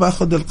 أنا اللي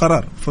باخذ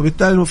القرار.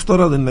 فبالتالي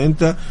المفترض إن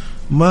أنت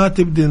ما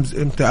تبدي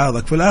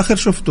امتعاضك. في الآخر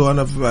شفته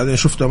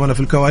أنا في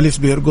الكواليس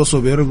بيرقص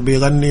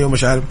وبيغني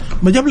ومش عارف،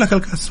 ما جاب لك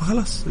الكاس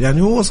خلاص.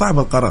 يعني هو صعب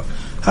القرار.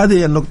 هذه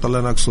هي النقطة اللي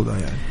أنا أقصدها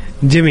يعني.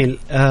 جميل.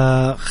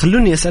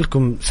 خلوني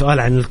أسألكم سؤال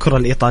عن الكرة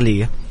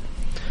الإيطالية.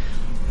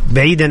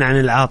 بعيدا عن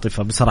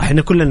العاطفة بصراحة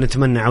إحنا كلنا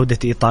نتمنى عودة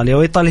إيطاليا،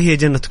 وإيطاليا هي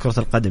جنة كرة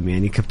القدم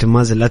يعني كابتن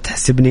مازن لا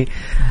تحسبني،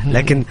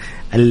 لكن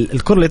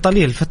الكرة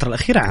الإيطالية الفترة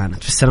الأخيرة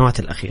عانت في السنوات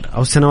الأخيرة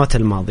أو السنوات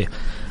الماضية.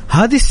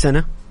 هذه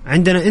السنة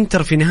عندنا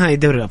إنتر في نهائي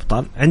دوري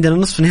الأبطال، عندنا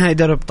نصف نهائي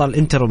دوري الأبطال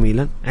إنتر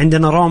وميلان،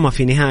 عندنا روما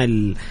في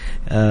نهائي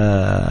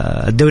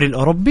الدوري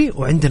الأوروبي،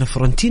 وعندنا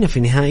فرنتينا في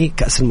نهائي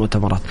كأس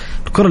المؤتمرات.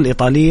 الكرة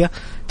الإيطالية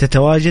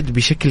تتواجد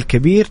بشكل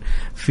كبير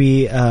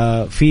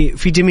في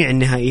جميع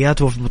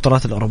النهائيات وفي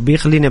البطولات الأوروبية.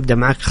 خليني أبدأ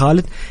معك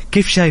خالد،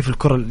 كيف شايف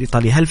الكرة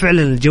الإيطالية؟ هل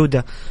فعلا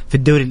الجودة في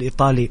الدوري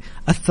الإيطالي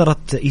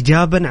أثرت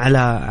إيجابا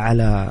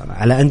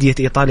على أندية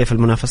إيطاليا في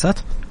المنافسات؟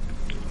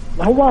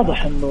 هو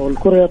واضح انه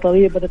الكرة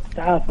الإيطالية بدأت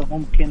تتعافى،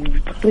 ممكن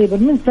تقريبا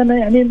من سنة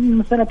يعني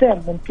من سنتين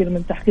ممكن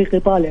من تحقيق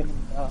إيطاليا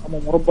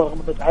من أوروبا رغم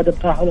عدم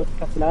تأهلها في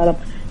كأس العالم.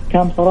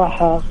 كان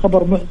صراحة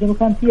خبر محزن،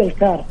 وكان فيه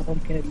الكارثة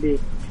ممكن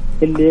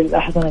اللي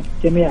أحزنت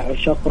جميع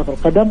عشاق كرة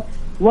القدم.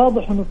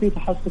 واضح انه في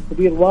تحسن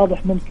كبير،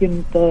 واضح ممكن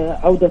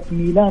عودة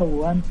ميلان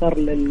وانتر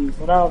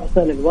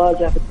للمنافسة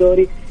للواجهة في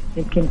الدوري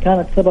يمكن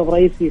كانت سبب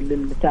رئيسي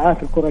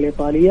للتعافي الكرة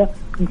الإيطالية.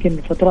 يمكن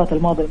الفترات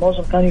الماضية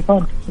الموسم كان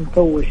يوفنتوس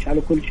مكوش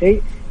على كل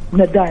شيء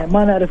من الدائم،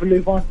 ما نعرف اللي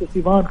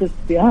يوفنتوس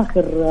في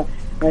آخر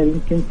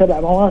يمكن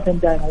 7 مواسم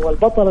دائما هو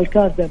البطل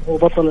الكاس، دائما هو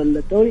بطل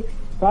الدوري.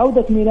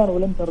 فعودة ميلان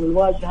والانتر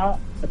للواجهة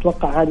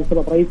أتوقع هذا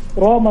سبب رئيسي.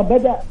 روما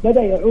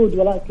بدأ يعود،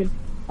 ولكن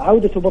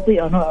عودته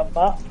بطيئة نوعا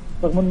ما،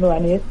 رغم انه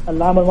يعني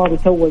العام الماضي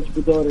توج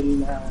بدور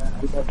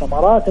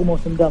المؤتمرات،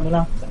 الموسم ده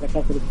منافس على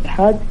كأس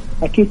الاتحاد.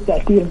 اكيد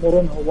تأثير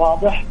مورينيو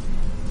واضح،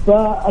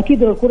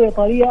 فاكيد الكرة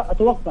الإيطالية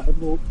اتوقع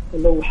انه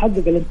لو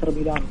حقق الانتر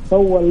ميلان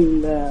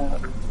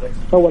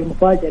سوى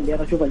المفاجأة اللي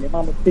انا اشوفها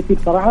امام السيتي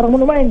بصراحة، رغم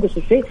انه ما ينقص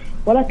الشيء،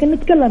 ولكن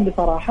نتكلم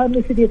بصراحة انه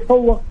السيتي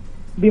يتفوق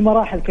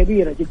بمراحل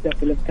كبيرة جدا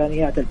في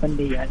الامكانيات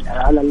الفنية يعني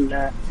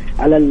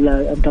على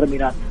الانتر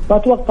ميلان.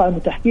 فأتوقع أنه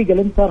تحقيق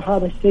الانتر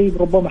هذا الشيء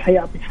ربما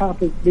حيعطي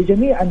حافز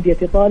لجميع أندية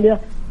إيطاليا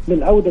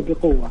للعودة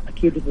بقوة.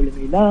 أكيد أنه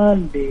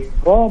لميلان،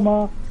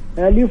 لروما،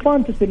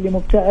 ليوفنتوس اللي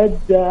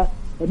مبتعد،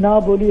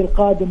 نابولي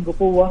القادم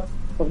بقوة،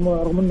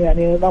 رغم أنه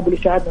يعني نابولي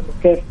شاهدنا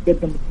أنه كيف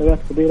قدم مستويات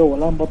كبيرة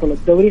والآن بطل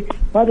الدوري.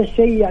 هذا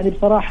الشيء يعني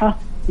بصراحة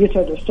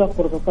يسعد عشاق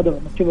كرة القدم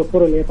لما تشوف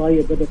الكرة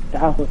الإيطالية بدأت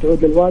تتعافى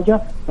وتعود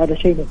للواجهة، هذا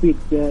شيء مفيد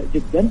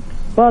جدا.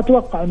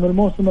 فأتوقع إنه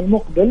الموسم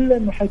المقبل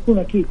إنه حيكون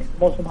أكيد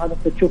الموسم هذا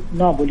تشوف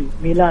نابولي،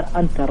 ميلان،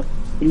 أنتر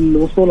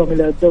وصولهم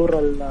إلى الدور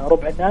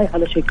الربع النهائي،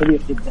 هذا شيء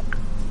كبير جدا.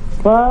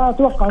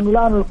 فأتوقع إنه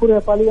الآن الكرة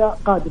الإيطالية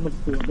قادمة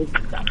بقوة بإذن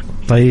الله.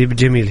 طيب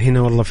جميل،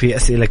 هنا والله في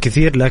أسئلة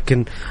كثير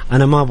لكن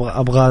أنا ما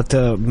أبغى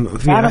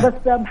أنا بس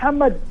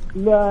محمد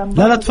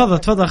لا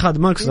تفضل خالد،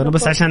 ما أقصد أنا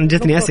بس عشان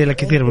جتني أسئلة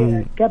كثير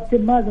من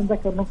كابتن مازن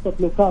ذكر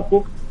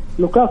نقطة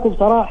لوكاكو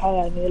بصراحة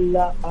يعني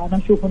أنا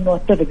أشوف إنه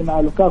أتفق مع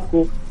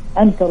لوكاكو.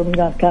 أنتر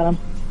ميلان كان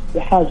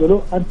بحاجة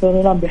له، أنتر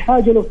ميلان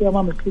بحاجة له في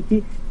أمام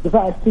السيتي.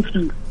 دفاع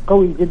السيتي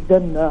قوي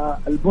جدا،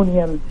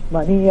 البنية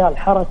الجسمانية،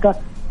 الحركة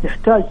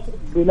تحتاج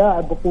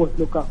بلاعب بقوة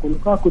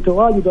لوكاكو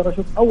تواجد. أنا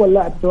أشوف أول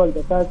لاعب تواجد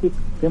أساسي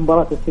في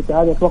مباراة السيتي،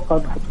 هذه أتوقع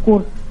أنه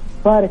حتكون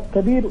فارق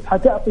كبير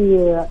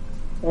وحتعطي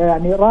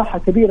يعني راحة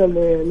كبيرة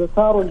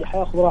لوتارو اللي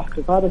حياخذ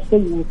راحته. فهذا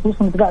الشيء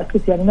وخصوصا دفاع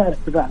السيتي، يعني نعرف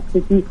دفاع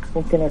السيتي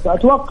ممكن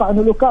أتوقع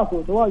أنه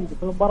لوكاكو تواجد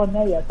في المباراة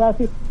النهائية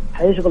أساسي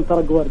حيشغل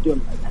ترى جوارديولا.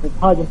 يعني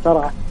مهاجم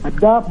ترى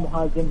هداف،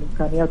 مهاجم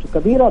إمكانياته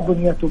كبيرة،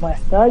 بنيته ما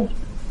يحتاج،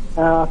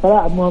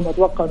 فلاعب مهم.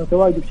 أتوقع أنه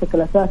تواجد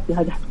بشكل أساسي،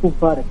 هذه حتكون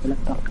فارق في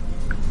الانتر.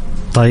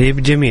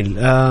 طيب جميل.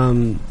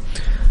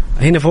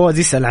 هنا فواز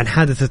يسأل عن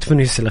حادثة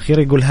فينيسيوس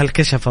الأخيرة، يقول هل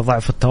كشف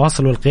ضعف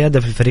التواصل والقيادة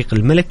في الفريق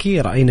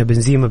الملكي؟ رأينا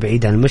بنزيما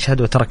بعيد عن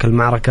المشهد وترك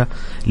المعركة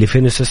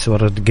لفينيسيوس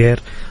وروديجير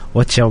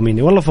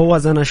وتشاوميني. والله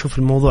فواز أنا أشوف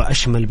الموضوع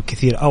أشمل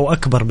بكثير أو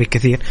أكبر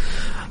بكثير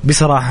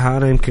بصراحة.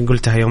 أنا يمكن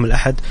قلتها يوم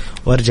الأحد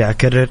وأرجع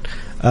أكرر،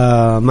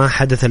 ما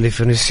حدث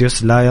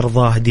لفينيسيوس لا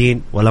يرضاه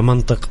دين ولا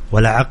منطق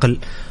ولا عقل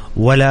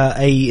ولا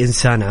أي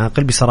إنسان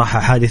عاقل. بصراحة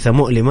حادثة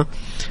مؤلمة،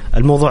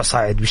 الموضوع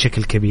صعد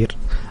بشكل كبير.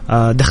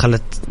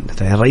 دخلت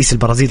رئيس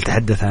البرازيل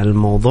تحدث عن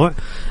الموضوع.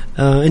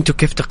 أنتوا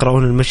كيف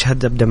تقرأون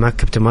المشهد؟ أبدأ معك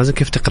كابتن مازن،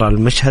 كيف تقرأ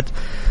المشهد؟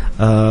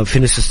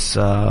 فينيسيوس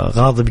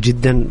غاضب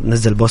جدا،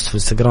 نزل بوست في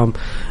انستغرام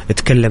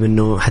اتكلم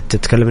إنه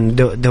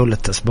دولة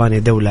إسبانيا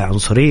دولة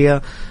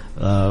عنصرية.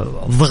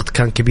 الضغط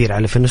كان كبير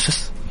على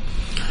فينيسيوس.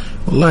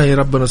 والله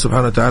ربنا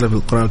سبحانه وتعالى في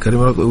القرآن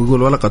الكريم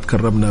يقول ولقد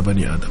كرمنا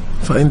بني آدم.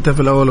 فأنت في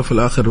الأول وفي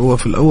الآخر هو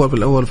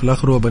في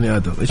الآخر هو بني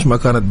آدم، إيش ما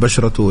كانت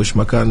بشرته، إيش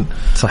ما كان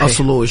صحيح.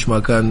 أصله، إيش ما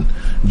كان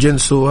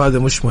جنسه، هذا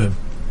مش مهم.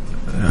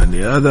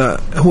 يعني هذا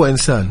هو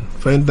إنسان.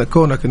 فأنت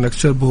كونك إنك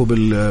تشبهه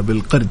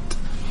بالقرد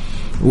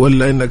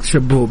ولا إنك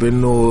تشبهه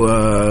بأنه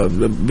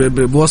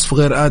بوصف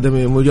غير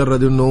آدمي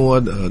مجرد إنه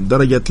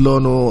درجة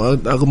لونه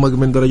أغمق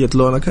من درجة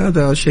لونك،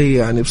 هذا شيء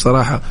يعني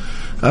بصراحة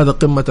هذا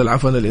قمة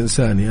العفن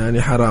الإنساني،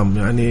 يعني حرام.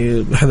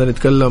 يعني إحنا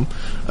نتكلم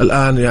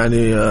الآن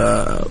يعني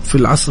في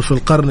العصر في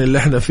القرن اللي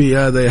إحنا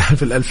فيه هذا، يعني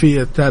في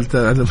الألفية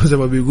الثالثة زي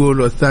ما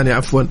بيقولوا الثانية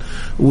عفوا،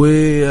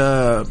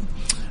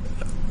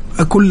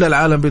 كل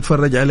العالم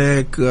بيتفرج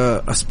عليك،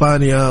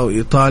 أسبانيا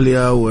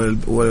وإيطاليا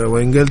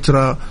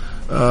وإنجلترا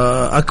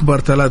اكبر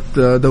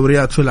 3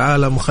 دوريات في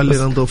العالم،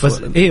 وخلينا نضيف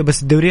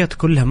بس الدوريات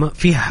كلها ما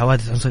فيها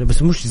حوادث عنصريه،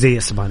 بس مش زي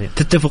اسبانيا.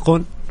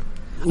 تتفقون؟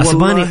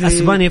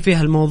 اسبانيا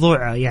فيها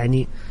الموضوع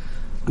يعني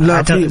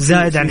لا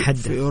زائد عن حد.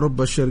 في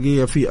أوروبا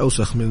الشرقية في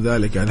أوسخ من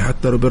ذلك يعني.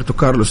 حتى روبرتو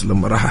كارلوس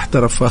لما راح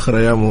احترف في آخر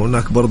أيامه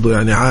هناك برضو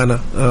يعني عانى.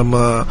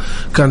 لما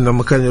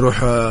كان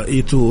يروح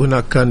إيتو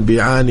هناك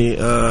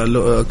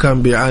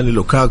كان بيعاني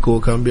لوكاكو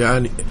كان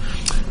بيعاني.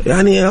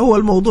 يعني هو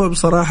الموضوع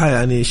بصراحة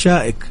يعني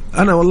شائك.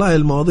 أنا والله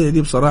المواضيع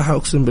دي بصراحة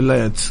أقسم بالله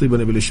يعني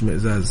تصيبني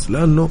بالاشمئزاز،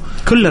 لأنه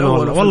كلنا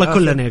والله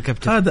كلنا يا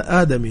كابتن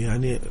هذا آدمي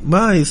يعني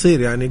ما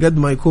يصير يعني قد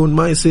ما يكون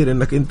ما يصير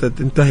إنك أنت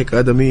تنتهك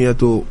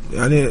آدميته.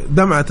 يعني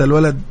دمعة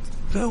الولد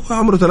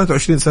عمره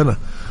 23 سنة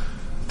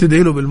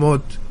تدعي له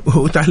بالموت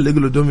وتعلق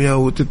له دمية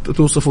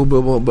وتوصفه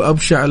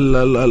بأبشع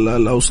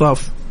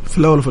الأوصاف. في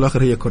الأول وفي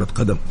الآخر هي كرة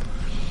قدم،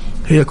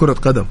 هي كرة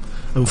قدم.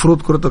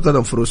 المفروض كرة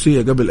القدم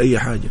فروسية قبل أي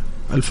حاجة.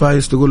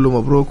 الفايز تقول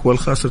له مبروك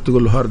والخاسر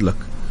تقول له هارد لك.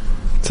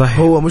 صحيح.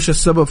 هو مش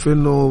السبب في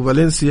إنه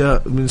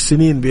فالنسيا من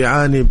سنين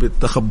بيعاني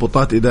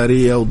بالتخبطات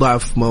إدارية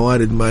وضعف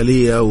موارد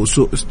مالية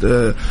وسوء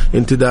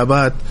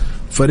انتدابات،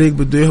 فريق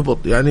بده يهبط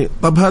يعني.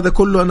 طب هذا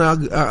كله أنا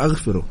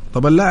أغفره.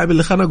 طب اللاعب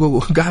اللي خنقه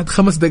قاعد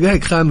 5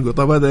 دقائق خانقه،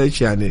 طب هذا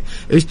إيش يعني؟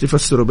 إيش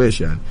تفسره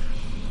بيش يعني؟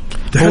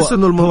 تحس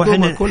إنه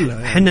الموضوع كلها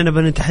يعني. حنا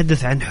نبغى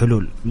نتحدث عن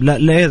حلول. لا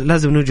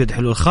لازم نوجد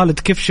حلول. خالد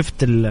كيف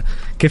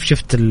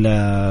شفت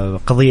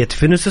قضية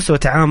فينيسيوس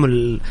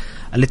وتعامل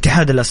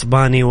الاتحاد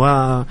الأسباني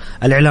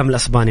والإعلام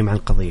الأسباني مع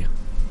القضية؟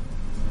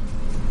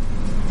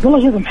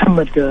 والله شوف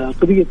محمد،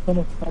 قضية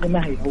فينيسيوس هذه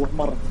ما هي أول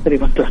مرة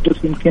تقريبا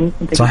تحدث. يمكن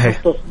أنت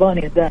صحيح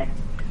أسبانيا دائما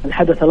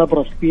الحدث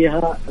الأبرز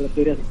فيها على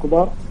الدوريات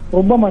الكبار.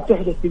 ربما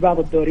تحدث في بعض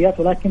الدوريات،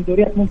 ولكن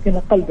دوريات ممكن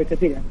أقل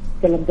بكثير. يعني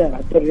نتكلم دائما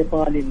عن الدوري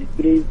الإيطالي،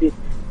 الإنجليزي،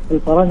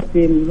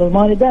 الفرنسي،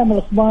 الألماني. دائما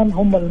الأسبان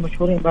هم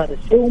المشهورين بهذا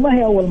الشيء، وما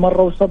هي أول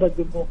مرة. وسبق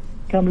إنه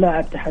كم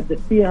لاعب تحدث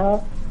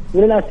فيها.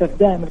 وللأسف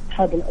دائما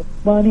الاتحاد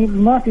الأسباني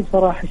ما في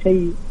بصراحة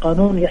شيء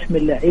قانون يحمي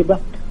اللعيبة.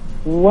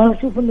 وأنا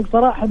أشوف إنه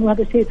بصراحة إنه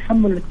هذا الشيء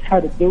يتحمل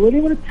الاتحاد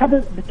الدولي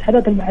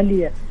والاتحادات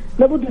المحلية.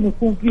 لابد إنه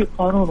يكون في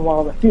قانون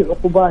واضح، في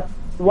عقوبات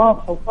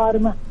واضحة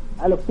وصارمة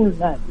على كل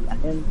نادي.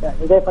 يعني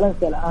زي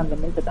فرنسا الآن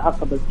لما أنت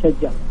تعاقب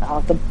المشجع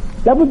تعاقب،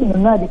 لابد إن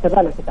النادي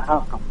كذلك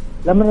يتعاقب.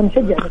 لما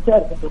المشجع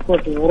تعرف أن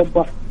الكورة في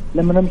أوروبا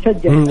لما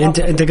المشجع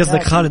أنت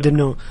قصدك خالد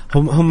إنه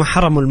هم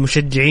حرموا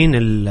المشجعين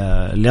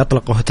اللي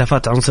أطلقوا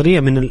هتافات عنصرية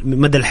من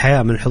مدى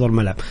الحياة من حضور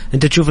الملعب.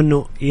 أنت تشوف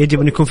إنه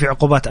يجب أن يكون في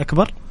عقوبات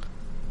أكبر؟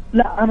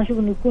 لا، أنا أشوف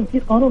إنه يكون في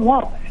قانون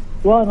واضح،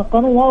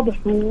 وقانون واضح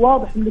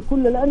وواضح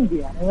لكل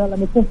الأندية. يعني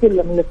لما يكون في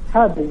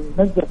الاتحاد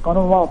ينزل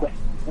قانون واضح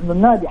إنه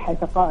النادي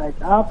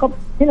حيتعاقب،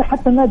 هنا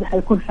حتى النادي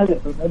حيكون حذر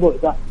في الموضوع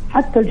ده.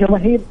 حتى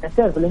الجماهير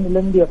تعرف لأن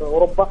الأندية في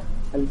أوروبا،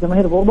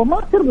 الجماهير في أوروبا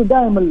ما ترضى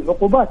دائما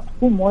العقوبات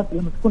تكون مؤثرة.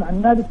 لما تكون على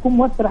النادي تكون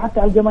مؤثرة حتى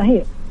على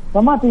الجماهير،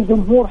 فما في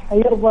جمهور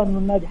حيرضى إنه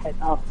النادي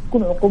حيتعاقب.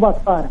 تكون عقوبات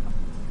صارمة.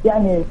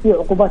 يعني في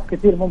عقوبات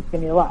كثير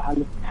ممكن يضعها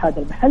الاتحاد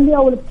المحلي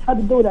أو الاتحاد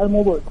الدولي على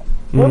الموضوع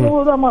ده.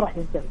 والموضوع ده ما راح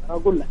ينتهي. أنا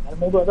أقول لك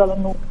الموضوع ده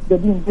لأنه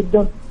قديم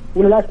جدا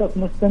وللأسف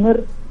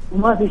مستمر،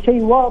 وما في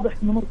شيء واضح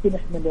إنه ممكن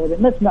يحمل.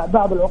 نسمع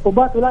بعض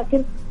العقوبات،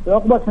 ولكن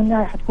العقوبات في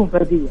النهاية حتكون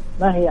فردية،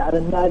 ما هي على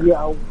النادي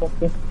أو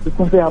ممكن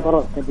يكون فيها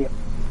ضرر كبير.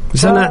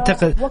 بس أنا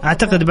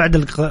أعتقد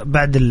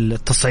بعد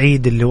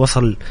التصعيد اللي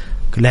وصل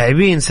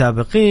لاعبين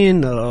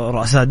سابقين،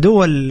 رؤساء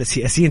دول،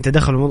 سياسيين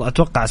تدخلوا الموضوع.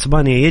 أتوقع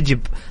إسبانيا يجب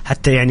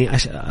حتى يعني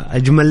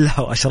أجمل لها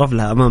وأشرف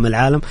لها أمام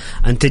العالم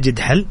أن تجد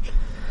حل.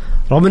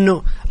 رغم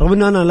انه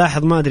انا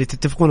لاحظ، ما ادري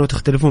تتفقون او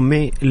تختلفون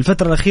معي،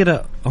 الفتره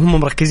الاخيره هم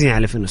مركزين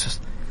على فينيسيوس.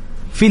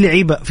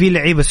 في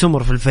لعيبه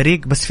سمر في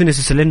الفريق، بس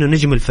فينيسيوس لانه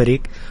نجم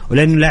الفريق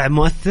ولانه لاعب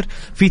مؤثر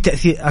في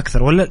تاثير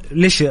اكثر. ولا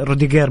ليش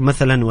روديجير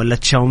مثلا ولا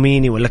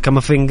تشاوميني ولا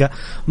كامافينجا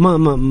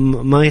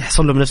ما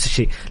يحصل له بنفس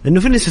الشيء؟ لانه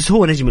فينيسيوس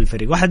هو نجم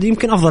الفريق، واحد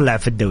يمكن افضل لاعب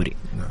في الدوري.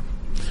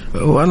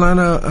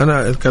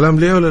 وانا الكلام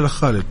ليه ولا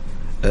لخالد؟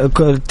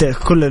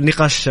 كل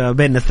نقاش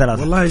بيننا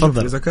الثلاثة. والله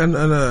فضل. إذا كان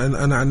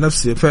أنا عن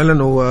نفسي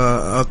فعلا هو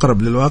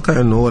أقرب للواقع،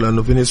 إنه هو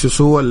لأنه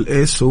فينيسيوس هو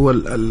الإيس، هو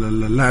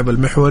اللاعب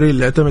المحوري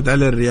اللي اعتمد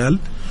عليه الريال.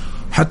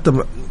 حتى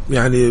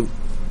يعني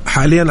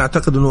حاليا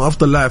أعتقد إنه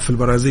أفضل لاعب في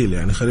البرازيل.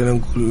 يعني خلينا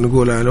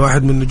نقول يعني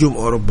واحد من نجوم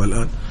أوروبا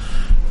الآن.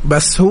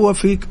 بس هو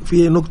في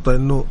نقطة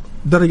إنه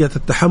درجة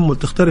التحمل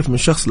تختلف من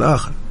شخص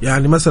لآخر.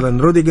 يعني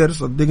مثلا روديجر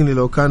صدقني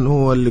لو كان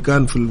هو اللي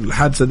كان في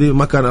الحادثة دي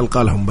ما كان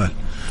ألقى لهم بال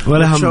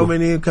ولا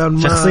هم.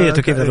 كان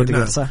شخصيته كذا روديجر.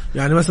 نعم. صح.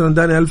 يعني مثلا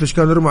داني ألفش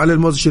كان يرموا عليه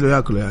الموز يشيله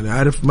ياكله، يعني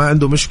عارف ما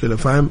عنده مشكلة،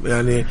 فاهم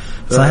يعني.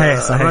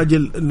 صحيح.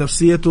 الراجل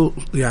نفسيته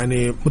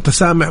يعني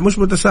متسامح، مش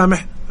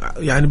متسامح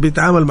يعني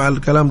بيتعامل مع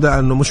الكلام ده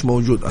انه مش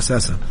موجود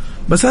اساسا.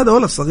 بس هذا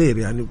ولد صغير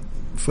يعني،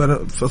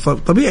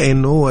 فطبيعي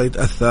انه هو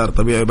يتاثر.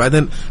 طبيعي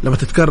بعدين لما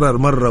تتكرر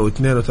مره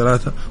واثنين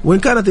وثلاثه. وان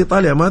كانت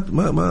ايطاليا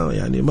ما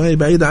يعني ما هي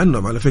بعيده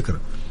عنهم على فكره.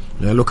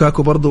 يعني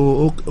لوكاكو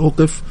برضو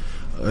اوقف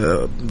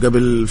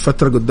قبل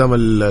فتره قدام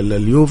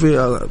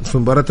اليوفي في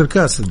مباراه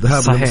الكاس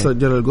الذهاب لما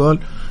سجل الجول.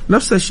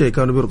 نفس الشيء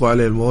كانوا بيرقوا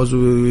عليه الموز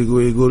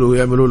ويقولوا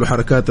يعملوا له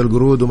حركات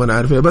القرود وما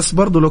نعرف ايه. بس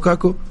برضو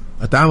لوكاكو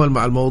اتعامل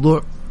مع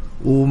الموضوع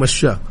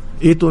ومشاه.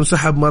 ايتو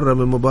انسحب مره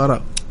من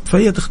المباراه.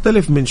 فهي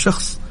تختلف من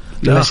شخص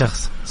لا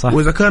شخص صح.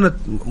 وإذا كانت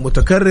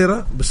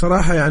متكررة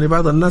بصراحة يعني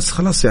بعض الناس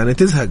خلاص يعني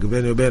تزهق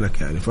بيني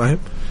وبينك يعني فاهم.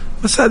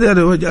 بس هذه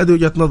يعني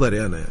وجهة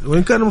نظري أنا يعني.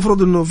 وإن كان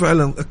المفروض إنه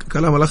فعلا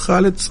كلام الأخ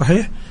خالد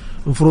صحيح،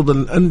 المفروض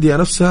الأندية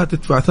نفسها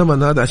تدفع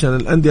ثمن هذا عشان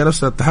الأندية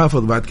نفسها تحافظ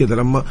بعد كده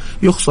لما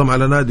يخصم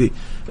على نادي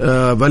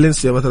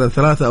فالنسيا مثلا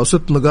 3 أو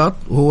 6 نقاط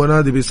وهو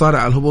نادي بيصارع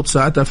على الهبوط،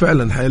 ساعتها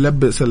فعلا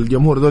حيلبس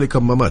الجمهور ذولي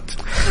كمامات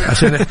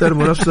عشان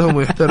يحترموا نفسهم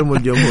ويحترموا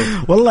الجمهور.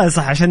 والله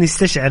صح، عشان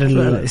يستشعر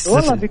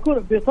والله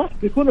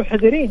بيكونوا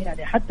حذرين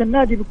يعني، حتى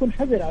النادي بيكون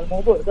حذر على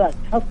الموضوع ده،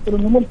 تحصل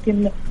إنه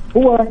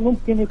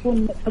ممكن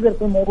يكون حذر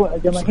في موضوع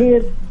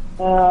الجماهير.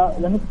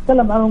 لما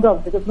تتكلم عن نقاط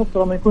تقدر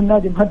نقطة لما يكون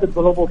نادي مهدد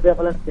بالهبوط زي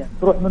فالنسيا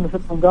تروح منه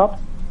 6 نقاط،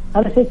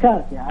 هذا شيء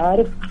كارثي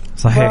عارف.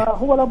 صحيح.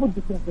 فهو لابد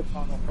يكون في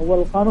قانون،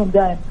 هو القانون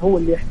دائما هو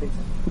اللي يحمي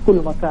في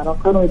كل مكان.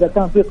 القانون إذا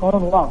كان في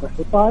قانون واضح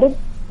وصارم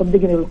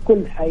صدقني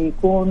الكل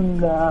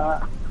حيكون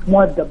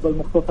مؤدب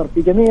بالمختصر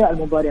في جميع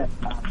المباريات.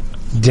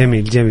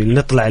 جميل جميل.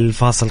 نطلع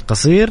الفاصل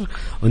قصير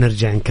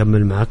ونرجع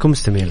نكمل معكم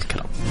مستمعين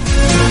الكرام.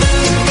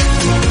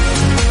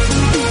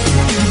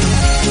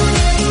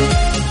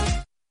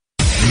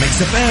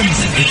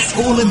 It's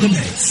all in the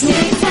mix.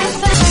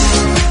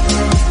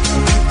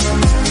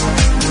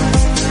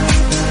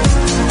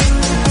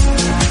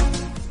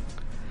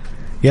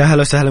 يا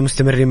هلا وسهلا،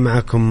 مستمرين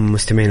معكم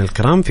مستمعين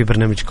الكرام في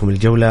برنامجكم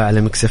الجولة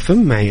على ميكس اف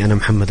ام. معي أنا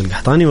محمد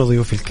القحطاني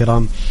وضيوفي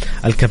الكرام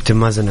الكابتن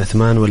مازن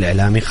عثمان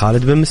والإعلامي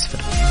خالد بن مسفر.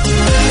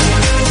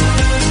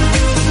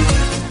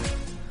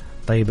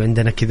 طيب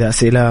عندنا كذا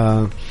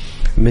أسئلة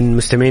من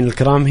مستمعين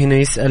الكرام. هنا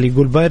يسأل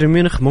يقول بايرن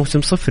ميونخ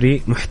موسم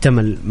صفري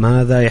محتمل،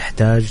 ماذا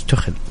يحتاج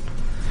تخل؟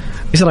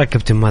 ايش رايك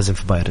كابتن مازن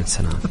في بايرن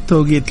سنة؟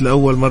 التوقيت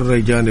لأول مرة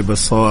يجانب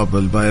الصواب.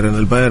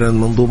 البايرن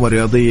منظومة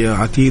رياضية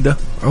عتيدة،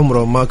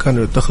 عمرهم ما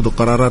كانوا يتخذوا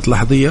قرارات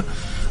لحظية.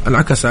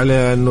 انعكس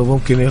عليها انه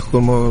ممكن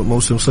يكون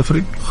موسم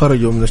صفري،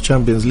 خرجوا من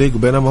الشامبيونز ليج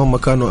بينما هم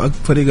كانوا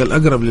فريق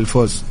الأقرب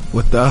للفوز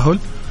والتأهل،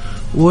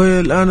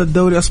 والآن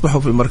الدوري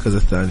أصبحوا في المركز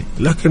الثاني.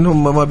 لكن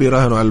هم ما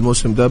بيراهنوا على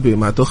الموسم ده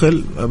مع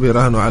تخل،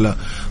 بيراهنوا على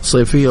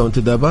صيفية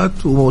وانتدابات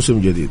وموسم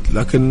جديد.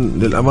 لكن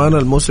للأمانة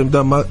الموسم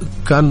ده ما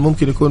كان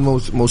ممكن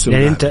يكون موسم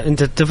يعني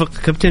انت تتفق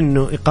كابتن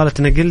انه إقالة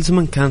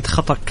ناجلزمان كانت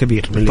خطأ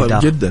كبير من الإدارة؟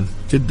 طيب جدا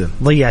جدا،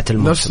 ضيعت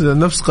الموسم.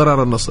 نفس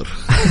قرار النصر.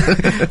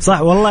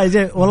 صح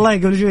والله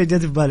قبل شوي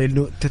جات في بالي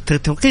انه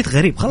توقيت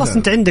غريب. خلاص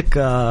انت عندك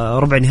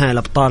ربع نهائي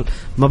الأبطال،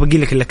 ما بقي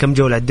لك الا كم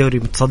جولة على الدوري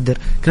متصدر،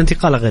 كانت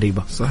إقالة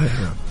غريبة. صحيح.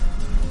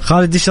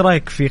 خالد ايش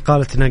رايك في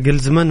قالة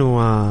ناجلزمان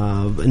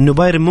وانه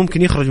بايرن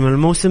ممكن يخرج من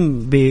الموسم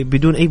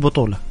بدون اي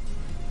بطولة؟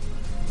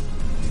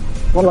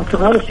 والله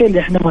هذا الشيء اللي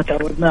احنا ما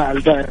تعودناه على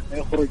البايرن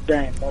يخرج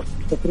دائما موسم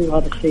صفري،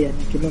 وهذا الشيء يعني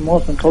يمكن من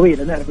مواسم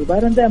طويلة نعرف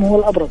البايرن دائما هو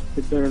الابرز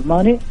في الدوري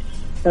الالماني.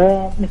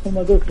 مثل ما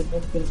قلت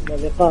ممكن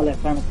الإقالة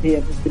كانت هي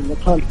ممكن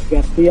مقالة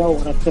جارسيا،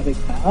 وانا اتفق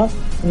معها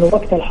انه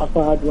وقت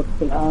الحصاد وقت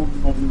الان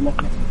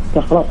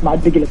خلاص مع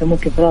الدقيقة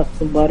ممكن 3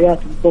 مباريات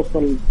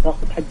توصل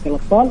تاخذ حق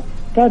الابطال.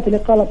 كانت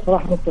الإقالة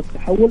بصراحة نقطة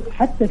تحول،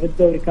 حتى في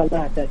الدوري كان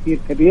لها تأثير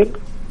كبير.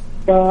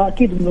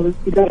 فأكيد إنه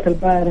إدارة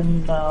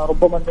البايرن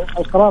ربما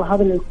القرار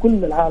هذا اللي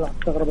كل العالم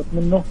استغربت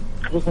منه،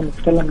 خصوصا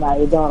نتكلم مع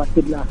إدارة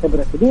أكيد لها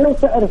خبرة كبيرة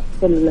وتعرف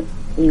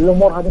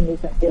الأمور هذه اللي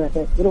تأثيرها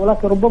تأثير،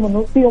 ولكن ربما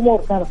إنه في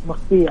أمور كانت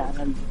مخفية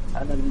عن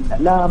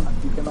الإعلام عن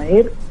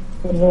الجماهير،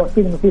 إنه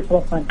أكيد إنه في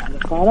سبب ثاني على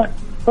الإقالة.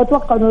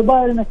 فأتوقع إنه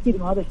البايرن أكيد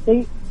إنه هذا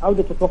الشيء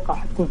عودة تتوقع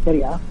حتكون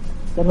سريعة،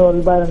 لأنه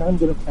البايرن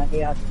عنده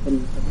الإمكانيات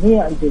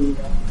الفنية، عنده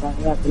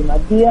الإمكانيات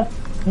المادية،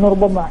 إنه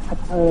ربما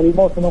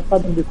الموسم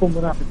القادم بيكون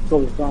منافس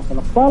قوي سواء في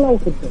الأبطال أو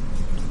في الدوري.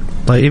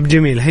 طيب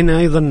جميل. هنا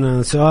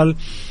أيضا سؤال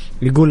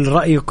يقول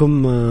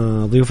رأيكم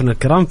ضيوفنا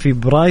الكرام في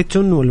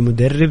برايتون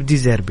والمدرب دي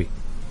زيربي؟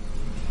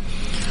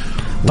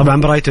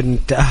 طبعا برايتون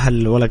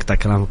تأهل، ولا قطع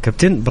كلامك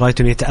كابتن،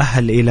 برايتون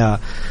يتأهل إلى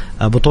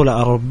بطولة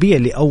أوروبية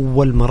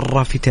لأول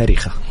مرة في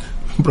تاريخه.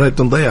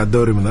 برايتون ضيع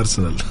الدوري من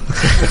أرسنال.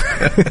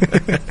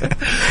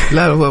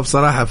 لا هو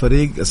بصراحة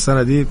فريق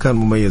السنة دي كان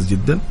مميز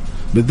جدا،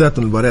 بالذات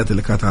المباريات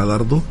اللي كانت على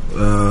أرضه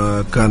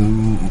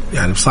كان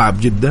يعني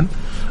صعب جدا.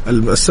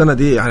 السنة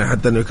دي يعني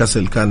حتى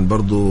نيوكاسل كان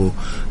برضو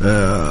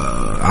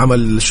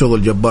عمل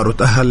شغل جبار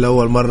وتأهل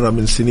لأول مرة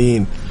من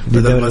سنين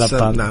بدل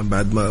ما نعم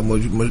بعد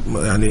ما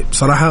يعني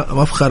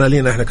بصراحة مفخرة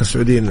لينا احنا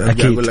كسعوديين.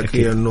 أقول لك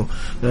هي انه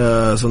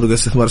صندوق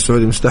الاستثمار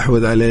السعودي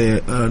مستحوذ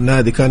عليه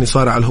نادي كان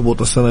يصارع على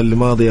الهبوط السنة اللي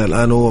ماضية،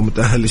 الآن هو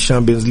متأهل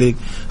للشامبيونز ليج،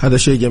 هذا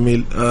شيء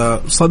جميل.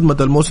 صدمة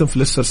الموسم في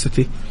ليستر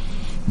سيتي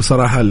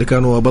بصراحة اللي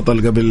كانوا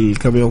بطل قبل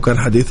كم يوم، كان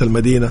حديث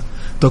المدينة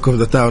توقف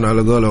ذا تاون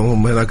على قولهم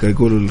هم هناك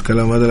يقولوا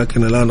الكلام هذا،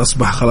 لكن الآن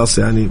أصبح خلاص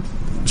يعني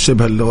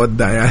شبه اللي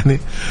ودع يعني.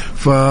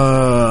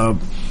 فكسبنا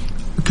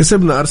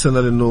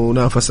أرسنال إنه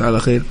نافس على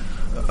خير،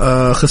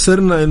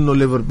 خسرنا إنه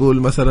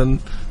ليفربول مثلا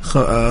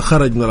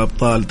خرج من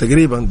الأبطال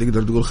تقريبا،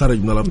 تقدر تقول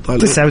خرج من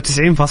الأبطال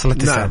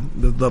 99.9. نعم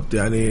بالضبط،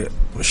 يعني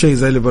شيء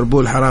زي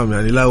ليفربول حرام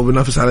يعني، لا هو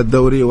بينافس على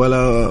الدوري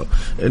ولا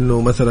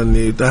إنه مثلا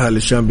يتأهل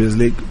للشامبيونز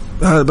ليج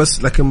هذا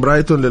بس. لكن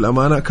برايتون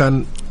للأمانة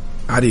كان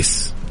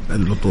عريس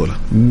البطولة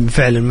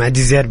فعلا مع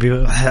دي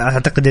زيربي.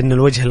 أعتقد أن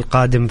الوجه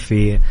القادم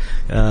في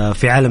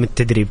عالم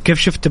التدريب. كيف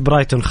شفت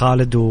برايتون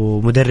خالد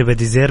ومدربة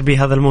دي زيربي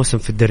هذا الموسم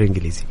في الدوري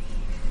الإنجليزي؟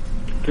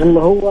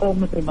 والله هو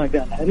مثل ما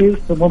قال عريس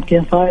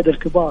ممكن صايد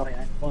الكبار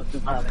يعني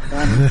الموسم هذا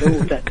كان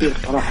له تأثير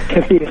صراحة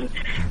كثير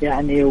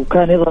يعني،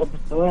 وكان يضرب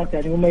مستويات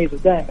يعني مميز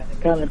دائما يعني.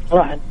 كان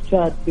بصراحة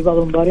نشاهد في بعض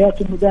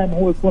المباريات إنه دائما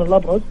هو يكون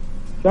الأبرز.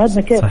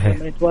 شاهدنا كيف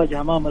لما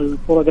يتواجه أمام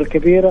الفرق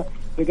الكبيرة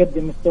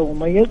يقدم مستوى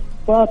مميز.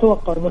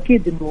 فأتوقع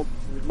أكيد إنه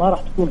ما راح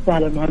تكون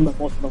سهلة المهمة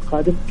الموسم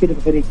القادم. كده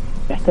الفريق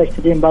يحتاج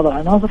تدعيم بعض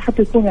العناصر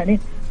حتى يكون يعني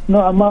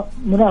نوعا ما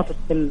منافس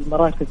في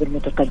المراكز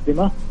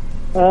المتقدمة.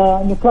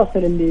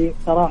 نيوكاسل اللي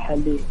صراحة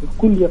اللي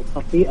الكل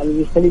يفخر فيه،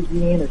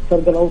 الخليجيين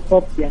الشرق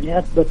الأوسط يعني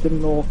أثبت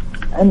إنه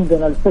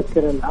عندنا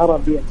الفكر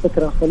العربي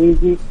الفكر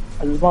الخليجي.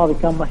 الماضي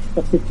كان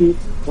مانشستر سيتي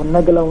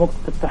والنقلة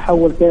ونقطة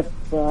التحول كيف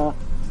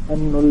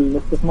إنه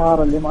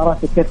الاستثمار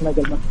الإماراتي كيف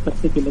نقل مانشستر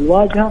سيتي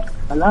للواجهة.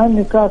 الآن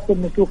نيوكاسل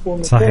نشوفه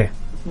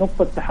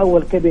نقطة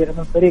تحول كبيرة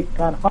من فريق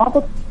كان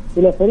هابط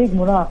إلى فريق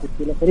منافس،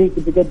 إلى فريق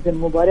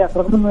بيقدم مباريات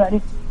رغم إنه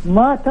يعني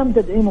ما تم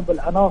تدعيمه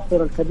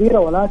بالعناصر الكبيرة،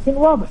 ولكن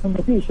واضح إنه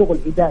فيه شغل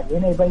إداري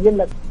هنا يبين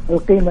لك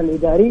القيمة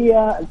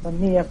الإدارية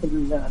الفنية في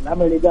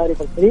العمل الإداري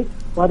في الفريق،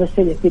 وهذا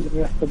الشيء أكيد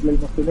إنه يحسب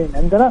للمسؤولين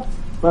عندنا.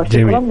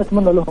 فشكرا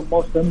نتمنى لهم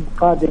موسم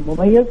قادم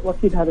مميز،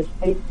 وأكيد هذا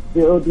الشيء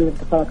بيعود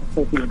للانتقالات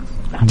الصيفية.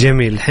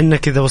 جميل. حنا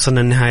كذا وصلنا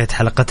لنهاية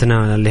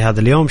حلقتنا لهذا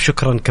اليوم.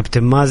 شكرا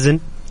كابتن مازن،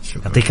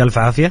 يعطيك ألف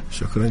عافية.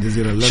 شكرا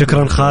جزيلا لك.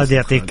 شكرا خالد،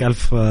 يعطيك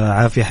ألف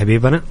عافية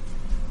حبيبنا.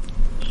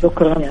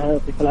 شكرا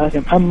يعطيك العافية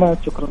محمد.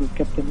 شكرا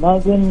للكابتن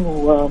مازن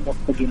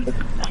وموفقين لك.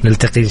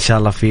 نلتقي إن شاء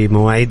الله في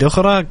مواعيد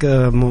أخرى.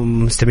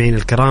 مستمعين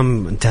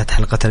الكرام، انتهت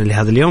حلقتنا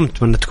لهذا اليوم،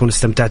 نتمنى تكونوا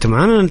استمتعتوا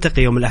معنا.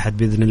 نلتقي يوم الأحد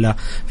بإذن الله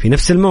في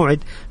نفس الموعد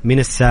من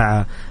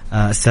الساعة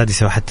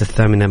 6 وحتى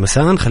 8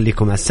 مساء.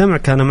 خليكم على السمع.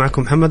 كان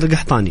معكم محمد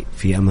القحطاني،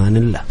 في أمان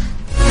الله.